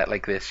any set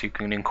like this, you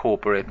can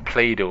incorporate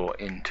Play-Doh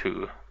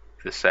into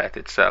the set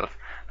itself.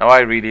 Now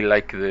I really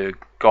like the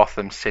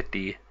Gotham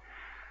City,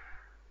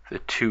 the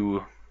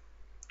two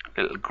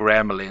little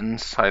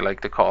gremlins, I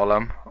like to call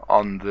them,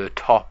 on the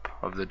top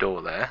of the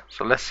door there.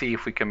 So let's see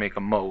if we can make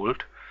a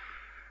mold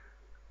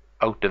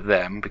out of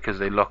them, because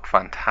they look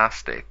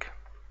fantastic.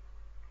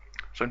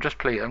 So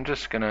I'm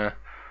just gonna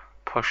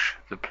push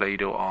the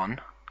Play-Doh on.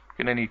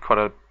 You're gonna need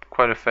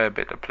quite a fair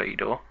bit of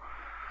Play-Doh,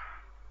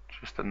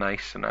 just a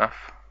nice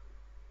enough,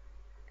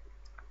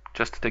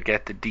 just to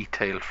get the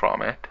detail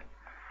from it.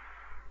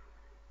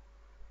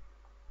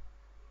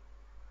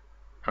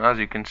 And as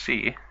you can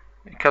see,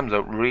 it comes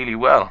out really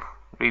well,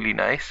 really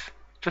nice.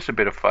 Just a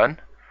bit of fun.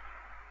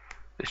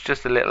 It's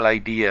just a little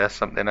idea,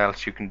 something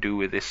else you can do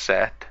with this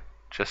set,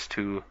 just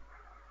to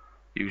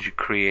use your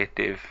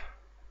creative.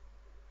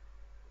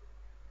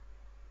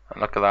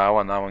 And look at that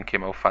one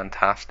came out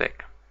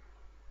fantastic.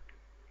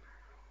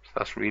 So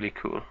that's really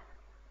cool.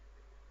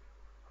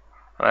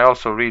 And I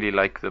also really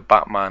like the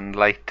Batman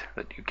light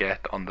that you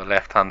get on the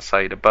left hand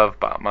side above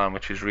Batman,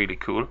 which is really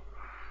cool.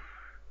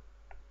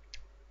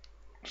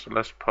 So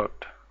let's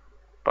put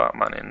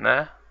Batman in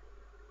there.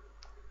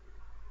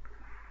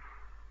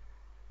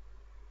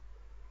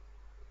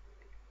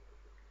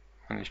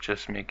 And it's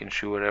just making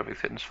sure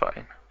everything's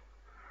fine.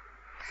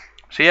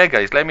 So yeah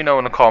guys, let me know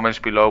in the comments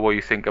below what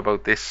you think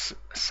about this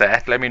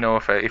set. Let me know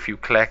if you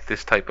collect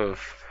this type of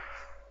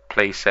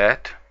play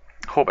set.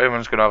 Hope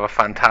everyone's going to have a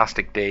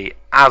fantastic day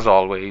as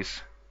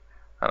always,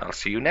 and I'll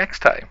see you next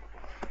time.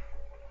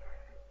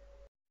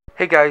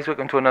 Hey guys,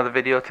 welcome to another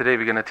video. Today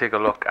we're going to take a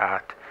look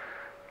at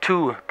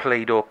two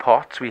Play-Doh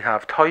pots. We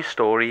have Toy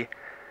Story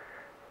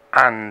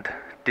and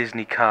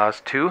Disney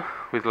Cars 2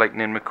 with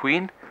Lightning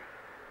McQueen.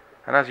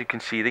 And as you can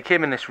see, they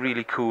came in this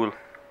really cool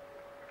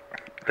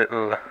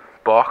little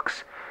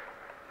box,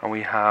 and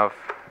we have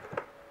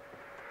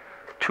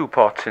two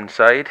pots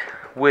inside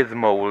with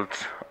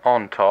molds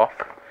on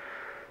top.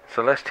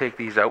 So let's take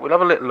these out. We'll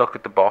have a little look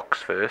at the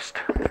box first,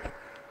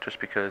 just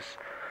because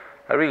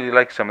I really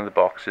like some of the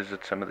boxes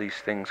that some of these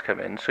things come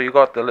in. So you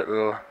got the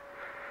little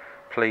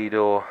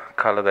Play-Doh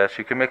colour there, so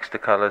you can mix the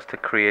colours to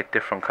create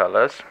different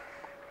colours.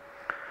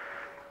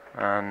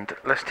 And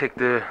let's take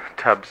the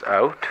tubs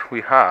out.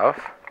 We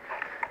have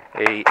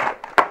a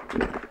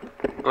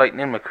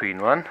Lightning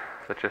McQueen one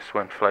that just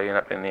went flying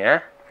up in the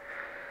air,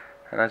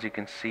 and as you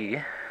can see,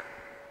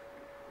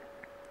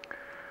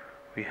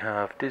 we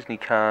have Disney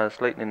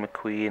Cars, Lightning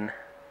McQueen.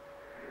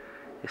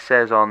 It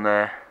says on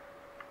there,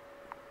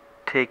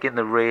 taking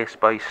the race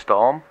by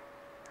storm,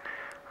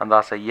 and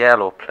that's a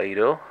yellow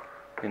Play-Doh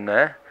in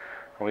there.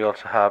 And we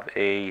also have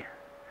a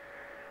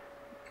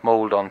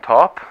mold on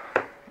top.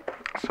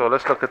 So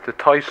let's look at the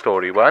Toy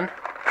Story one,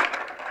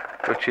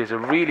 which is a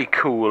really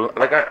cool,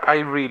 like I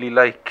really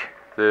like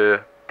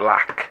the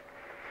black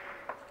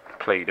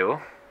Play-Doh.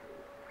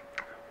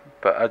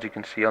 But as you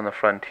can see on the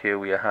front here,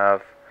 we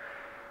have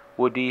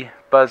Woody,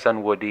 Buzz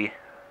and Woody,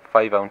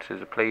 5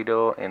 ounces of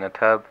Play-Doh in a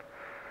tub,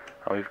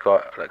 and we've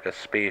got like a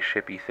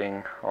spaceshipy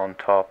thing on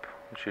top,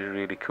 which is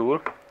really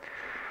cool.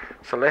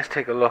 So let's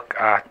take a look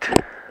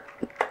at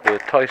the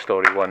Toy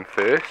Story one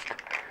first.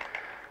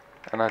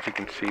 And as you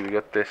can see, we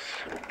got this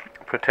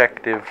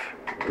protective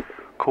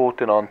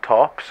coating on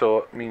top, so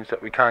it means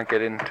that we can't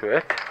get into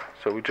it.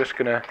 So we're just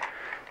gonna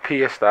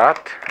pierce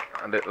that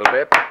a little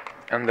bit,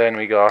 and then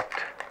we got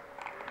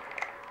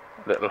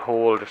little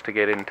hole just to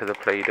get into the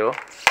Play-Doh.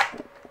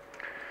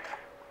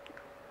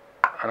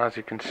 And as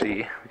you can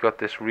see, we got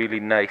this really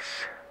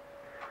nice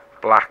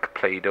black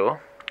Play-Doh.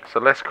 So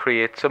let's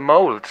create some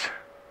molds.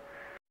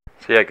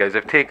 So yeah guys,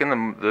 I've taken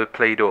the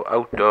Play-Doh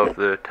out of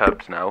the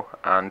tubs now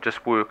and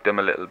just worked them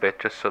a little bit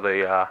just so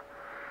they are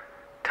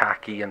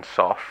tacky and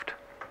soft.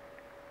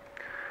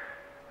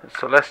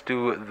 So let's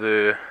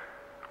do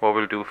what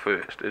we'll do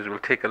first is we'll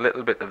take a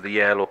little bit of the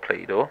yellow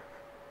Play-Doh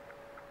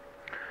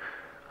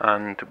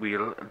and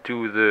we'll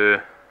do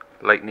the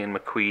Lightning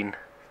McQueen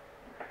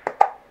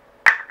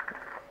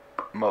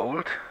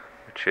mold,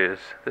 which is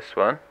this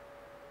one,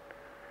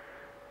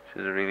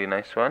 which is a really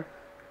nice one.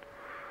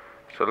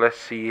 So let's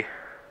see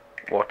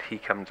what he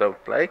comes out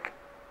like.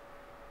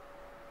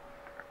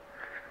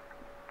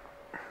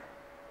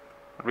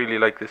 I really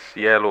like this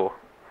yellow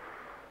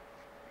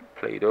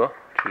Play-Doh,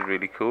 which is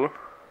really cool.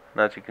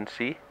 And as you can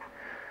see,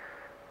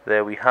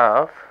 there we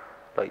have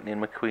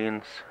Lightning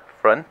McQueen's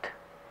front,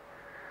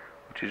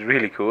 which is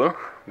really cool.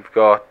 We've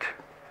got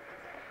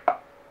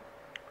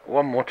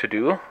one more to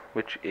do,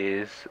 which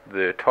is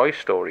the Toy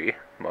Story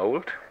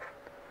mold.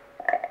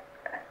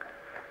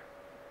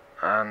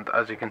 And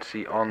as you can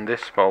see on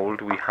this mold,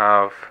 we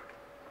have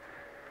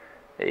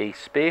a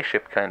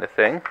spaceship kind of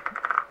thing.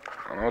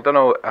 And I don't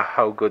know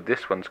how good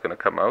this one's going to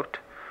come out,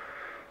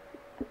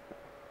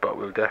 but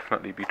we'll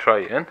definitely be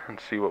trying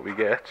and see what we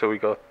get. So we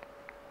got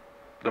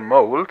the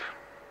mold.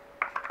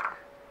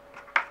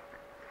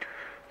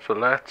 So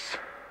let's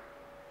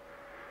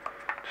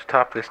just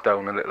tap this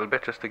down a little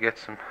bit just to get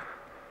some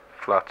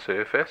flat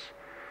surface.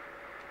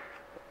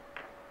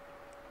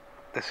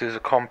 This is a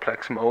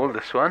complex mold,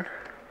 this one.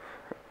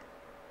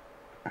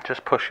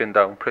 Just pushing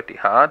down pretty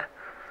hard.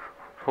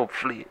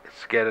 Hopefully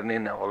it's getting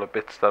in all the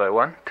bits that I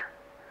want.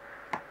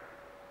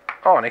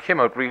 Oh, and it came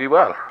out really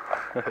well.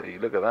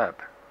 Look at that.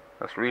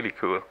 That's really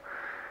cool.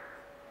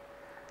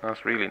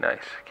 That's really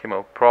nice. Came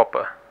out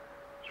proper.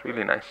 It's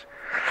really nice.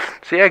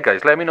 So yeah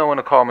guys, let me know in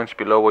the comments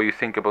below what you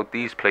think about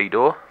these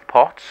Play-Doh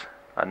pots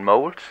and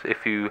molds, if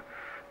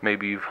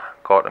maybe you've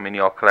got them in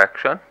your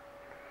collection.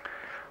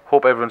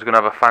 Hope everyone's going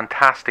to have a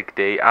fantastic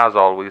day as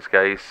always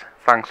guys.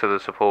 Thanks for the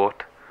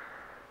support,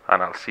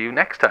 and I'll see you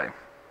next time.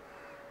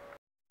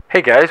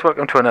 Hey guys,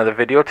 welcome to another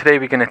video. Today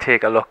we're going to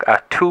take a look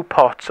at 2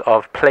 pots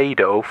of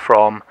Play-Doh,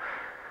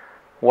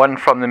 one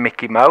from the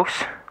Mickey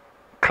Mouse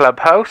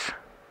Clubhouse,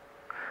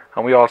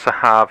 and we also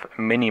have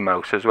Minnie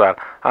Mouse as well.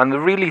 And the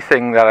really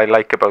thing that I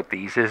like about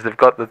these is they've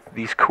got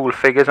these cool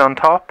figures on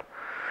top,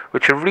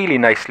 which are really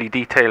nicely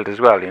detailed as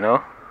well, you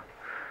know,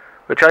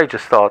 which I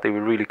just thought they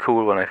were really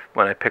cool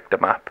when I picked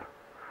them up.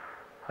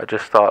 I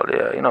just thought,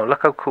 yeah, you know,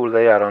 look how cool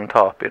they are on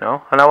top, you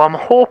know. And now I'm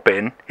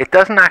hoping it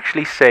doesn't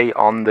actually say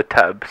on the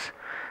tubs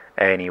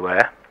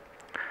anywhere.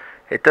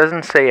 It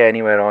doesn't say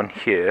anywhere on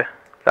here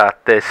that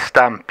there's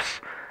stamps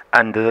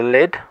under the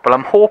lid. Well,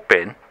 I'm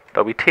hoping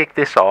that we take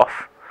this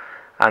off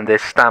and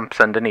there's stamps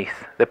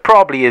underneath. There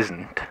probably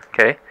isn't,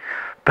 okay,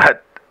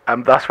 but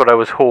that's what I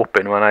was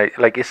hoping when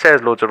it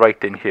says loads of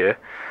writing here.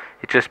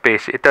 It just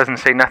basically, it doesn't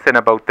say nothing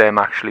about them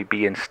actually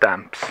being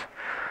stamps,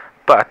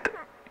 but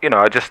you know,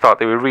 I just thought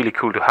they were really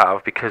cool to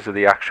have because of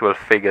the actual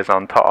figures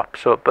on top.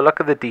 So, but look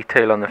at the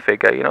detail on the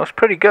figure, you know, it's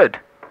pretty good.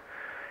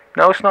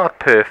 You know, it's not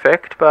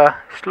perfect, but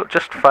it's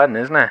just fun,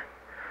 isn't it?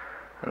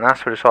 And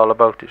that's what it's all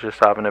about, it's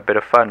just having a bit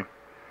of fun.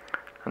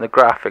 And the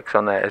graphics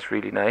on there is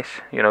really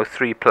nice, you know,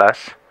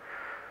 3+,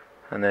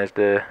 and there's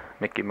the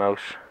Mickey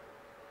Mouse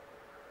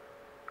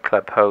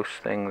Clubhouse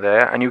thing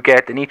there. And you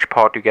get, in each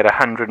pot, you get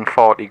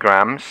 140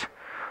 grams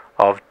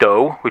of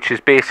dough, which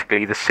is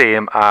basically the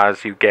same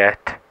as you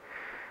get,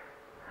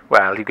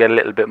 well, you get a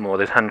little bit more.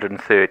 There's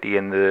 130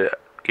 in the,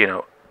 you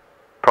know,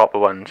 proper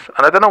ones.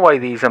 And I don't know why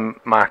these are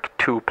marked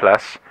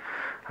 2+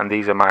 and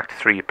these are marked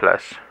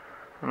 3+.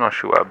 I'm not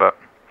sure, but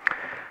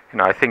you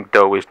know, I think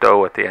dough is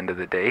dough at the end of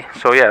the day.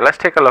 So yeah, let's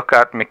take a look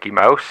at Mickey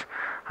Mouse,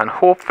 and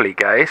hopefully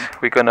guys,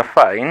 we're gonna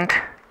find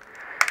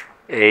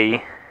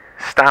a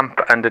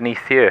stamp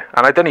underneath here.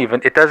 And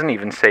it doesn't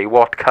even say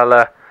what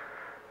colour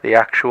the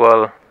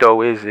actual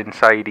dough is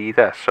inside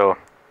either. So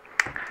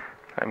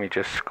let me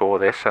just score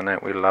this and then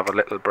we'll have a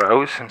little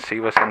browse and see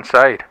what's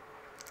inside.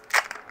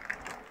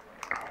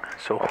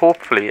 So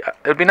hopefully,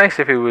 it'd be nice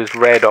if it was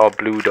red or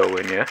blue dough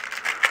in here,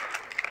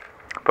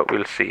 but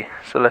we'll see.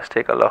 So let's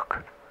take a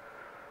look.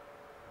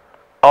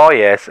 Oh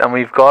yes, and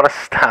we've got a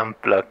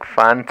stamp, look,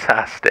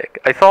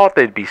 fantastic. I thought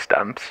they'd be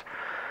stamps,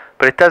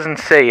 but it doesn't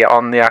say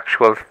on the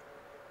actual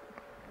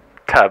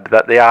tub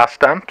that they are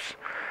stamps,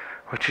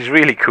 which is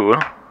really cool.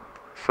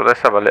 So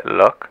let's have a little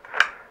look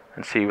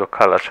and see what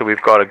colour. So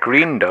we've got a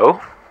green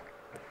dough,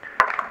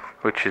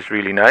 which is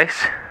really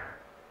nice.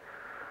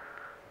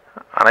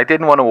 And I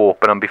didn't want to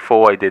open them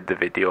before I did the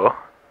video.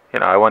 You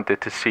know, I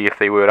wanted to see if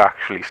they were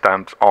actually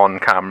stamps on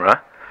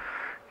camera.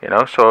 You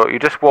know, so you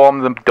just warm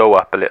the dough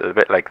up a little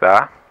bit like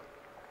that,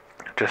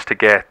 just to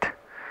get,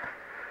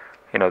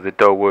 you know, the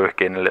dough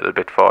working a little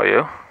bit for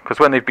you. Because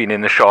when they've been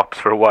in the shops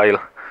for a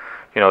while,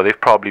 you know,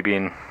 they've probably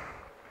been,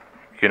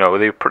 you know,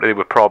 they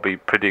were probably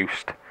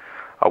produced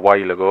a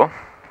while ago.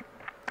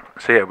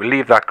 So yeah, we'll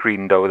leave that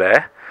green dough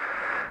there,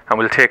 and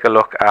we'll take a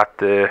look at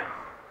the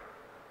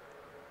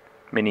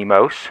Minnie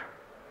Mouse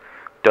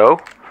dough,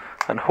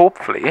 and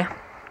hopefully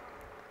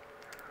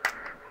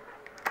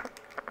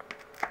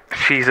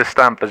she's a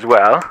stamp as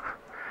well.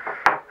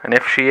 And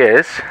if she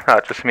is,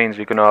 that just means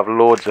we're going to have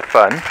loads of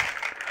fun.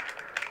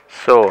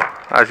 So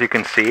as you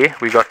can see,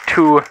 we got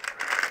 2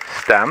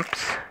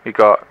 stamps. We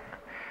got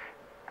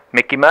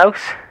Mickey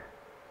Mouse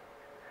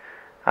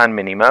and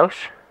Minnie Mouse.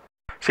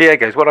 So yeah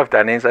guys, what I've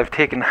done is I've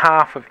taken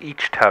half of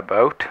each tub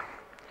out,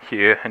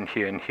 here and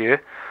here and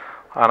here,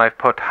 and I've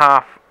put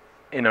half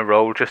in a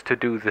roll just to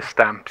do the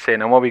stamps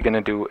in. And what we're going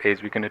to do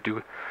is we're going to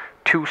do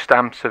 2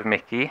 stamps of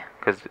Mickey,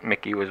 because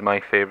Mickey was my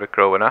favourite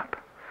growing up,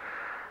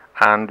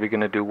 and we're going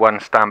to do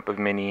 1 stamp of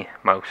Minnie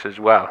Mouse as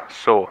well.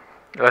 So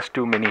let's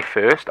do Minnie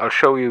first. I'll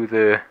show you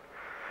the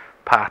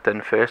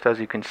pattern first. As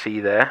you can see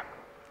there,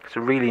 it's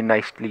a really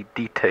nicely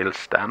detailed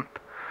stamp.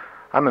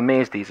 I'm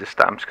amazed these are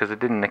stamps because I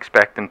didn't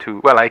expect them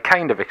to. Well, I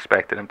kind of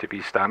expected them to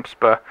be stamps,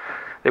 but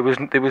there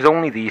was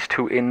only these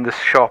two in the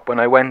shop when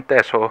I went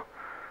there, so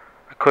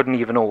I couldn't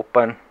even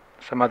open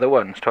some other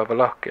ones to have a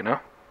look, you know,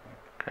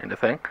 kind of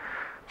thing.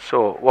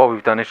 So what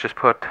we've done is just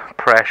put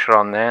pressure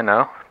on there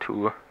now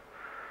to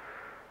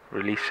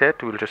release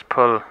it. We'll just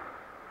pull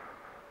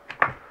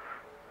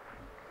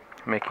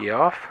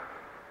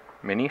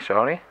Minnie,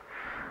 sorry.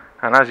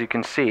 And as you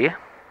can see,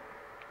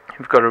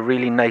 we've got a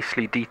really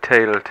nicely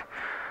detailed.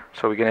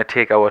 So we're going to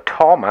take our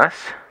Thomas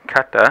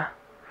cutter.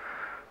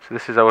 So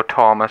this is our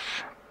Thomas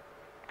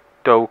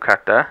dough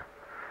cutter,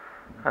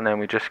 and then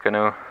we're just going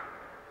to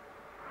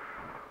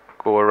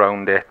go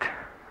around it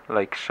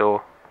like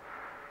so.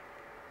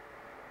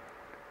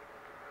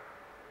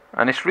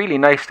 And it's really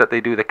nice that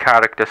they do the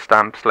character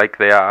stamps like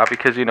they are,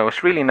 because, you know,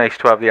 it's really nice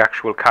to have the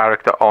actual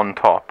character on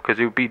top, because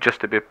it would be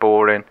just a bit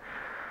boring,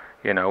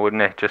 you know,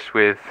 wouldn't it, just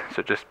with,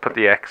 so just put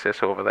the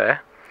excess over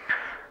there.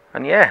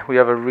 And yeah, we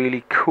have a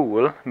really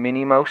cool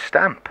Minnie Mouse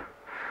stamp.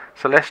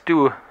 So let's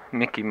do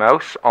Mickey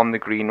Mouse on the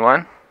green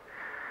one.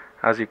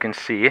 As you can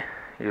see,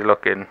 he's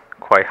looking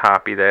quite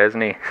happy there, isn't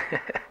he?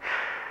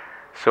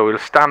 So we'll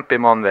stamp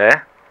him on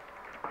there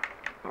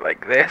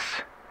like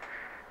this,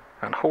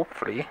 and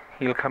hopefully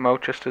he'll come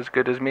out just as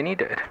good as Minnie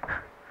did.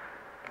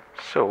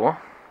 So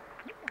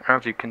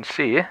as you can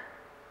see,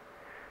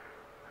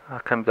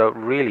 that comes out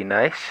really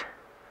nice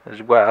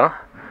as well.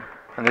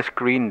 And this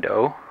green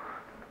dough,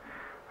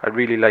 I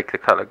really like the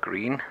colour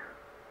green.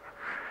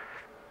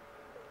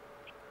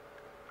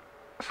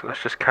 So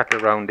let's just cut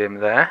around him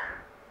there.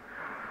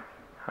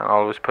 And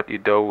always put your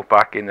dough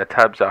back in the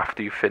tubs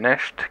after you've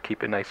finished to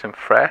keep it nice and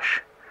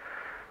fresh.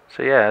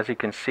 So yeah, as you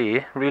can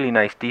see, really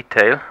nice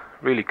detail,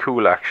 really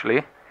cool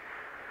actually.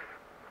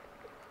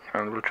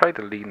 And we'll try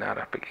to lean that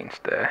up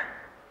against there.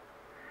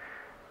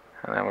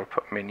 And then we'll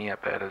put Minnie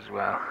up there as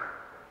well.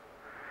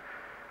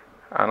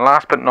 And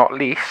last but not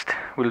least,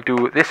 we'll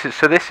do this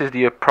is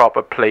the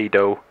proper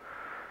Play-Doh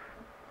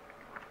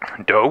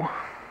dough.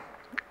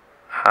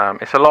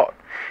 It's a lot.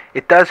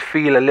 It does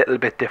feel a little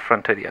bit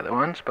different to the other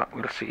ones, but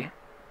we'll see.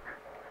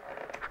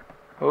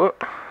 Oh,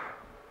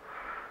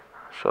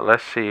 so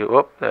let's see.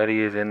 Oh, there he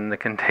is in the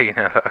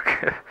container.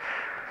 Look.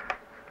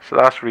 So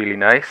that's really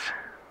nice.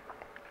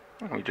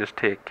 We just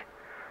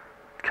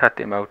cut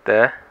him out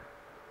there.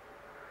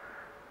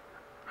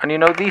 And you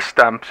know, these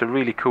stamps are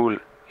really cool.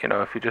 You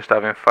know, if you're just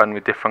having fun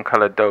with different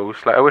coloured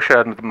doughs. Like, I wish I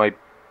had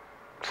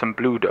some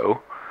blue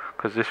dough,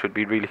 because this would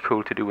be really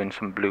cool to do in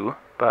some blue.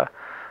 But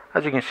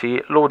as you can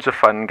see, loads of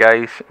fun,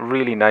 guys.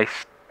 Really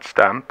nice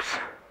stamps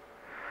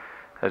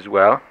as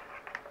well.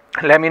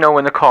 Let me know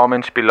in the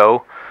comments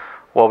below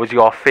what was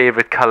your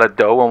favourite coloured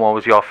dough and what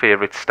was your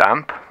favourite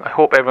stamp. I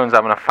hope everyone's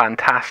having a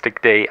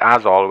fantastic day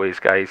as always,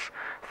 guys.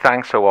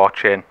 Thanks for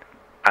watching,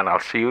 and I'll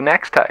see you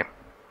next time.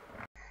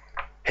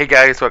 Hey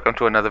guys, welcome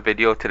to another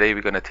video. Today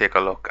we're going to take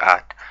a look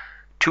at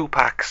 2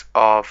 packs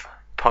of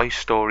Toy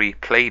Story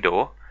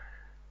Play-Doh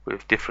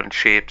with different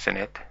shapes in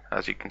it.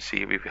 As you can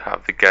see, we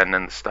have the gun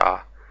and the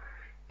star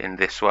in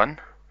this one,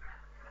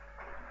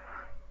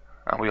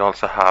 and we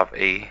also have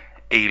a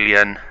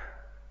alien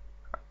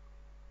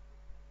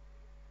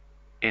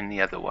in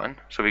the other one.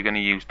 So we're going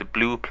to use the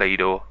blue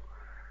Play-Doh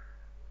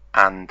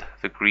and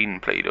the green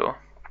Play-Doh.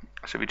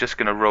 So we're just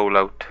going to roll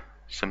out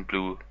some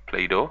blue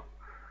Play-Doh,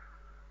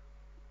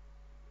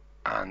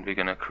 and we're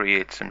going to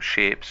create some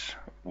shapes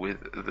with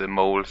the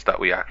molds that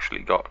we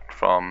actually got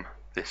from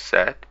this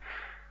set.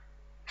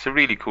 It's a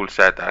really cool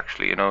set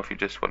actually, you know, if you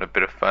just want a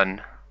bit of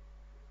fun.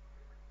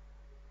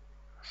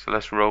 So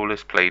let's roll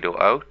this Play-Doh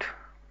out,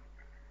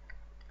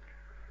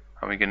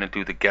 and we're going to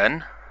do the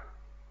gun.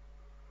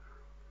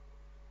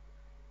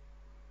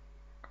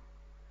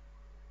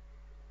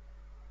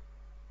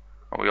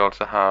 And we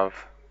also have,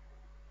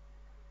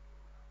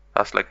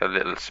 that's like a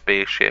little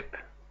spaceship,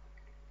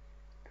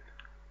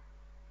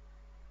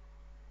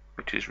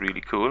 which is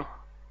really cool.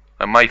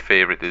 And my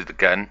favourite is the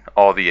gun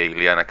or the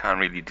alien, I can't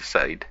really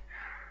decide,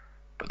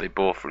 but they're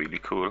both really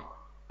cool.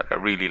 Like, I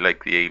really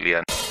like the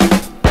alien.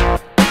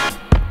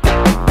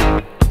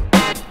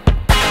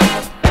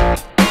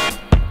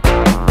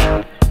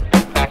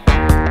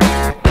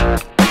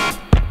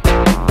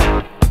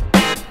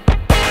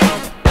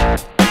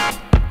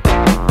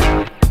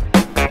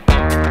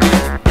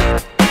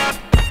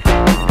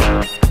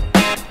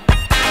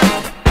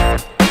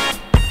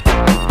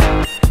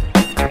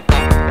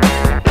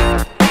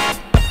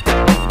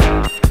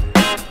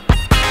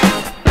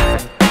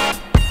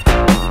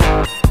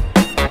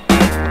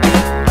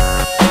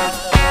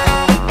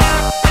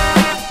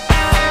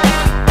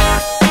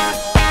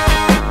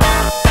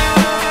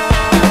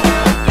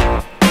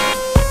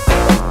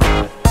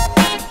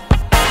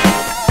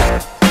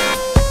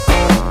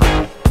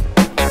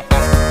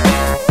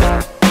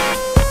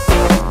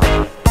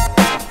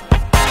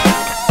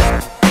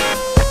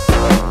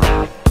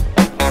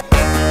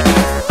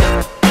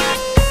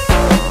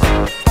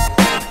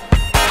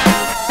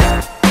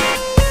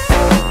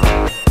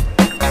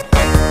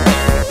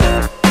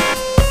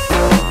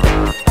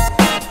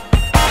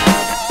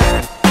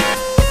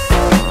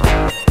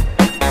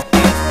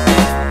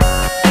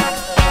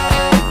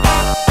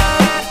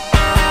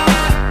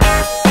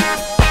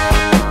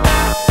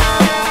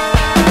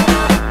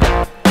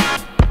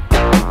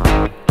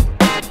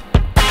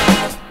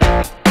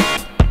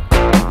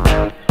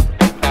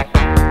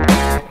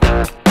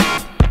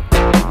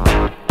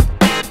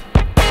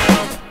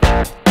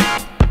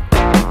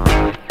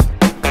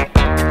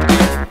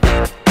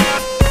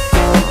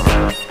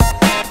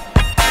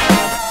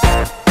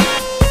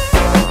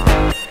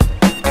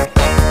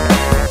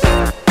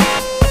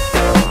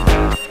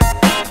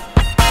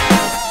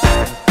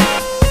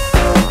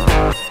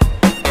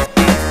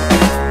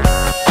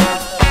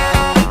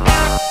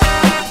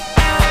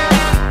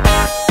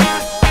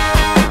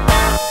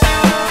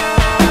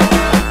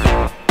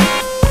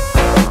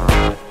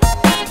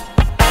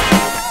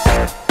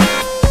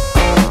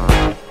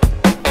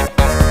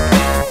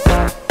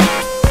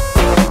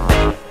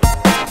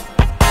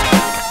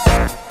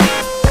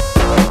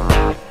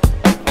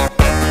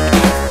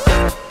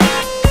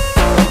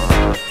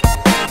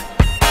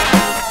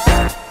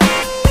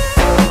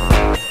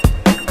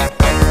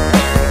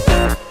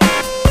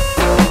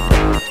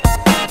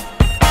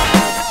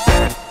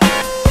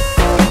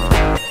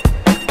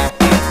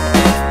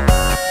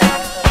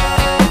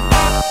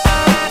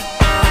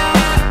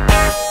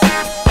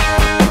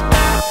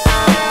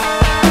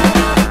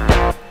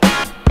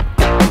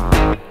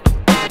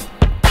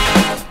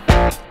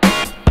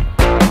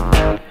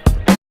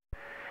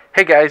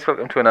 Hey guys,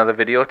 welcome to another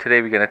video.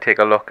 Today we're going to take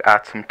a look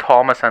at some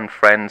Thomas and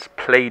Friends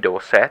Play-Doh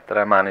set that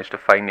I managed to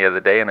find the other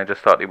day, and I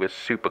just thought it was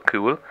super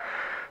cool.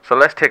 So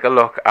let's take a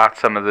look at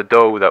some of the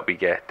dough that we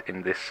get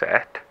in this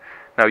set.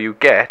 Now you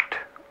get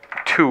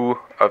 2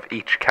 of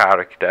each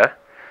character,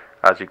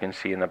 as you can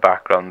see in the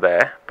background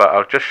there, but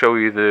I'll just show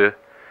you the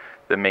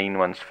main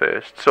ones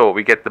first. So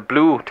we get the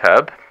blue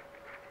tub,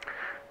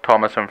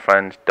 Thomas and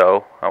Friends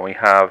dough, and we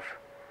have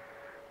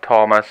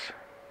Thomas,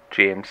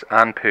 James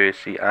and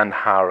Percy and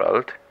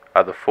Harold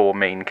are the 4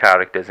 main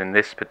characters in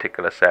this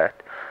particular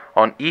set.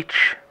 On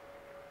each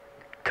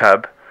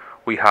tub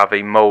we have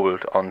a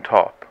mould on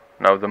top.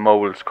 Now the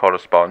moulds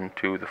correspond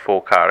to the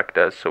 4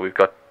 characters, so we've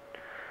got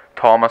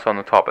Thomas on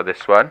the top of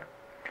this one.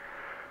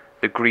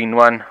 The green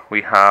one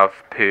we have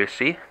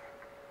Percy.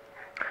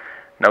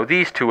 Now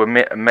these two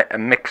are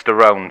mixed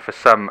around for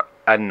some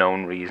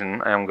unknown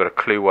reason. I haven't got a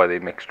clue why they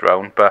mixed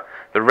around, but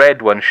the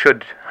red one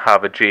should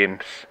have a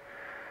James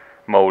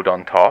mould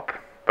on top,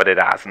 but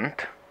it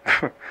hasn't.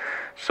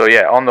 So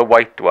yeah, on the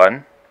white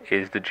one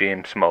is the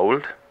James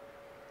mould,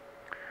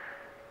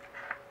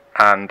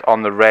 and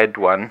on the red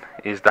one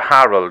is the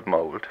Harold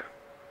mould.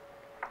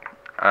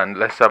 And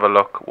let's have a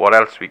look what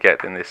else we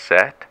get in this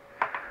set.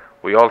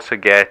 We also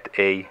get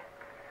a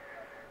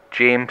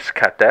James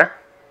cutter.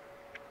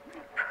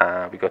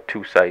 We got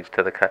 2 sides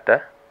to the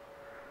cutter.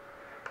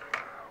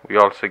 We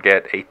also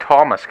get a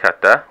Thomas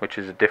cutter, which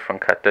is a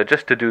different cutter,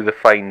 just to do the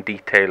fine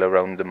detail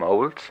around the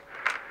moulds.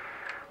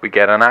 We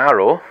get an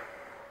arrow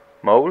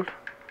mould.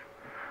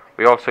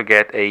 We also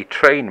get a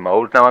train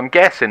mould. Now I'm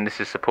guessing this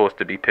is supposed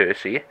to be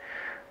Percy,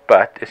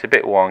 but it's a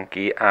bit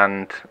wonky,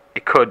 and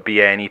it could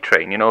be any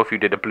train. You know, if you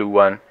did a blue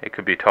one, it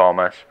could be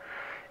Thomas.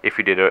 If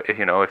you did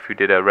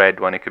a red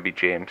one, it could be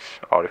James,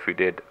 or if you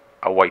did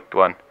a white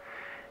one,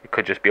 it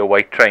could just be a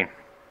white train.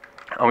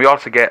 And we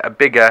also get a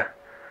bigger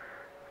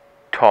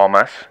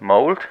Thomas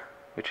mould,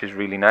 which is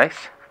really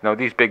nice. Now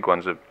these big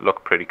ones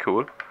look pretty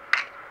cool.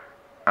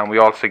 And we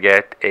also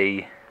get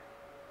a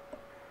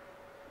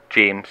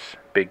James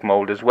big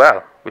mould as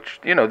well, which,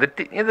 you know, the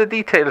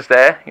details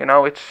there,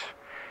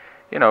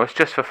 it's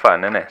just for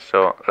fun, isn't it?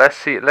 So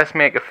let's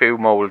make a few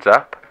moulds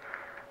up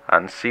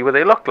and see what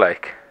they look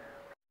like.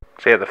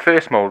 So yeah, the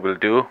first mould we'll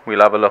do,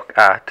 we'll have a look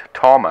at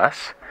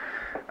Thomas,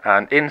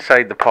 and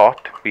inside the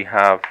pot we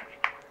have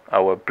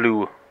our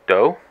blue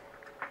dough.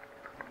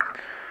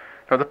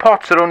 Now the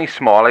pots are only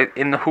small.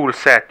 In the whole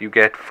set you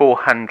get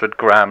 400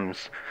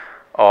 grams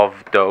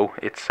of dough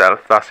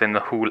itself. That's in the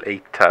whole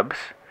 8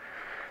 tubs.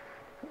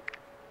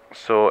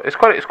 So it's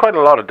quite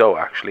a lot of dough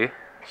actually.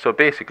 So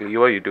basically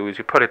what you do is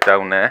you put it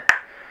down there,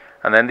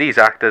 and then these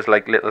act as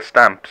like little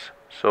stamps.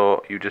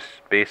 So you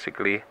just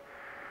basically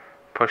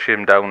push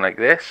him down like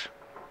this,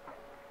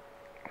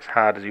 as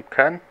hard as you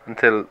can,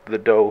 until the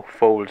dough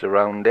folds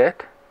around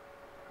it,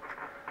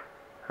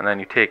 and then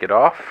you take it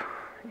off.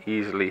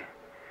 Easily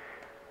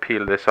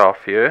peel this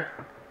off here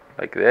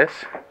like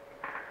this.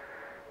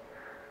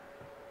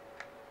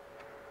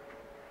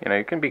 You know,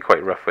 you can be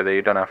quite rough with it,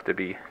 you don't have to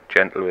be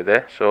gentle with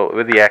it. So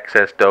with the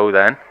excess dough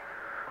then,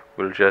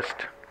 we'll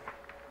just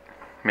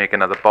make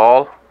another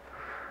ball,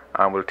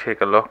 and we'll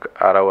take a look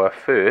at our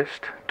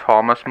first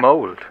Thomas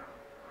mould.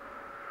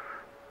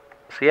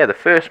 So yeah, the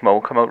first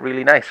mould come out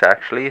really nice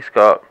actually. It's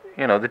got,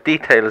 you know, the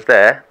details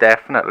there,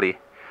 definitely.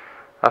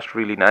 That's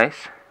really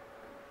nice,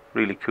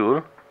 really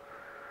cool.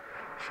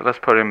 So let's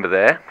put him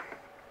there,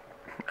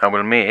 and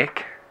we'll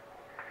make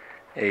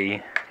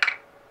a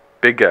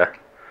bigger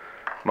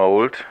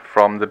mould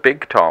from the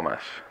big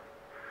Thomas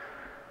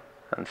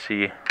and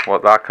see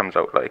what that comes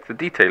out like. The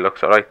detail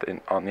looks alright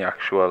on the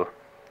actual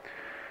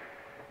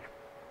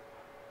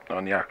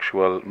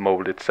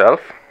mould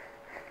itself,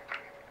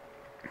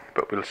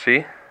 but we'll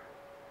see.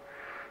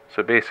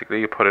 So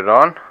basically you put it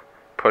on,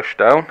 push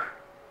down,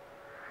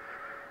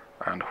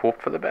 and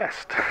hope for the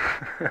best.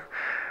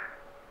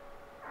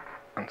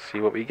 And see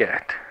what we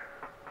get.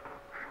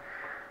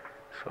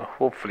 So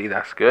hopefully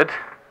that's good.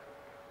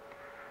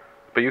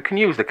 But you can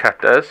use the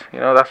cutters, you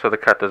know, that's what the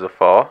cutters are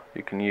for.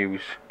 You can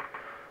use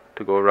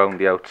to go around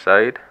the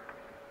outside,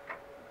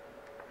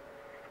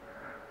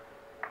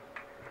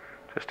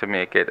 just to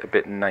make it a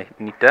bit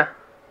neater.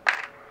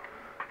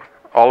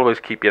 Always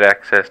keep your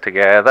excess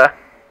together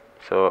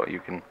so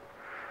you can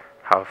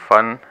have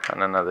fun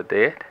on another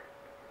date.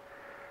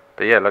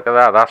 But yeah, look at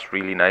that, that's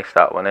really nice,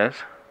 that one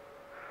is.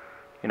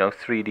 You know,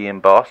 3D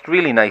embossed,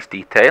 really nice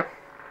detail.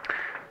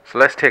 So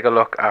let's take a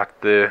look at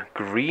the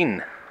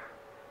green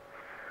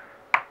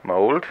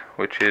mould,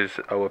 which is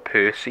our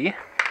Percy,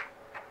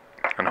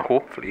 and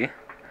hopefully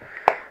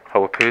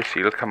our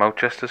Percy will come out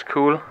just as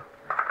cool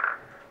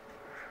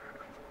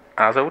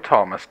as our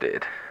Thomas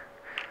did.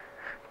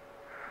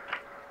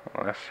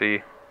 Let's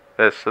see.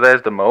 There's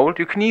the mould.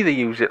 You can either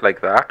use it like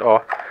that,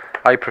 or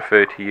I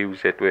prefer to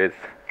use it with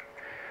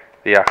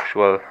the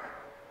actual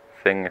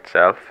thing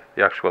itself,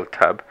 the actual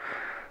tub.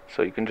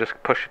 So you can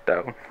just push it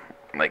down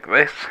like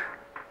this,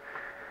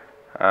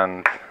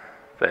 and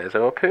there's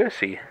our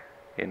Percy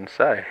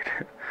inside,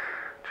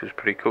 which is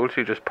pretty cool.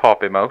 So you just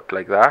pop him out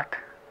like that,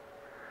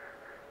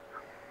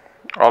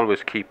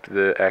 Always keep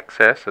the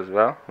excess as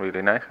well.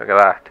 Really nice. Look at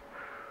that.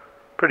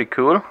 Pretty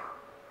cool.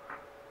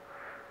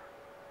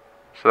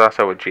 So that's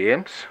our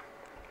James.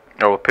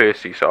 Our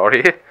Percy,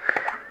 sorry.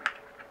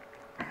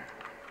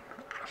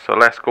 So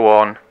let's go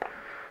on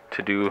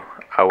to do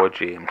our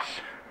James.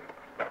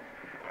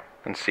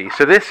 And see.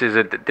 So this is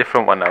a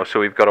different one now. So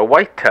we've got a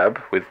white tub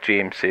with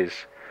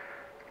James's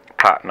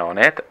pattern on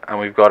it. And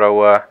we've got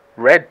our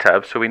red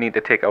tub. So we need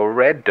to take our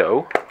red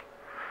dough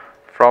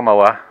from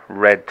our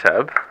red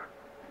tub.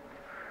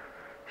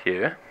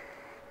 Here.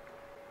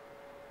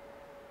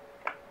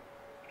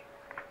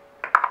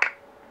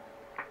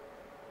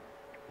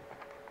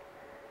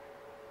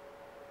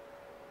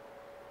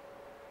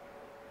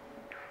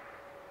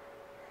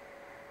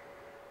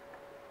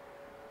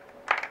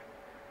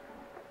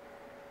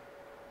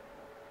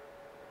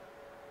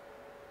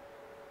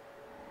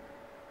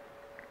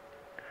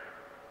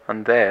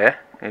 And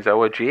there is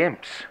our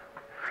James.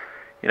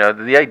 You know,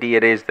 the idea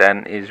is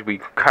then is we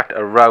cut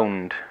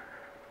around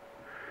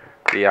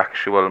the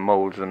actual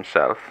molds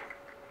themselves.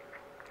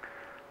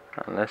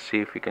 And let's see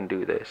if we can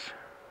do this.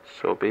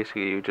 So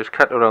basically you just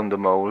cut around the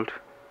mold,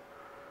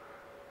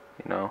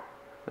 you know,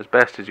 as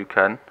best as you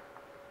can.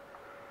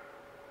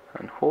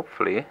 And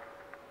hopefully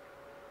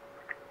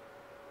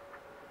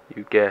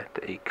you get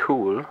a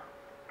cool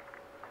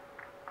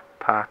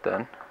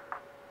pattern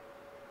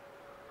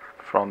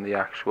from the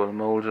actual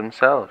molds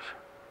themselves,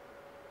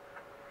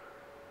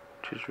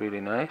 which is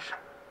really nice.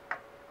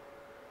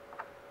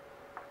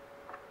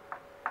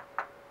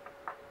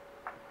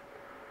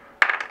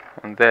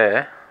 And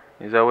there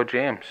is our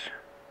James.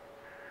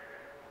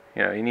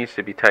 You know, he needs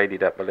to be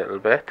tidied up a little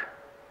bit,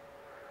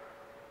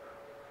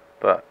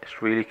 but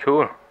it's really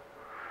cool.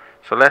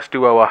 So let's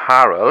do our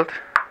Harold.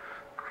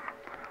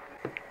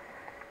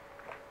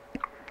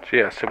 So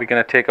yeah, so we're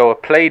going to take our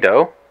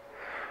Play-Doh,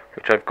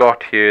 which I've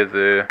got here,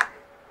 the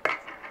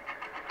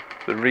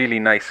really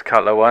nice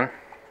colour one,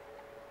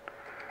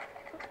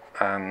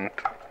 and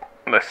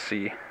let's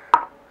see.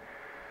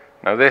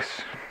 Now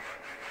this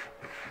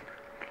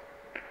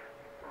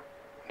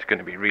is going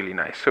to be really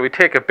nice. So we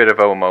take a bit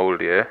of our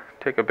mould here,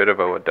 take a bit of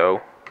our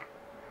dough,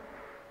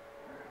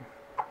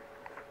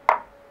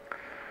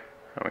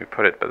 and we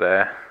put it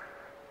there,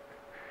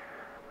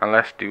 and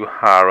let's do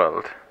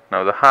Harold.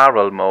 Now the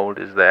Harold mould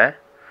is there,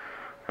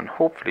 and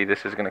hopefully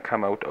this is going to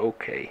come out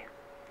okay.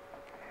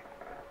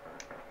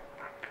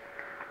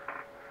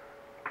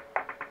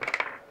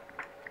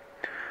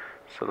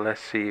 So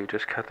let's see, you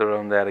just cut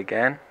around there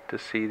again to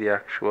see the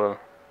actual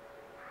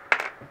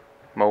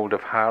mould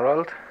of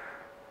Harold.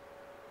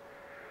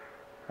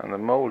 And the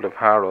mould of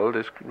Harold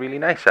is really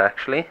nice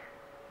actually.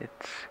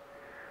 It's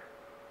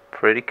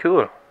pretty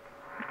cool.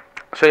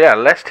 So yeah,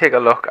 let's take a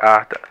look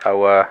at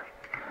our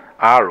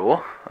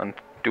arrow and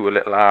do a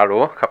little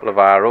arrow, a couple of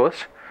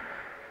arrows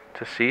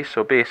to see.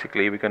 So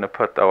basically we're going to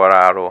put our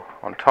arrow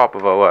on top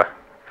of our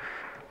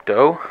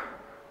dough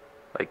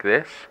like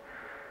this.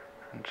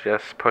 And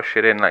just push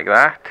it in like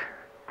that,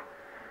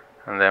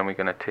 and then we're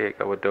going to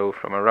take our dough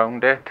from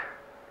around it,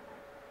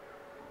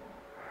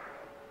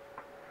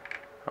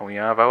 and we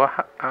have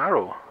our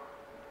arrow,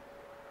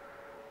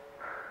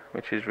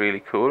 which is really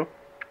cool.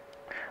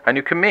 And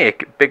you can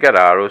make bigger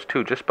arrows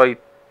too, just by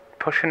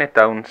pushing it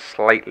down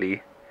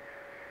slightly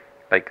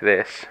like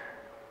this,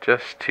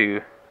 just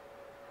to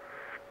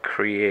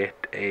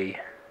create a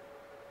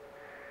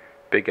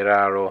bigger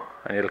arrow,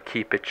 and it'll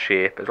keep its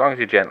shape as long as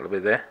you're gentle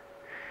with it.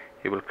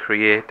 It will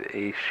create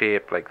a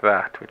shape like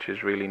that, which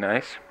is really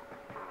nice.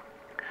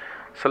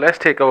 So let's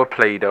take our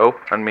Play-Doh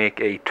and make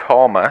a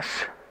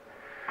Thomas,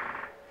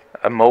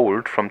 a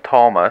mould from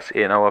Thomas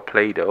in our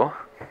Play-Doh,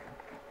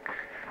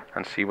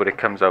 and see what it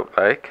comes out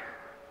like.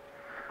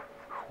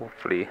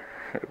 Hopefully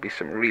it'll be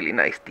some really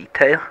nice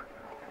detail.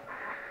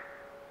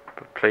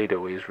 But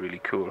Play-Doh is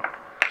really cool.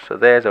 So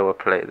there's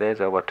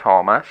our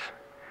Thomas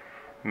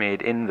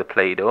made in the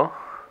Play-Doh.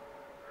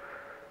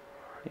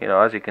 You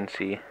know, as you can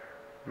see,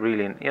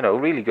 really, you know,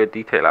 really good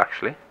detail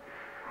actually.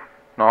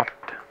 So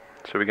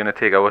we're going to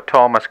take our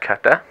Thomas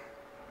cutter,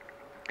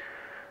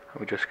 and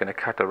we're just going to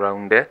cut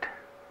around it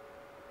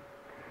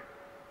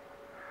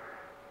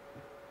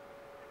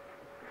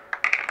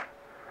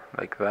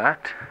like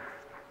that.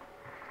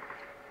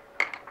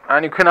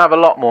 And you can have a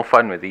lot more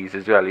fun with these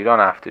as well. You don't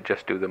have to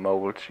just do the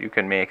molds, you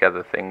can make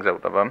other things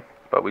out of them,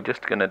 but we're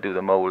just going to do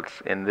the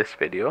molds in this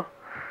video.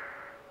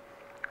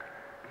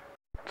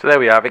 So there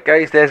we have it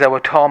guys, there's our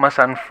Thomas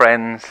and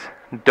Friends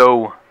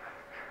dough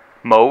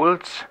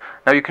molds.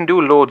 Now you can do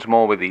loads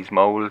more with these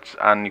molds,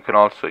 and you can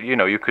also, you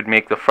know, you could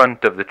make the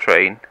front of the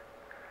train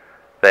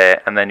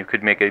there, and then you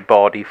could make a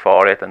body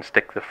for it and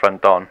stick the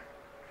front on.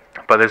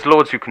 But there's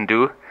loads you can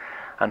do,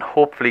 and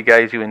hopefully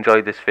guys you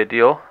enjoyed this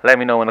video. Let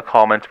me know in the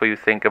comments what you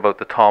think about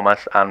the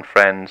Thomas and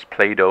Friends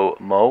Play-Doh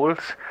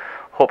molds.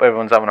 Hope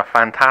everyone's having a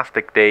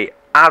fantastic day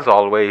as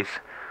always,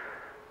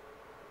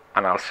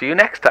 and I'll see you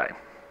next time.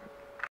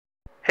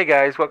 Hey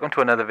guys, welcome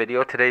to another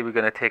video. Today we're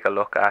going to take a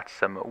look at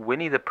some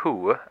Winnie the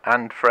Pooh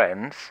and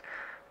Friends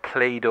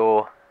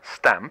Play-Doh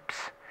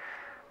stamps.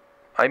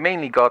 I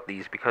mainly got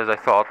these because I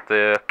thought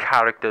the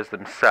characters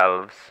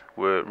themselves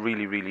were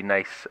really, really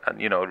nice, and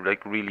you know,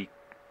 like really,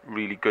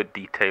 really good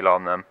detail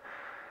on them.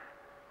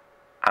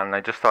 And I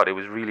just thought it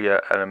was really an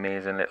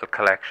amazing little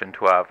collection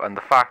to have. And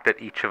the fact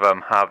that each of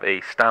them have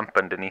a stamp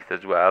underneath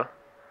as well.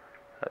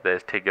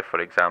 There's Tigger, for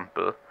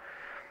example.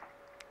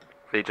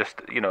 They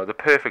just, you know, the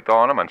perfect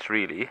ornaments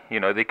really. You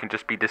know, they can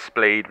just be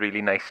displayed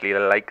really nicely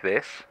like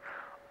this.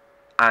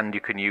 And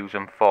you can use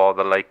them for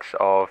the likes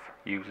of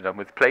using them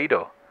with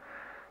Play-Doh.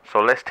 So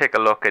let's take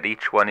a look at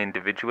each one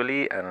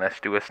individually, and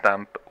let's do a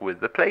stamp with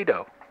the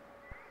Play-Doh.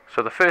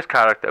 So the first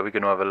character we're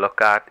going to have a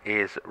look at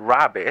is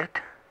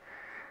Rabbit.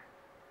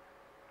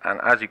 And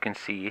as you can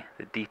see,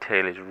 the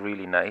detail is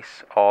really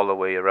nice all the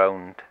way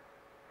around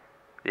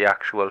the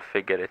actual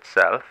figure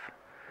itself.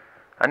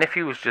 And if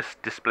you was just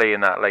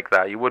displaying that like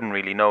that, you wouldn't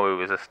really know it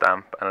was a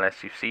stamp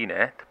unless you've seen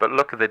it. But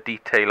look at the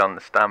detail on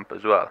the stamp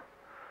as well.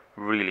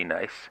 Really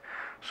nice.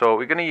 So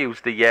we're going to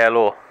use the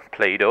yellow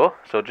Play-Doh.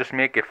 So just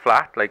make it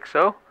flat like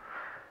so.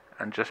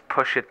 And just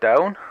push it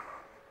down.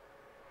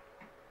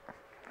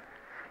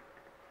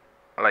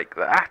 Like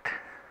that.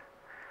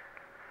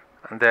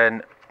 And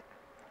then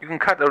you can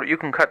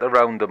cut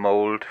around the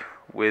mold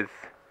with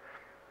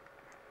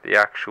the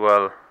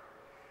actual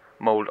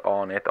mold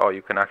on it, or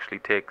you can actually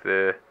take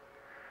the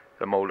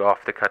mold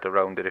off to cut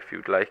around it if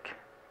you'd like.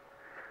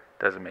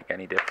 Doesn't make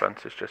any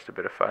difference, it's just a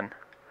bit of fun.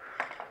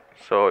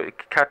 So you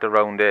cut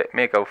around it,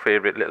 make our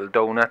favourite little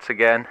donuts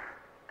again,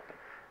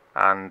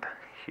 and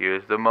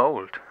here's the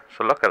mold.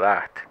 So look at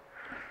that.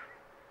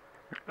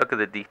 Look at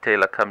the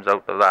detail that comes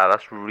out of that.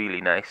 That's really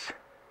nice.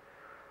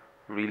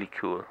 Really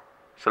cool.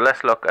 So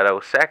let's look at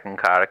our second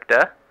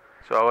character.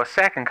 So our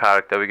second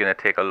character we're going to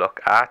take a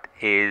look at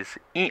is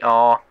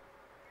Eeyore.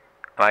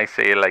 And I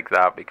say it like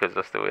that because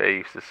that's the way I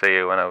used to say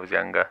it when I was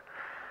younger.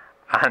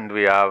 And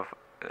we have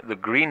the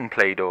green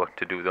Play-Doh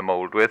to do the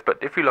mold with. But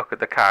if you look at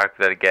the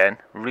character again,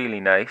 really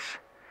nice.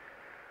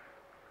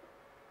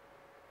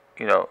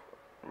 You know,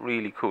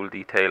 really cool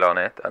detail on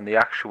it. And the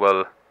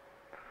actual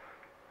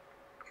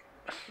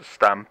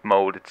stamp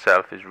mold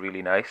itself is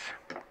really nice.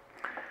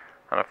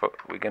 And I thought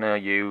we're going to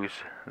use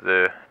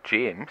the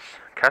James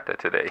cutter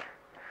today.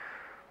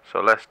 So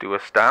let's do a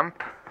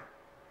stamp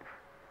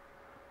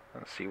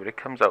and see what it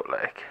comes out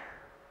like.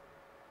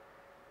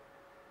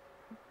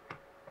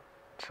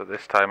 So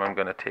this time I'm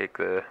going to take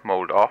the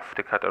mold off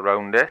to cut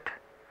around it.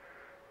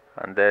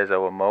 And there's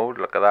our mold.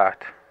 Look at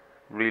that.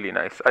 Really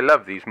nice. I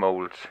love these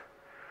molds.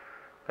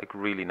 Like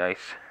really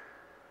nice.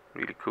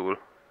 Really cool.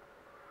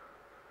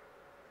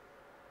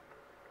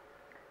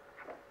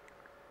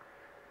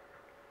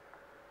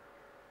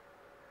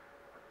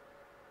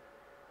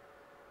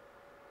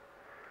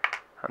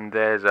 And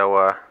there's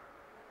our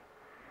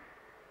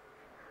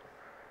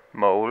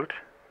mold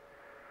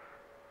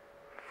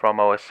from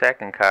our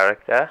second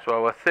character.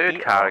 So our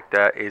third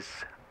character is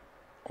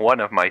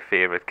one of my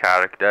favourite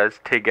characters,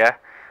 Tigger,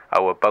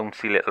 our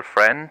bouncy little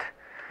friend.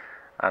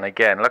 And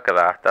again, look at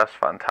that, that's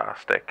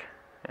fantastic.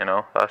 You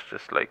know, that's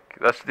just like,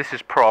 this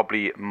is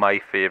probably my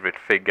favourite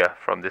figure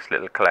from this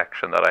little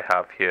collection that I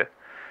have here,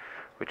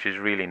 which is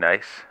really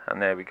nice.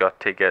 And there we got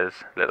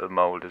Tigger's little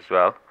mold as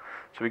well.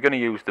 So we're going to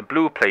use the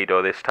blue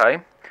Play-Doh this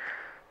time.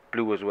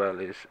 Blue as well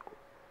is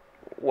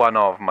one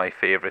of my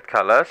favourite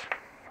colours.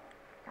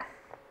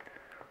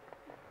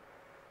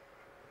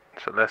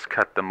 So let's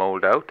cut the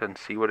mould out and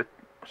see what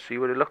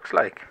it looks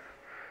like.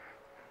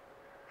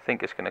 I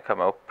think it's going to come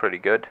out pretty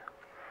good,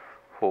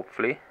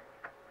 hopefully.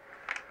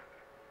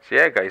 So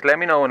yeah guys, let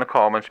me know in the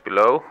comments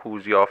below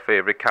who's your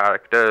favourite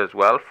character as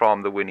well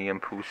from the Winnie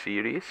and Pooh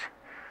series.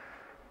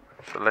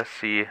 So let's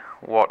see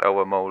what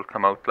our mould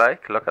come out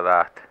like. Look at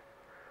that.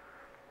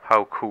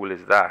 How cool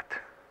is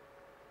that?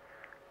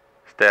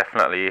 It's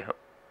definitely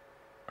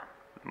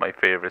my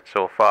favourite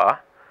so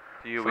far.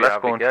 So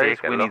let's go and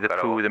take Winnie the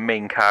Pooh, the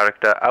main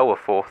character, our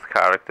fourth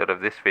character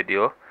of this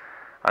video.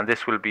 And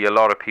this will be a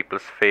lot of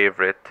people's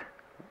favourite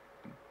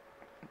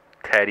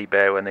teddy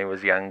bear when they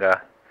was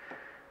younger.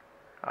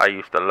 I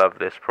used to love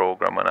this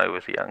program when I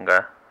was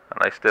younger. And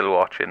I still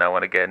watch it now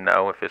and again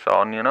now if it's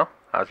on, you know,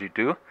 as you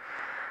do.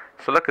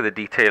 So look at the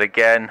detail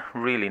again,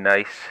 really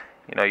nice.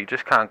 You know, you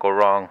just can't go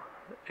wrong.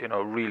 You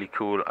know, really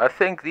cool. I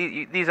think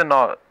these are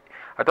not,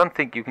 I don't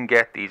think you can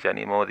get these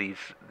anymore, these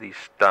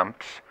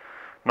stamps.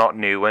 Not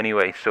new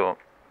anyway, so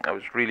I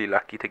was really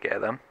lucky to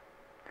get them.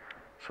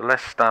 So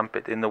let's stamp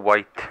it in the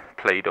white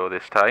Play-Doh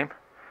this time.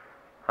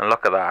 And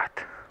look at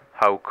that.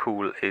 How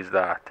cool is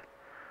that?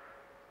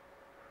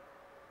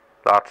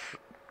 That's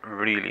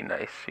really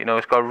nice. You know,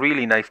 it's got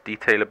really nice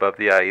detail above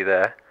the eye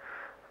there.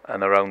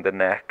 And around the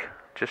neck.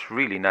 Just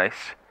really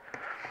nice.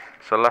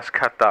 So let's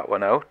cut that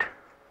one out.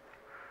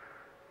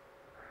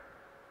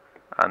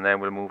 And then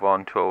we'll move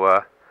on to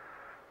our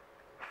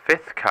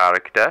fifth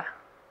character.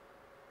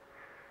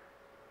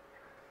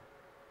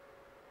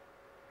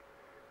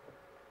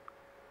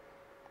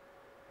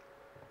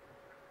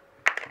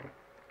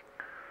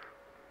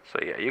 So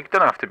yeah, you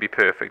don't have to be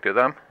perfect with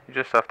them. You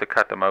just have to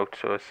cut them out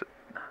so it's,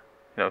 you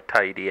know,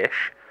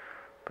 tidy-ish.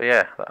 But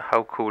yeah,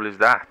 how cool is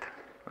that?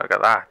 Look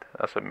at that.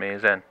 That's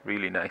amazing.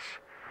 Really nice.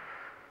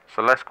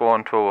 So let's go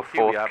on to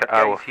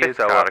our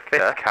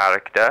fifth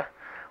character.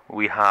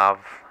 We have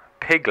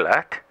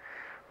Piglet,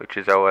 which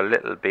is our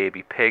little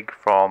baby pig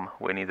from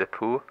Winnie the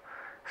Pooh,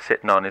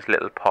 sitting on his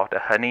little pot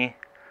of honey.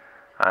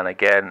 And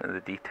again,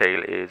 the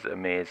detail is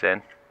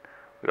amazing.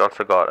 We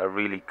also got a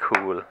really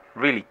cool,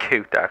 really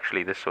cute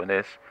actually, this one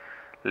is,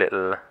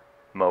 little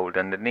mould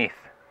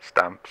underneath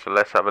stamp. So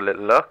let's have a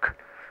little look.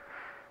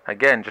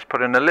 Again, just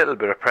putting a little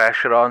bit of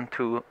pressure on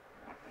to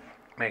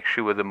make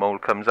sure the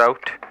mould comes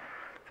out.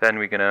 Then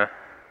we're going to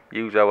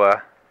use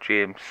our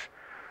James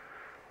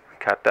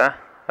cutter.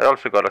 I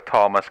also got a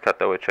Thomas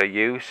cutter which I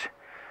use,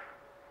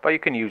 but you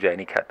can use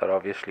any cutter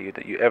obviously.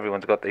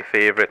 Everyone's got their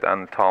favourite,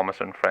 and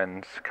Thomas and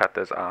Friends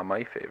cutters are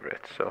my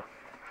favourite. So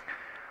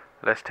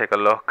let's take a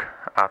look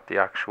at the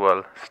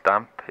actual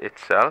stamp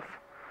itself.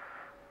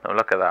 Now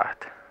look at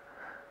that.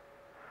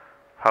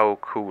 How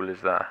cool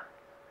is that?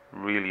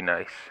 Really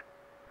nice.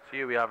 So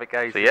here we have it,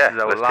 guys. So yeah,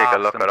 let's take a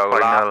look at our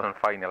last and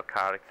final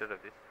character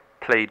of this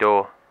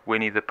Play-Doh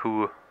Winnie the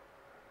Pooh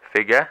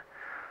figure.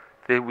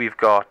 Then we've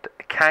got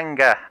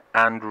Kanga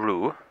and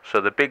Roo. So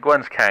the big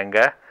one's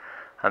Kanga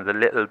and the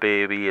little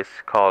baby is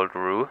called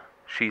Roo.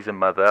 She's a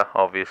mother,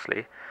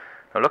 obviously.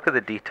 Now look at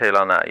the detail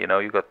on that. You know,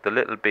 you've got the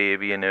little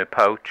baby in her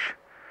pouch.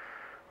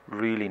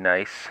 Really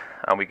nice.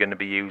 And we're going to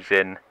be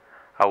using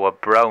our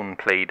brown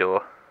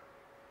Play-Doh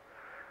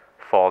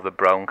for the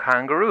brown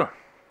kangaroo.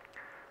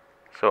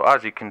 So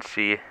as you can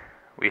see,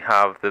 we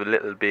have the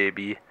little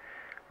baby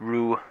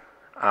Roo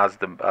as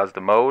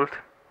the mould,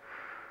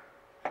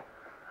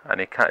 and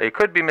it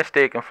could be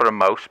mistaken for a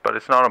mouse, but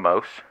it's not a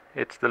mouse.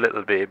 It's the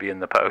little baby in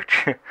the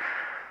pouch.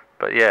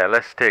 But yeah,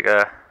 let's take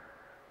a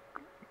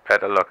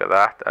better look at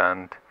that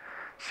and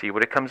see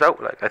what it comes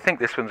out like. I think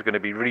this one's going to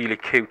be really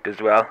cute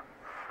as well.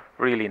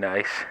 Really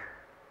nice.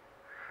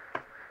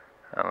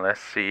 And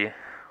let's see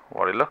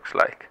what it looks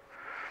like.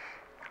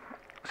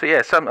 So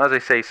yeah, as I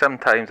say,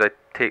 sometimes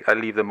I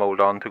leave the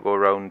mould on to go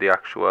around the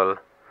actual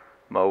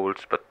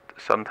moulds, but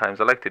sometimes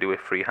I like to do it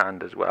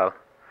freehand as well.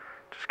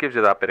 Just gives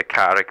you that bit of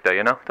character,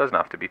 you know. Doesn't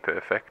have to be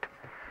perfect.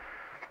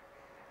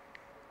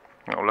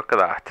 Oh, look at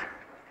that.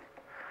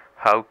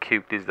 How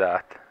cute is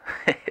that?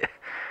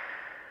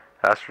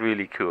 That's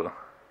really cool.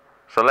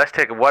 So let's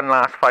take one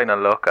last final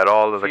look at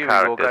all of the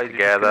characters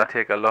together. We're just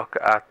take a look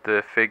at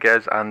the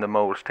figures and the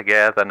moulds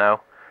together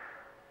now.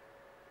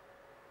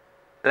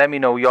 Let me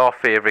know your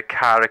favourite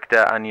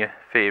character and your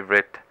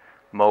favourite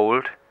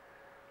mould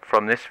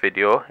from this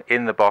video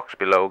in the box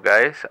below,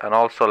 guys. And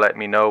also let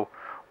me know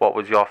what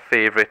was your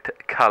favourite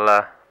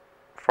colour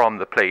from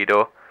the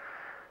Play-Doh.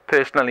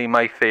 Personally,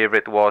 my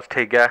favourite was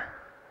Tigger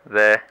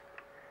there,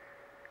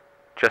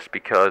 just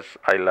because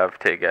I love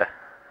Tigger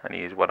and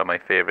he's one of my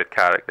favourite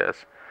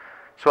characters.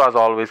 So as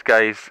always,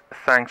 guys,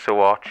 thanks for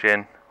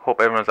watching.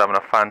 Hope everyone's having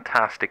a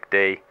fantastic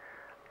day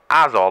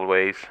as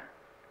always,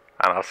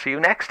 and I'll see you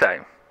next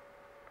time.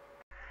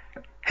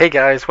 Hey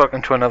guys,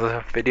 welcome to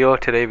another video.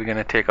 Today we're going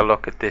to take a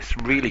look at this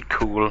really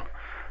cool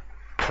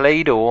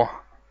Play-Doh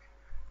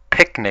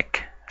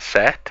picnic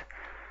set.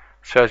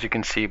 So as you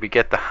can see, we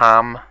get the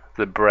ham,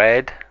 the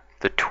bread,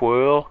 the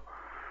twirl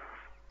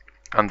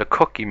and the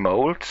cookie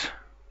molds.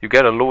 You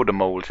get a load of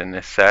molds in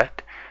this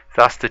set.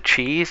 That's the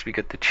cheese. We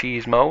get the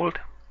cheese mold.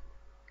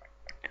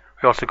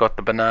 We also got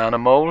the banana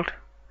mold,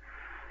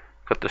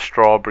 got the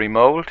strawberry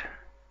mold,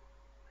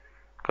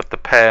 got the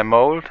pear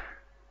mold,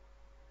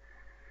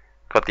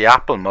 got the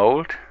apple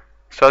mold.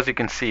 So as you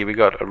can see, we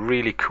got a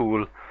really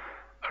cool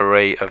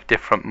array of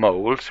different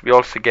molds. We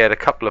also get a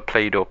couple of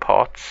Play-Doh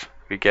pots.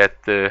 We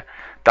get the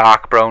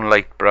dark brown,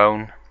 light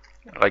brown,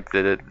 like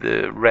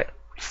the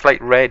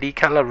slight reddy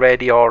colour,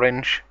 reddy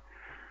orange,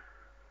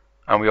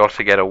 and we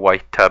also get a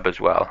white tub as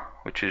well,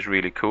 which is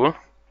really cool.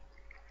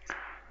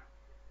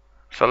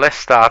 So let's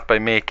start by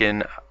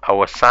making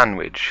our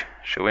sandwich.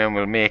 So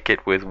we'll make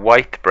it with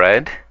white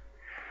bread.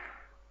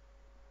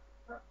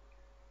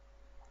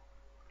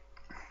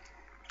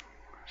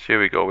 So here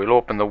we go, we'll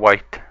open the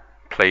white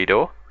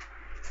Play-Doh.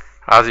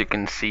 As you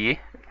can see,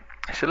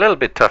 it's a little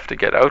bit tough to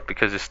get out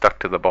because it's stuck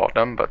to the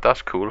bottom, but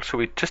that's cool. So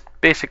we just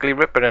basically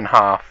rip it in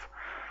half,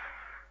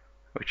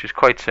 which is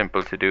quite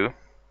simple to do.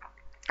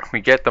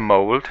 We get the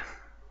mold,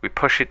 we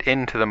push it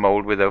into the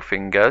mold with our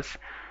fingers.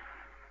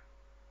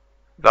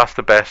 That's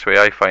the best way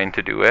I find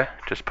to do it.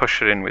 Just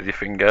push it in with your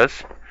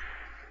fingers.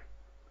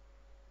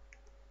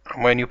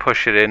 And when you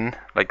push it in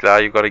like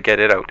that, you've got to get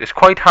it out. It's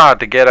quite hard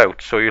to get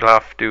out, so you'll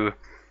have to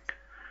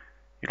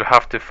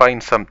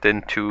find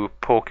something to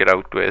poke it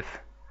out with,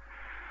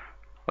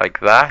 like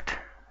that.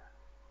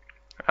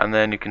 And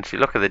then you can see,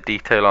 look at the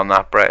detail on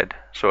that bread.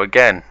 So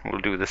again,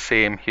 we'll do the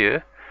same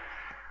here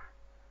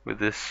with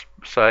this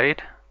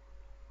side.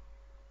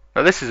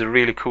 Now this is a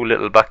really cool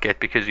little bucket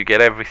because you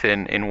get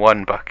everything in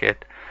one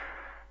bucket.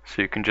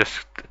 So you can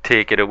just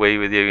take it away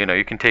with you. You know,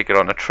 you can take it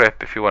on a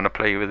trip if you want to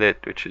play with it,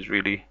 which is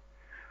really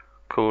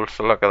cool.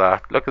 So look at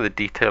that. Look at the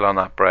detail on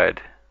that bread.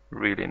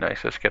 Really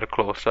nice. Let's get a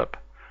close up.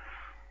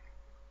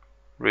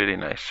 Really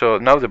nice. So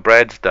now the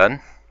bread's done,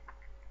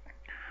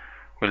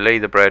 we'll lay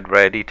the bread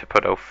ready to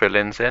put our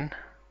fillings in.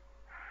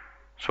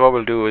 So what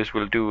we'll do is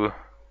we'll do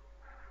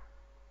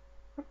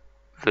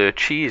the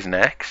cheese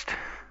next,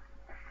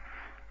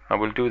 and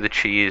we'll do the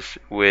cheese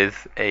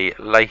with a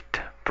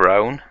light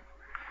brown.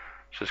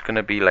 So it's going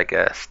to be like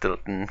a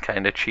Stilton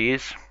kind of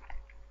cheese.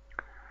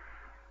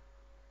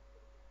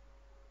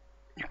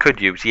 You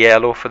could use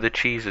yellow for the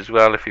cheese as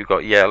well if you've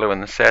got yellow in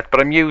the set, but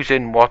I'm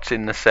using what's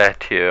in the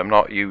set here. I'm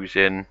not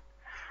using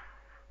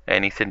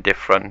anything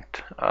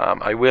different.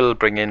 I will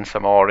bring in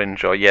some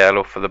orange or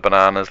yellow for the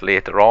bananas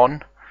later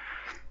on,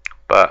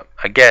 but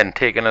again,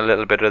 taking a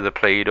little bit of the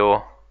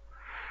Play-Doh,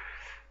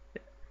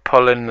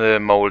 pulling the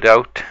mold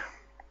out,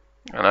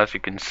 and as you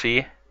can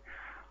see,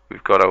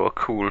 we've got our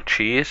cool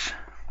cheese.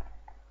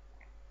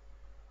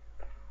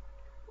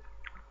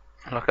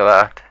 Look at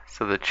that.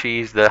 So the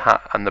cheese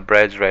and the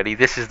bread's ready.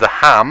 This is the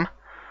ham.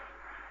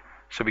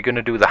 So we're going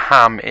to do the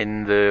ham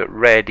in the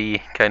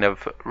ready, kind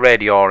of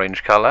ready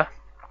orange colour.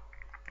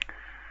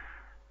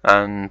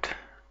 And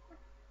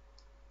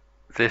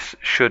this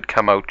should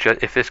come out,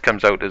 if this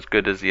comes out as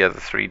good as the other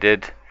three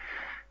did,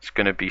 it's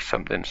going to be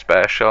something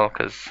special,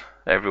 because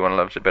everyone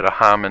loves a bit of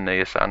ham in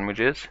their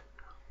sandwiches.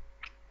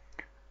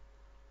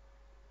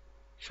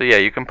 So yeah,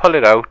 you can pull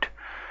it out.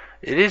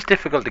 It is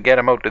difficult to get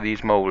them out of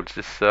these molds.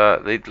 They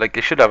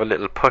should have a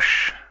little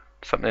push,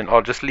 something,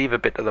 or just leave a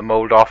bit of the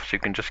mold off so you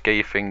can just get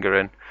your finger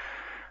in,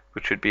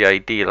 which would be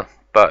ideal.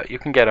 But you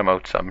can get them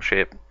out some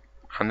shape.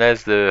 And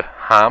there's the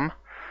ham.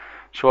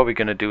 So what we're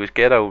going to do is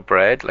get our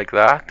bread like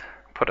that,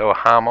 put our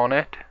ham on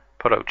it,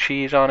 put our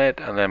cheese on it,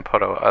 and then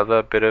put our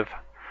other bit of...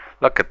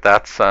 Look at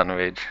that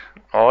sandwich.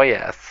 Oh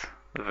yes,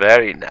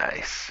 very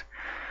nice.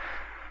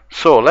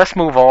 So let's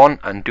move on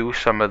and do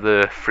some of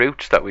the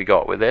fruits that we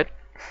got with it.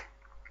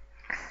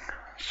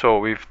 So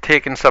we've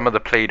taken some of the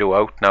Play-Doh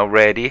out now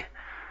ready,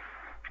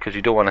 because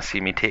you don't want to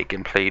see me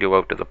taking Play-Doh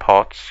out of the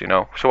pots, you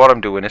know. So what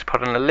I'm doing is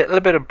putting a little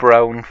bit of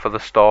brown for the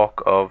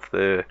stalk of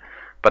the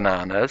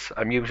bananas.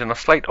 I'm using a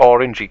slight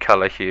orangey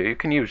colour here. You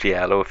can use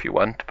yellow if you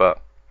want,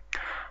 but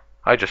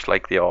I just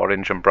like the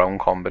orange and brown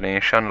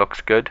combination.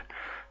 Looks good.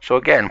 So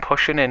again,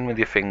 pushing in with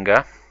your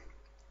finger.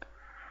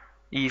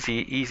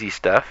 Easy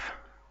stuff.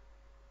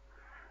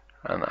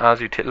 And as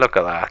you look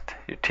at that,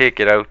 you take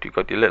it out, you've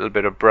got your little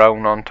bit of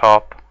brown on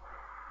top.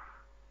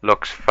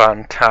 Looks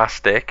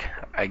fantastic.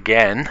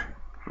 Again,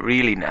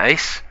 really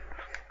nice.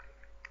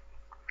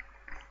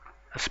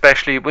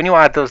 Especially when you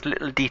add those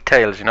little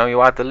details, you know,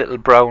 you add the little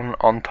brown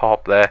on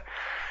top there,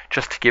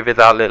 just to give it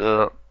that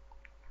little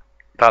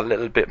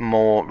bit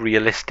more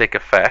realistic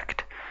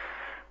effect.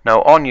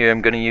 Now on you,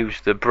 I'm going to use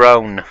the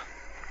brown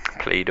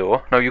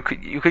Play-Doh. Now you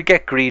could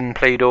get green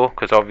Play-Doh,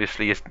 because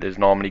obviously there's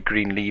normally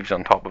green leaves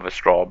on top of a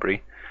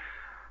strawberry.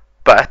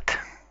 But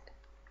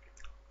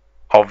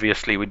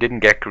obviously we didn't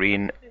get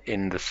green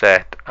in the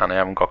set, and I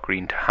haven't got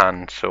green to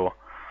hand, so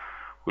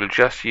we'll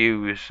just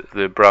use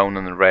the brown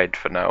and the red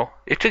for now.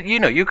 You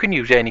know, you can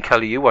use any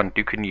colour you want.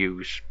 You can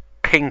use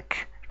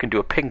pink, you can do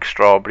a pink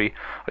strawberry,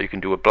 or you can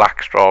do a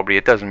black strawberry.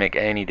 It doesn't make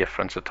any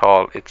difference at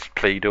all. It's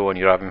Play-Doh and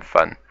you're having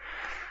fun.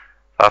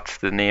 That's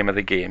the name of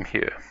the game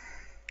here.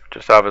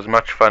 Just have as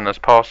much fun as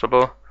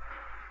possible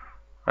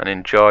and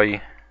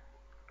enjoy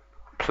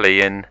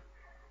playing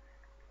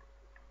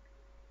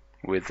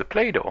with the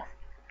Play-Doh.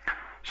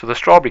 So the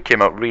strawberry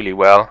came out really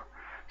well.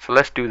 So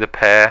let's do the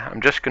pear.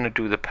 I'm just going to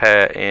do the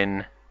pear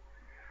in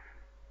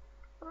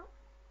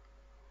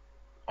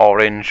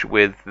orange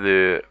with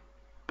the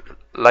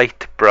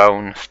light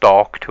brown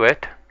stalk to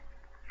it.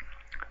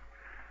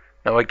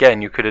 Now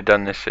again, you could have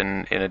done this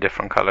in a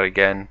different colour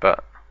again,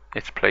 but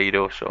it's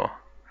Play-Doh, so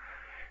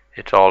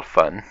it's all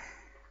fun.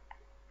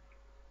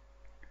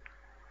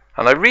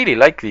 And I really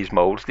like these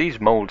molds.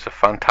 These molds are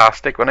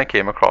fantastic. When I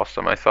came across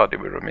them, I thought they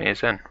were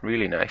amazing.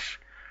 Really nice.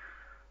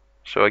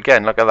 So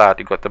again, look at that.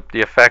 You've got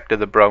the effect of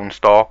the brown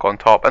stalk on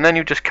top, and then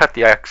you just cut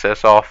the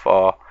excess off,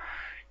 or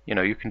you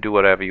know, you can do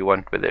whatever you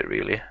want with it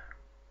really.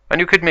 And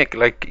you could make,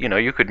 like, you know,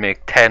 you could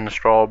make 10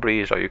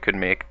 strawberries, or you could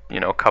make, you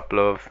know, a couple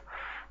of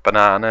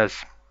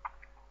bananas.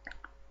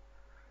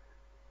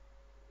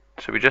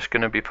 So we're just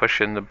going to be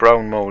pushing the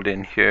brown mold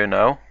in here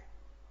now.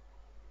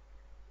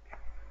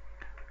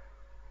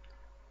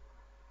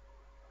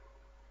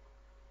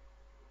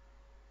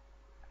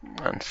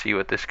 And see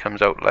what this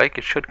comes out like.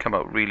 It should come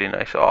out really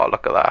nice. Oh,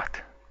 look at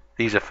that.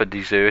 These are for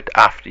dessert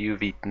after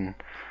you've eaten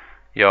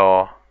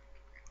your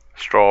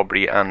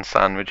strawberry and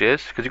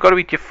sandwiches, because you've got to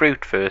eat your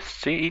fruit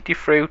first. So you eat your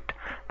fruit,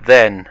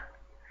 then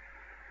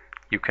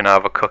you can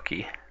have a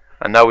cookie.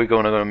 And now we're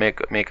going to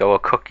make our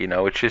cookie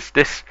now, which is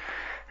this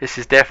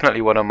is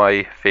definitely one of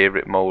my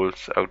favourite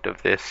molds out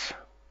of this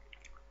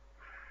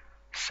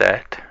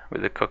set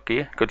with the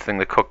cookie. Good thing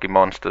the Cookie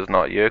Monster's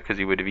not here, because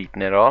he would have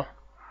eaten it all.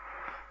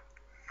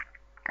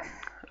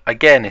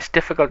 Again, it's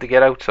difficult to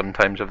get out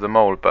sometimes of the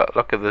mold, but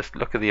look at this,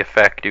 look at the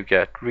effect you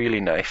get.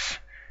 Really nice.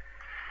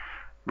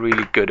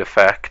 Really good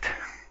effect.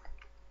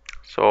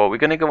 So we're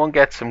going to go and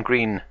get some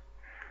green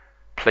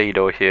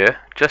Play-Doh here,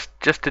 just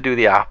to do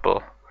the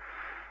apple,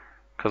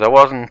 because I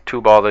wasn't too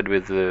bothered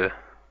with the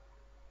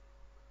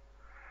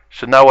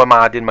So now I'm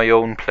adding my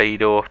own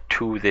Play-Doh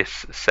to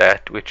this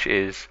set, which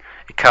is,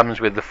 it comes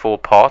with the 4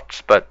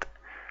 pots, but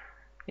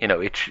you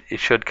know, it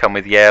should come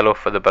with yellow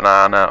for the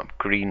banana,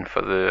 green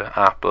for the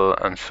apple,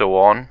 and so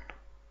on.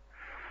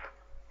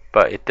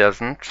 But it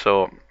doesn't,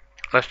 so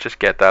let's just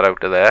get that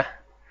out of there.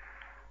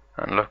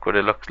 And look what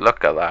it looks,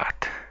 look at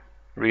that.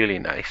 Really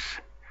nice.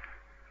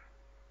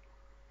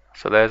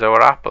 So there's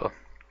our apple.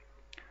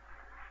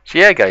 So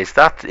yeah guys,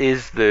 that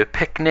is the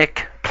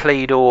picnic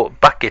Play-Doh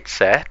bucket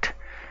set.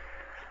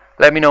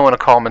 Let me know in the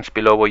comments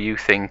below what you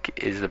think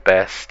is the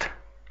best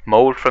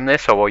mold from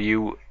this, or what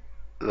you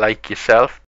like yourself.